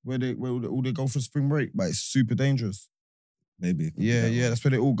Texas where all they go for spring break, but it's super dangerous. Maybe. Yeah, that's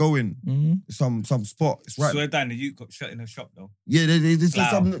where they all go in. Mm-hmm. Some spot. It's right. Swear down, the youth got shot in a shop though. Yeah,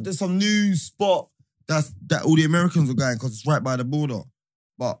 Wow. there's some new spot that all the Americans are going because it's right by the border.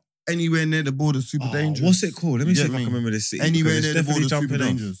 But anywhere near the border is super dangerous. What's it called? Let me You see get if I me? can remember this city. Anywhere because near it's the definitely border is super jumping off.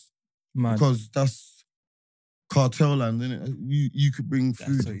 dangerous. Mad. Because that's cartel land, isn't it? You could bring That's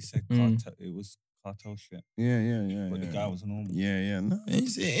food. what he said. Mm. Cartel, it was cartel shit. Yeah. But the guy was normal. Yeah. No,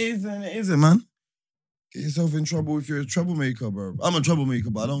 it isn't, man. Get yourself in trouble if you're a troublemaker, bro. I'm a troublemaker,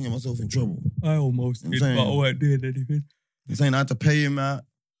 but I don't get myself in trouble. I almost I'm did, saying. but I weren't doing anything. I'm saying I had to pay him out.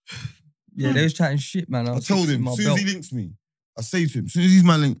 Yeah, they was chatting shit, man. I was told fixing him, my as soon belt. as he links me, I say to him, as soon as these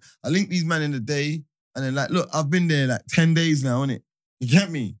man link, I link these man in the day, and then like, look, I've been there like 10 days now, innit? You get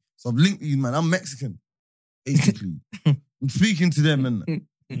me? So I've linked these man. I'm Mexican, basically. I'm speaking to them, and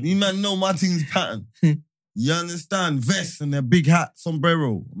these man know my thing's pattern. You understand? Vest and their big hat,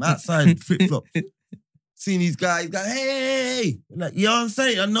 sombrero. I'm outside, flip-flops. Seeing these guys go, hey! Like, you know what I'm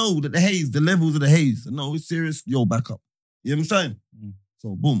saying? I know that the levels of the haze. I know it's serious. Yo, back up. You know what I'm saying? Mm.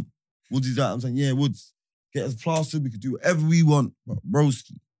 So, boom. Woods is out. I'm saying, yeah, Woods, get us plastered. We could do whatever we want. But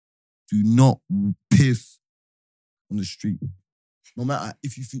broski, do not piss on the street. No matter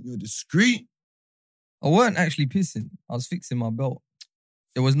if you think you're discreet I weren't actually pissing. I was fixing my belt.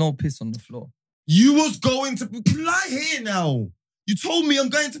 There was no piss on the floor. You was going to lie here now. You told me I'm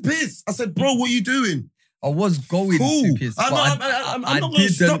going to piss. I said, bro, what are you doing? I was going to piss. I'm but not I going to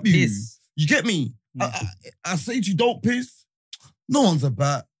didn't stop you. piss. You get me? I say to you, don't piss. No one's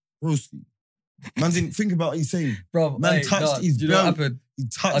about broski. Man didn't think about what he's saying. Bro, Man touched his do you know what belt. happened? He I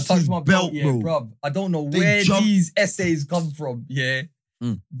touched touched his my belt, belt, bro. bro. I don't know They where jumped- these essays come from. Yeah,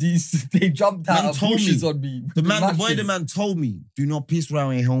 they jumped Man out of told bushes me. on me. The with boy, the matches. man told me, do not piss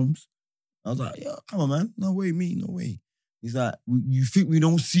around here, Holmes. I was like, yeah, come on, man. No way, me, no way. He's like, you think we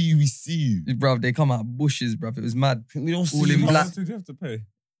don't see you, we see you. Bruv, they come out of bushes, bruv. It was mad. Think we don't see All in you. black. How much did you have to pay?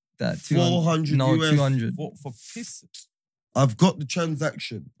 That 200. 400 No, US. 200. For piss? I've got the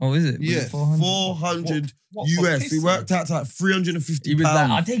transaction. Oh, is it? Was Yeah, it 400? 400 What, for US. It pissing? worked out to like 350 He was like, I'll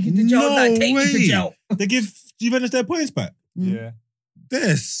pounds. take you to jail. No like, take you to way. jail. They give Juventus their points back. Yeah.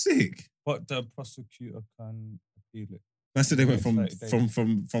 They're sick. But the prosecutor can appeal it. I said they went from 30 days.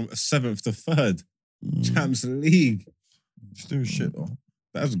 from 7th to 3rd. Mm. Champions League. Still shit though.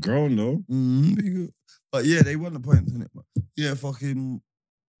 That's grown though. But yeah, they won the points, innit? But yeah, fucking.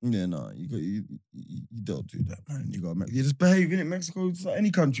 Yeah, no, you don't do that, man. You just behave, innit? Mexico, it's like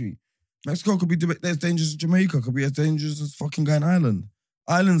any country. Mexico could be as dangerous as Jamaica, could be as dangerous as fucking going Ireland.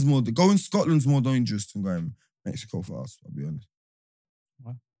 Ireland's more, going Scotland's more dangerous than going Mexico for us, I'll be honest.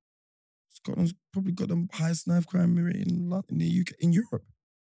 What? Scotland's probably got the highest knife crime rate in the UK, in Europe.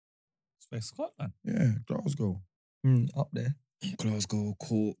 It's by Scotland. Yeah, Glasgow. Up there. Glasgow,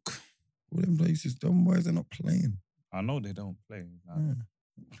 Cork. All them places, them boys are not playing. I know they don't play. Yeah,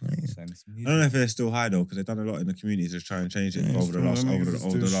 not playing. I don't know if they're still high though, because they've done a lot in the community to try and change it Yeah, over the last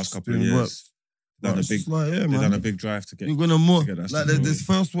couple of doing years. work. Done a It's big, just like, yeah, they've man. done a big drive to get. You're gonna more to get that like stuff there's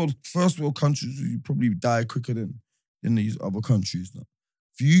first world countries where you probably die quicker than these other countries. Like,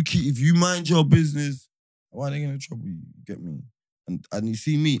 if you mind your business, why are they gonna trouble you? You get me? And you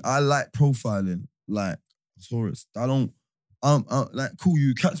see me, I like profiling like a tourist. I don't. I'm like cool.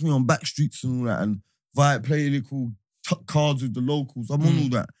 You catch me on back streets and all that, and play little cards with the locals. I'm on all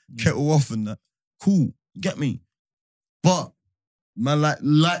that kettle off and that. Cool, you get me? But man,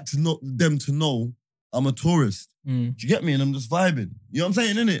 like to not them to know I'm a tourist. Do you get me? And I'm just vibing. You know what I'm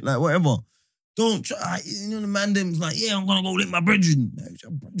saying, innit? Like, whatever. Don't try, the man them's like, yeah, I'm gonna go lick my brethren.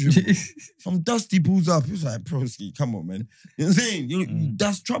 Some dusty pulls up. It's like, broski, come on, man. You know what I'm saying?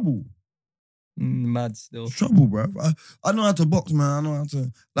 That's trouble. Mad still. It's trouble, bro. I know how to box, man. I know how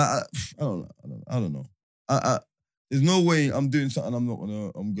to, like, I don't know. There's no way I'm doing something I'm gonna,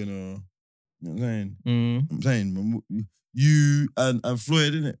 you know what I'm saying? I'm saying, man, you and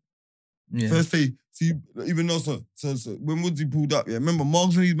Floyd, innit? Yeah. First day, see, even though, so when Woodsy pulled up, yeah, remember,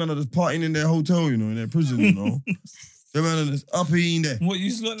 Margs and these men are just partying in their hotel, you know, in their prison, you know. Them men are just up in there. What, you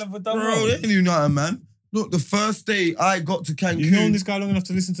just look never done Bro, wrong? they ain't do nothing, man. Look, the first day I got to Cancun. You've known this guy long enough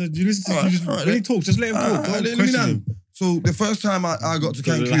to listen to. Do you listen to? When he talks, just let him talk. Don't question him. So the first time I got to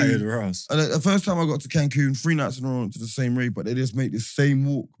Don't lie to Cancun, the ass. the first time I got to Cancun, 3 nights in a row to the same rave, but they just make the same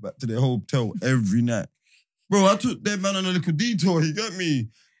walk back to their hotel every night. Bro, I took that man on a little detour. He got me.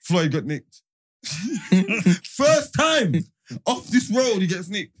 Floyd got nicked. First time off this road, he gets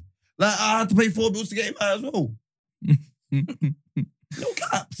nicked. Like, I had to pay 4 bills to get him out as well. No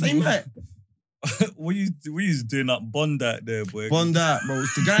cap, same night. What you doing that Bond out there, boy? Bond that, bro.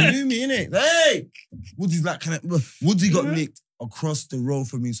 It's the guy who knew me, innit? Hey! Woody's like, Woodsy got nicked across the road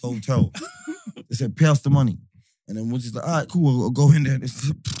from his hotel. They said, pay us the money. And then Woody's like, all right, cool, I'll go in there.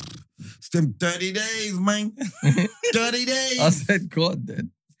 It's them 30 days, man. 30 days. I said, God,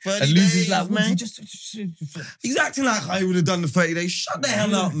 then. 30 And Loons days, is like, man. just. He's acting like I would have done the 30 days. Shut the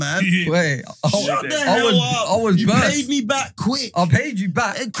hell up, man. Wait, Shut the hell up. I was you burst. paid me back quick. I paid you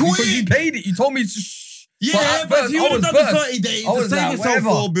back Quick. because you paid it. You told me to shh. Yeah, at but first, if you I would have was done the burst. 30 days, I to was save like, yourself whatever.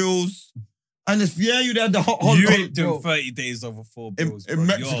 4 bills, and if you had the hot You holiday ain't doing bro. 30 days over 4 bills, in bro.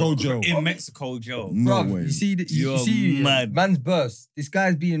 Mexico Yo, jail. In Mexico jail. No Bruv, way. you see, you You're see, mad. man's burst. This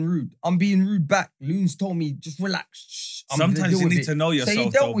guy's being rude. I'm being rude back. Loons told me, just relax. Shh, I'm gonna Sometimes deal you with need it. to know So he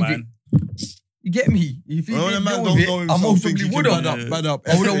yourself, dealt though, with man. You get me? If he Well, didn't the man deal don't with know it, I himself, most think probably he would can have. bad up.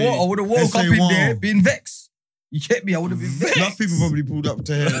 I would have woke up in there being vexed. You get me? I would have been vexed. Enough people probably pulled up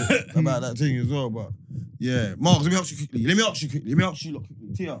to hear about that thing as well, but yeah. Mark, let me ask you quickly. Let me ask you lot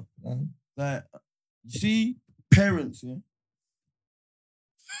quickly. Tia, like, you see, parents, yeah?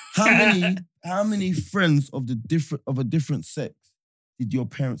 How many friends of a different sex did your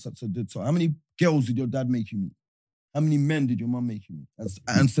parents have to do? So how many girls did your dad make you meet? How many men did your mum make you meet?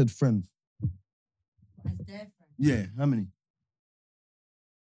 And said friends. As their friend. Yeah, how many?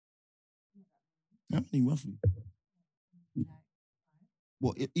 How many roughly? Like,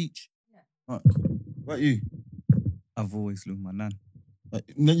 What, each? Yeah. All right, cool. What about you? I've always loved my nan.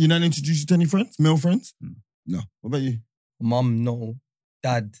 You not introduced you to any friends? Male friends? No. No. What about you? Mum, no.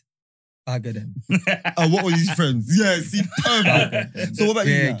 Dad, bag of them. What were these friends? Yeah, see, perfect. So what about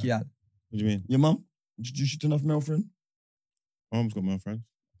you? Yeah, now? yeah. What do you mean? Your mum introduced you to enough male friends? My mum's got male friends.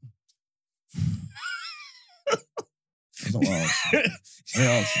 That's not what I asked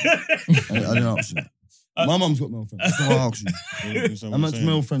you. I didn't ask you. My mum's got male friends. That's not what I asked you. So How much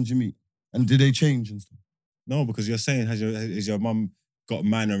male friends you meet? And did they change and stuff? No, because you're saying is your mum got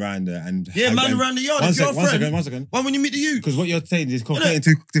man around her and Man around the yard. It's your friend. One second. Why when you meet the youth? Because what you're saying is conflating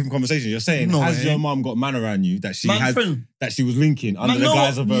two different conversations. You're saying No, has it your ain't. mum got man around you that she Man friend. that she was linking under the no,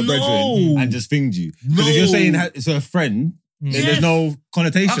 guise of her no. brethren and just thinged you? Because if you're saying it's her friend, then Yes. there's no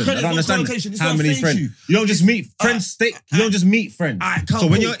connotation. I I there's don't no understand connotation. This is how what I'm many saying friends. to you. You don't just meet friends. You don't just meet friends. Alright, So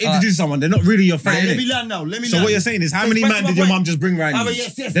when you're introducing someone, they're not really your friend. Let me innit? land now. Let me So land. what you're saying is how So many back to man my did your point. mum just bring around you?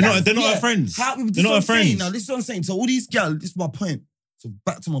 Yes, They're not her friends. They're They're not her friends. Now, this is what I'm saying. So all these gal, this is my point. So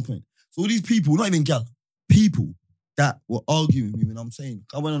back to my point. So all these people, not even gal, people that were arguing with me when I'm saying,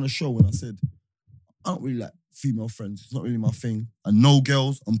 I went on a show and I said, I don't really like female friends. It's not really my thing. I know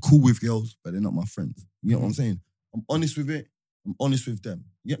girls. I'm cool with girls, but they're not my friends. You get what I'm saying? I'm honest with it. I'm honest with them.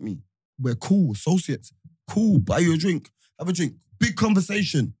 You get me? We're cool, associates. Cool, buy you a drink. Have a drink. Big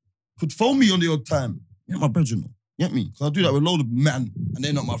conversation. Could phone me on the odd time. You get my brethren, though. You get me? Because I do that with a load of men, and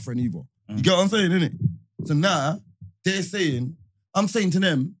they're not my friend either. You get what I'm saying, innit? So now, they're saying, I'm saying to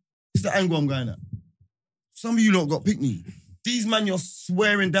them, it's the angle I'm going at. Some of you lot got pick me. These man you're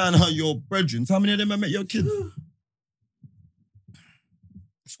swearing down are your brethren. How many of them have met your kids?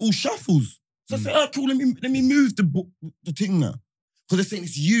 It's all shuffles. So I say, oh, cool, let me move the thing now. Because they're saying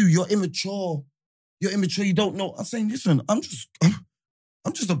it's you're immature. You're immature, you don't know. I'm saying, listen, I'm just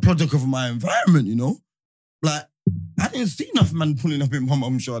a product of my environment, you know? Like, I didn't see enough man pulling up in my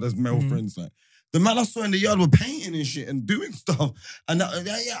mum's yard as male friends. Like, the man I saw in the yard were painting and shit and doing stuff. And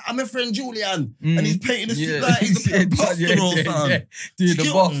I'm a friend Julian. And he's painting the street like he's a pastor or something. Dude, Do the you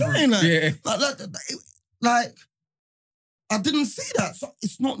get what I'm bathroom. saying? Like, Yeah. like, I didn't see that. So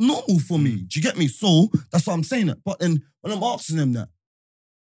it's not normal for me. Do you get me? So that's what I'm saying. That. But then when I'm asking them that,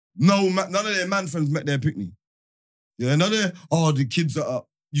 none of their man friends met their picnic. Yeah, none of the kids are up.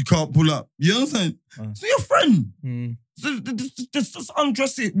 You can't pull up. You know what I'm saying? So your friend. So just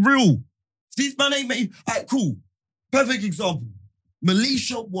undress it real. These man ain't met you. Alright, cool. Perfect example.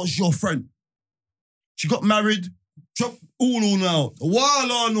 Melisha was your friend. She got married. Drop all now. A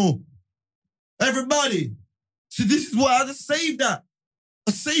while on no. Everybody. So this is why I just saved that.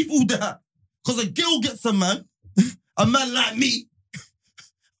 I save all that. Because a girl gets a man like me.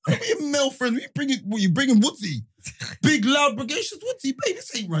 I be a male friend. You bringing Woodsy? Big loud bragacious Woodsy. Baby,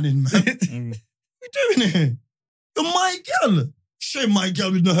 this ain't running, man. What you doing here? You're my girl. Share my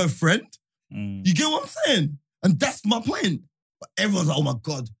girl with not her friend. You get what I'm saying? And that's my point. But everyone's like, oh my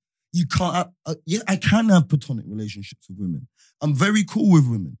God, you can't. I can have platonic relationships with women. I'm very cool with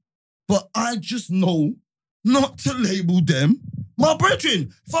women. But I just know not to label them my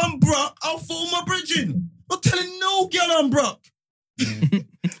brethren. If I'm broke, I'll phone my brethren. Not telling no girl I'm broke.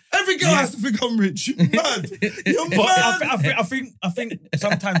 Every girl has to think I'm rich. Mad. You're mad. I think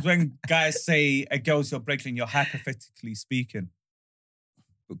sometimes when guys say a girl's your brethren, you're hypothetically speaking.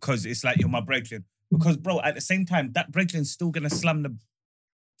 Because it's like you're my brethren. Because, bro, at the same time, that brethren's still going to slam the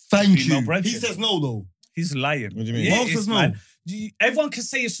Thank female you. brethren. He says no, though. He's lying. What do you mean? Yeah, What else it's is no? mad. Everyone can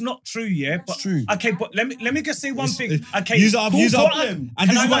say it's not true, yeah? But, It's true. Okay, but let me just say one thing. Okay, Use it up. who Use it thought up. them? And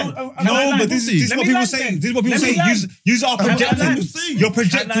Can this I is land? what. Can I No, land? but this is Let what me people land say. then. This is what people Let me say. land. Use it up. Can I Projecting. land? You're Can I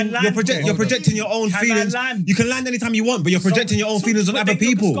projecting. land? You're projecting your own Can I feelings. land? You can land anytime you want, but you're projecting your own feelings on but other then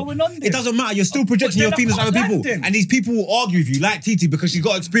look what's people. going on there. It doesn't matter. You're still projecting then your I feelings on can't other people. land then. And these people will argue with you, like Titi, because she's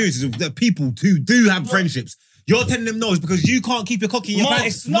got experiences with the people who do have friendships. You're telling them no, it's because you can't keep your cocky in your Mark,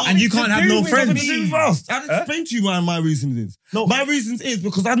 pants it's not and you to can't have do no with friends. me. I didn't explain to you why my reasons is. No. My reasons is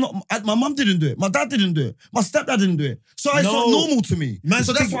because my mum didn't do it. My dad didn't do it. My stepdad didn't do it. So it's No. not normal to me. Man,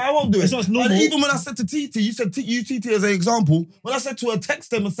 so that's think- why I won't do it. it's not normal. And even when I said to Titi, you said use Titi as an example. When I said to her, text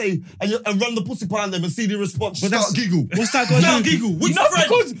them and say, and run the pussy behind them and see the response. But Start that's- giggle. what's that got to Start do- giggle. Which No,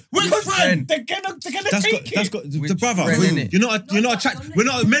 friend? Which friend? They're gonna take That's it. got the Which brother. friend, innit? You're not attracted.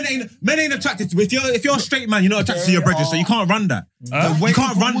 Men ain't attracted to. If you're a straight man, you're not attracted to your brethren, so you can't run that. You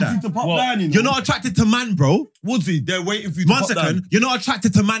can't run that. To pop What? down, you know? You're not attracted to man, bro. Woodsy, they're waiting for you to 1 pop second. down. You're not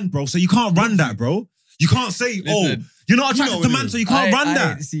attracted to man, bro, so you can't run that, bro. You can't say, Listen, you're not attracted know to what it man, is. so you can't run I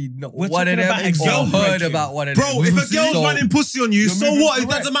that. ain't seen We're one of talking them about or girl heard brethren. about one of Bro, them. if a girl's So- running pussy on you, so moving what? It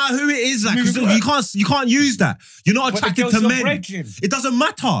correct. doesn't matter who it is, like, 'cause Moving you can't use that. You're not But the attracted girl's to your men. brethren. It doesn't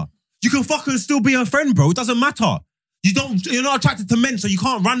matter. You can fucking still be a friend, bro. It doesn't matter. You're not attracted to men, so you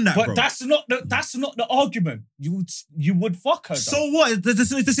can't run that, But bro. that's not the argument. You would fuck her. Though. So what?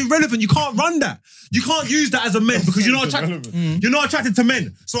 That's irrelevant. You can't run that. You can't use that as a man because you're not attracted. You're not attracted to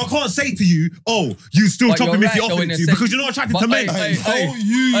men. So I can't say to you, oh, you still But chopping you're me if right, you though, offer in it a to you sense. because you're not attracted But to men.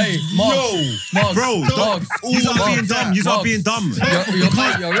 Margs, Bro, dogs. you are being dumb. You are being dumb.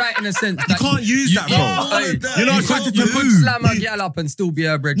 You're right in a sense. You can't use that, bro. You're not attracted to You could slam a girl up and still be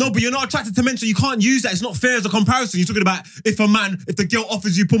her bread. No, but you're not attracted to men, so you can't use that. It's not fair as a comparison. You're talking about if the girl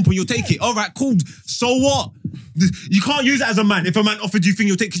offers you pum pum, you'll take it. All right, cool. So what? You can't use that as a man. If a man offered you thing,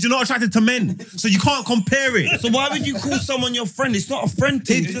 you'll take it because you're not attracted to men. So you can't compare it. So why would you call someone your friend? It's not a friend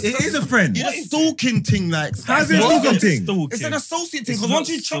thing. It is a friend. It's a stalking thing, like. How's it a stalking thing? It's an associate thing. It's Because not once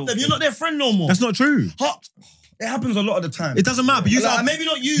you chop them, stalking. you're not their friend no more. That's not true. It happens a lot of the time. It doesn't matter. But Maybe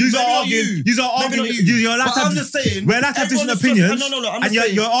not you. You're maybe not arguing. you. You're arguing. You're allowed But to have. I'm just saying. We're allowed to have different everyone is opinions. just- No. I'm And just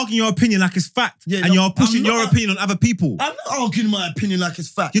saying. you're arguing your opinion like it's fact. Yeah, And no, you're pushing I'm your not- opinion on other people. I'm not arguing my opinion like it's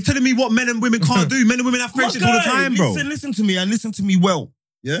fact. You're telling me what men and women can't do. Men and women have friendships all the time, bro. Listen to me and listen to me well.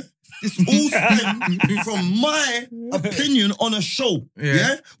 Yeah? It's all stemmed from my opinion on a show.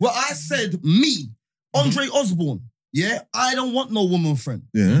 Yeah? Where I said, me, Andre Osborne, yeah? I don't want no woman friend.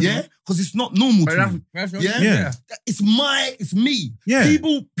 Yeah. Yeah? Because it's not normal to me. Yeah. It's me. Yeah.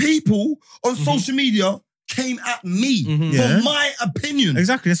 People on social media came at me Yeah. for my opinion.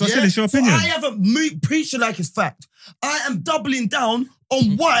 Exactly. That's what I said. It's your So opinion. I haven't preached it like it's fact. I am doubling down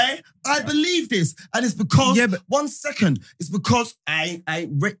on why I believe this. And it's because, Yeah, but- 1 second, it's because I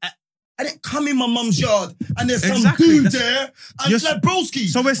didn't come in my mum's yard and there's some Exactly. dude there and You're- like broski.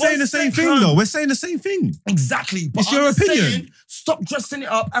 So we're saying 1 the same thing, second. though. We're saying the same thing. Exactly. But It's your I'm just opinion. saying, stop dressing it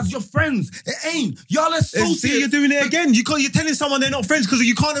up as your friends. It ain't. Y'all associates. See, you're doing it again. You're telling someone they're not friends because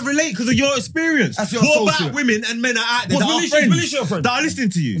you can't relate because of your experience. That's your what associate. about women and men are out there What's that are Melissa- friends? Melissa your friend? That are listening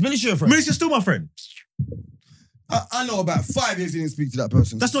to you? Is Melissa your friend? Melissa's still my friend. I know about 5 years you didn't speak to that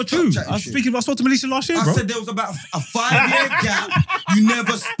person. That's not Stop true. chatting I shit. spoke to Melissa last year, I bro. said there was about a 5-year gap. You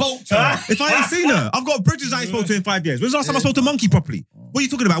never spoke to her. If I ain't seen her, I've got bridges I ain't spoke to in 5 years. When's the last time I spoke to Monkey properly? What are you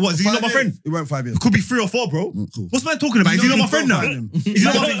talking about? What? Is he not my friend? It went 5 years. It could be 3 or 4, bro. Cool. What's man talking about? Is he not my friend now?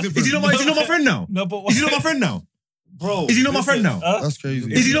 Is he not my friend now? No, but Is he not my friend now? bro? Is he not my friend now? That's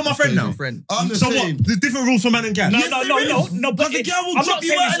crazy. Is he not my friend now? I'm just So saying. what? The different rules for man and gal. No, Yes, no, there no, is. no. But the girl will I'm drop not you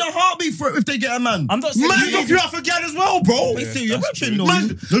saying out in a heartbeat for it if they get a man. I'm not saying Man you- drop you out for gal as well, bro. They say you're That's rich, no. Man,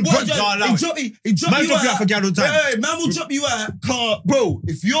 the What, drugs are allowed. He drop Man you drop you out out for gal all the time. Hey, man will drop you out. Bro,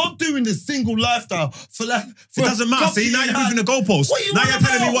 if you're doing the single lifestyle for like... It doesn't matter. See, now you're moving the goalposts. What you Now on you're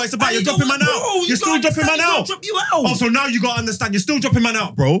telling me about? what it's about. And You're you dropping don't- man out. bro, you You're still don't dropping man understand, out. he's gonna drop you out. Oh, so now you gotta understand. You're still dropping man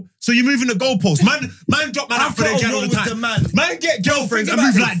out, bro. So you're moving the goalposts. Man drop man out I've for their got a gal all roll the with the time. man. Man get girlfriends and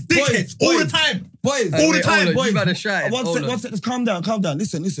Think move about like this. dickheads Boys, all the boys. time. Boys, All the time. You better shout it. One Hold sec, on. one sec. Just calm down.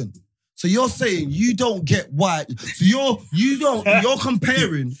 Listen. So you're saying you don't get why. So you're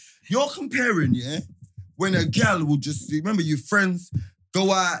comparing, yeah? When a gal will just, remember your friends,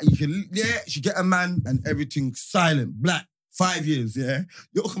 go out, you can, she get a man and everything silent, black, 5 years, yeah?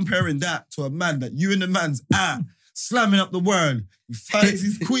 You're comparing that to a man that you and the man's slamming up the world. He finds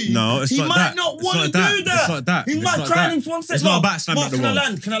his queen. No, it's he not might that. not It's want not to that. do that. It's not that. He It's might not try that. and one second. It's not about slamming Marks, up the can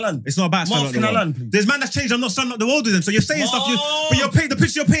I world. land? It's not about slamming Marks, up can the I world. land, please? There's man that's changed. I'm not slamming up the world with them. So you're saying stuff, but the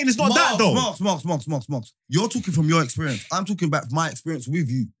picture you're painting is not that though. Marks. You're talking from your experience. I'm talking about my experience with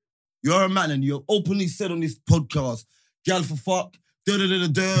you. You're a man and you've openly said on this podcast, gal for fuck,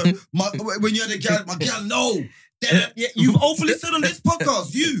 da-da-da-da-da. When you're the gal, my gal, no. Yeah, you've openly said on this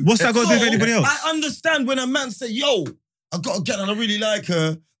podcast, you. What's that got to do with anybody else? I understand when a man say, yo, I got a gal and I really like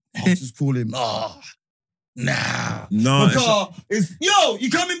her. I'll just call him, nah. No, Because yo, you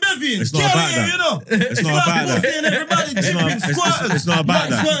coming beviing. It's not about that. You know? It's not about that. Everybody It's not about that. It's not about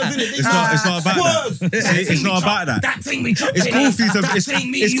that. See, it's not about that. That thing we dropped. It's cool for you to.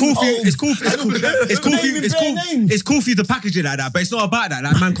 It's cool for you to package it like that, but it's not about that.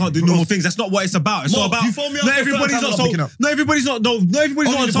 Like man can't do normal things. That's not what it's about. It's not about. you phone me up Not the everybody's first not time so. I'm picking up. Not everybody's not. No, not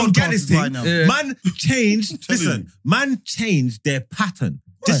everybody's Only not the on some podcast Gaddis is thing. right now. Yeah. Man changed. Telling Listen, man changed their pattern.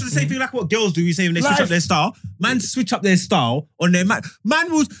 Just the same thing like what girls do. You say when they switch up their style. Man switch up their style on their man.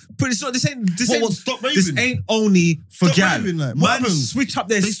 Man will put it's not this ain't stop raving? this ain't only for Stop gal. raving, like, what Man happened? switch up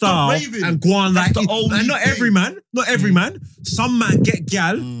their They stop style raving. and go on That's like the only and not thing. every man. Some man get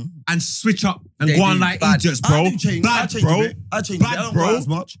gal and switch up and They go on do like bad. idiots, bro. I do change. I Bad, change bro. a bit. I change a bit. I Bad, don't bro. go out as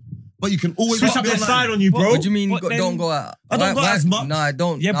much. But you can always Switch up their side on you, bro. What do you mean But then- don't go out? I don't go out as much. No, I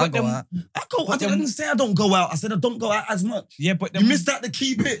don't. Yeah, I but go then- out. I didn't say I don't go out. I said I don't go out as much. Yeah, but You missed out the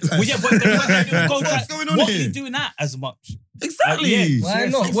key bit. Well, yeah, but then What's going on what here? are you doing that as much? Exactly. Yeah. Why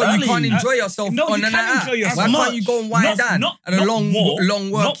Yes, not? What, you exactly. can't enjoy yourself No, on you the can night out? enjoy yourself. Why As can't you go and wind Not- down? not- And a not long more. working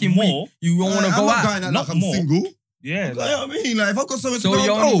Not week, more. you won't want to I'm go not out. going out Not like I'm more. single. Yeah. You know what I mean? Like, if I've got something to So go,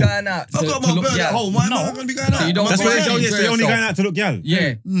 you're I'll only go. going out If I've got to my look bird at gal. home, why am No. I going to be going out? So you don't That's go what out to you're enjoy only going yourself. out to look gal.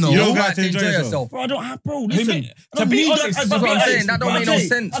 Yeah. No. You don't don't go go out out to to enjoy enjoy yourself. yourself. Bro, I don't have, bro, listen. To I don't be need honest, that. that's what I'm saying. That don't make no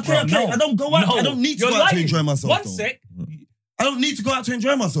sense, Okay, bro. I don't go out. No. I don't need to You're go out to lying. enjoy myself. One though. sec. I don't need to go out to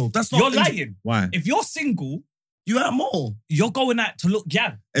enjoy myself. That's not. You're lying. Why? If you're single, You out more. you're going out to look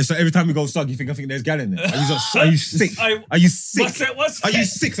gal. And so every time we go sug, you think there's gal in there? Are you sick? Are you sick? What's Are you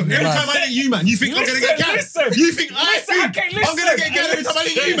sick? Every time I meet you, man, you think I'm gonna get gal? Listen. You think Listen, I'm gonna get gal every time I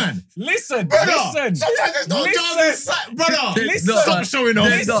meet you, man? Listen, Brother, listen. sometimes there's no gal in sight, brother. Listen. Stop showing off.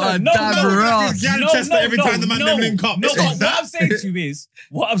 There's not a Listen, no, damn no, ras. Gal Chester every time the man them link up. No, It's but not what that. I'm saying to you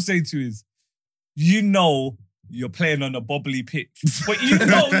is, you know you're playing on a bobbly pitch. But you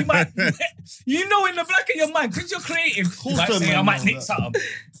know you might, you know in the back of your mind, because you're creative, you might say, I might nick something.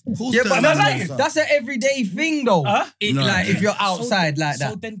 Yeah, but man knows that. that's an everyday thing, though. Huh? Like if you're outside like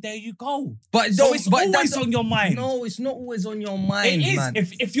So that. then there you go. But So it's but always that's- on your mind. No, it's not always on your mind, It is. man.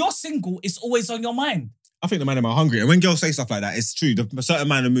 If you're single, it's always on your mind. I think the man are hungry. And when girls say stuff like that, it's true. A certain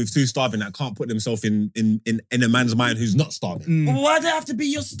man who moves too starving that can't put themselves in a man's mind who's not starving. But why does it have to be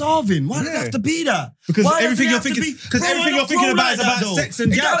you're starving? Why does it have to be that? Because Why does everything it you're have to thinking, be- because Bro, I everything don't you're thinking grow about like is that, about though. sex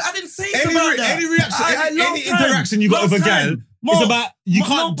and gal. I didn't say it's about that. Any reaction, any last time- interaction you got with a last gal, time, it's Margs, about you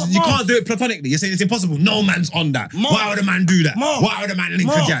Margs, can't do it platonically. You're saying it's impossible. No man's on that. Margs, Why would a man do that? Margs, Why would a man link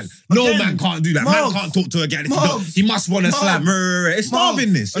a Margs, gal? No again, man can't do that. Margs, Man can't talk to a gal. If he Margs, don't, he must want to slam. It's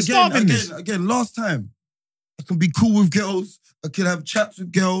starvingness. It's starvingness. Again, last time, I can be cool with girls. I can have chats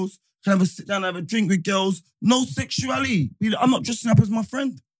with girls. I can have a sit down, have a drink with girls. No sexuality. I'm not dressing up as my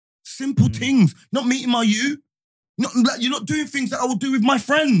friend. Simple things. You're not meeting my you. You're not doing things that I would do with my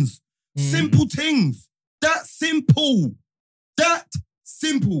friends. Simple things. That simple. That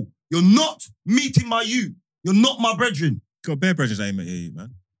simple. You're not meeting my you. You're not my brethren. You got bare brethren that ain't met you,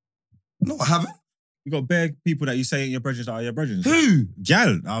 man. No, I haven't. You got bare people that you say ain't your brethren that are your brethren. Who?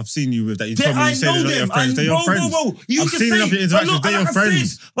 Gal, I've seen you with that. You told me I you say know they're not your them. friends. They're your friends. You I've can seen say, enough of your interactions. but They're your like I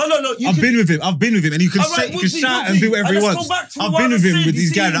friends. said, but no, I've been with him, and you can All right, say, you can Woodsy, shout Woodsy. and do whatever he Let's wants. go back to I've what been I with him said. with You these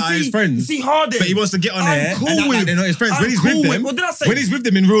see- guys that are his friends. You see Harden. But he wants to get on I'm there cool and act like with- they're not his friends. I'm When he's cool with with- them, what did I say? when he's with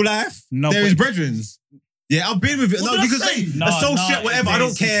them in real life, No, they're his but- brethrens. Yeah, I've been with him. What No, did you I can say say? No, associate, no, whatever. I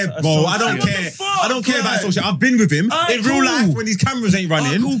don't it's care, bro. I don't associate. care. What the fuck, I don't care about like? associate. I've been with him Alright, in real cool. life when these cameras ain't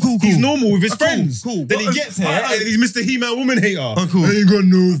running. Cool. He's normal with his Cool, friends. cool. Then he But, gets here alright. and he's Mr. He-Man woman hater. Cool. I ain't got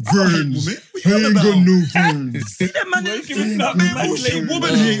no friends. woman. What I you on ain't about? got no friends. See that man? Man,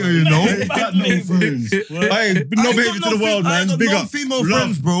 Woman hater, you know. Got no friends. Hey, no behavior to the world, man. Big up. Female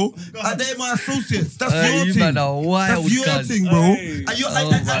friends, bro. They're my associates. That's your you thing. man are wild, That's your cuz. thing, bro. Hey.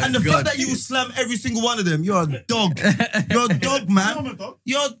 And, my and the God. fact that you will slam every single one of them, you're a dog. You're a dog, man.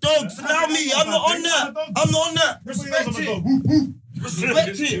 You're a dog. So now me, I'm not on that. I'm not on that. Respect it.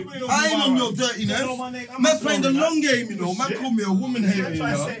 Respect it. I ain't on your dirtiness. Man playing the long game, you know. Man call me a woman hater, you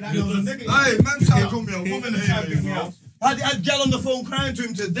know. Hey, man trying to call me a woman hater, you know. I had gal on the phone crying to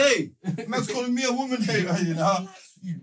him today. Man's calling me a woman hater, you know.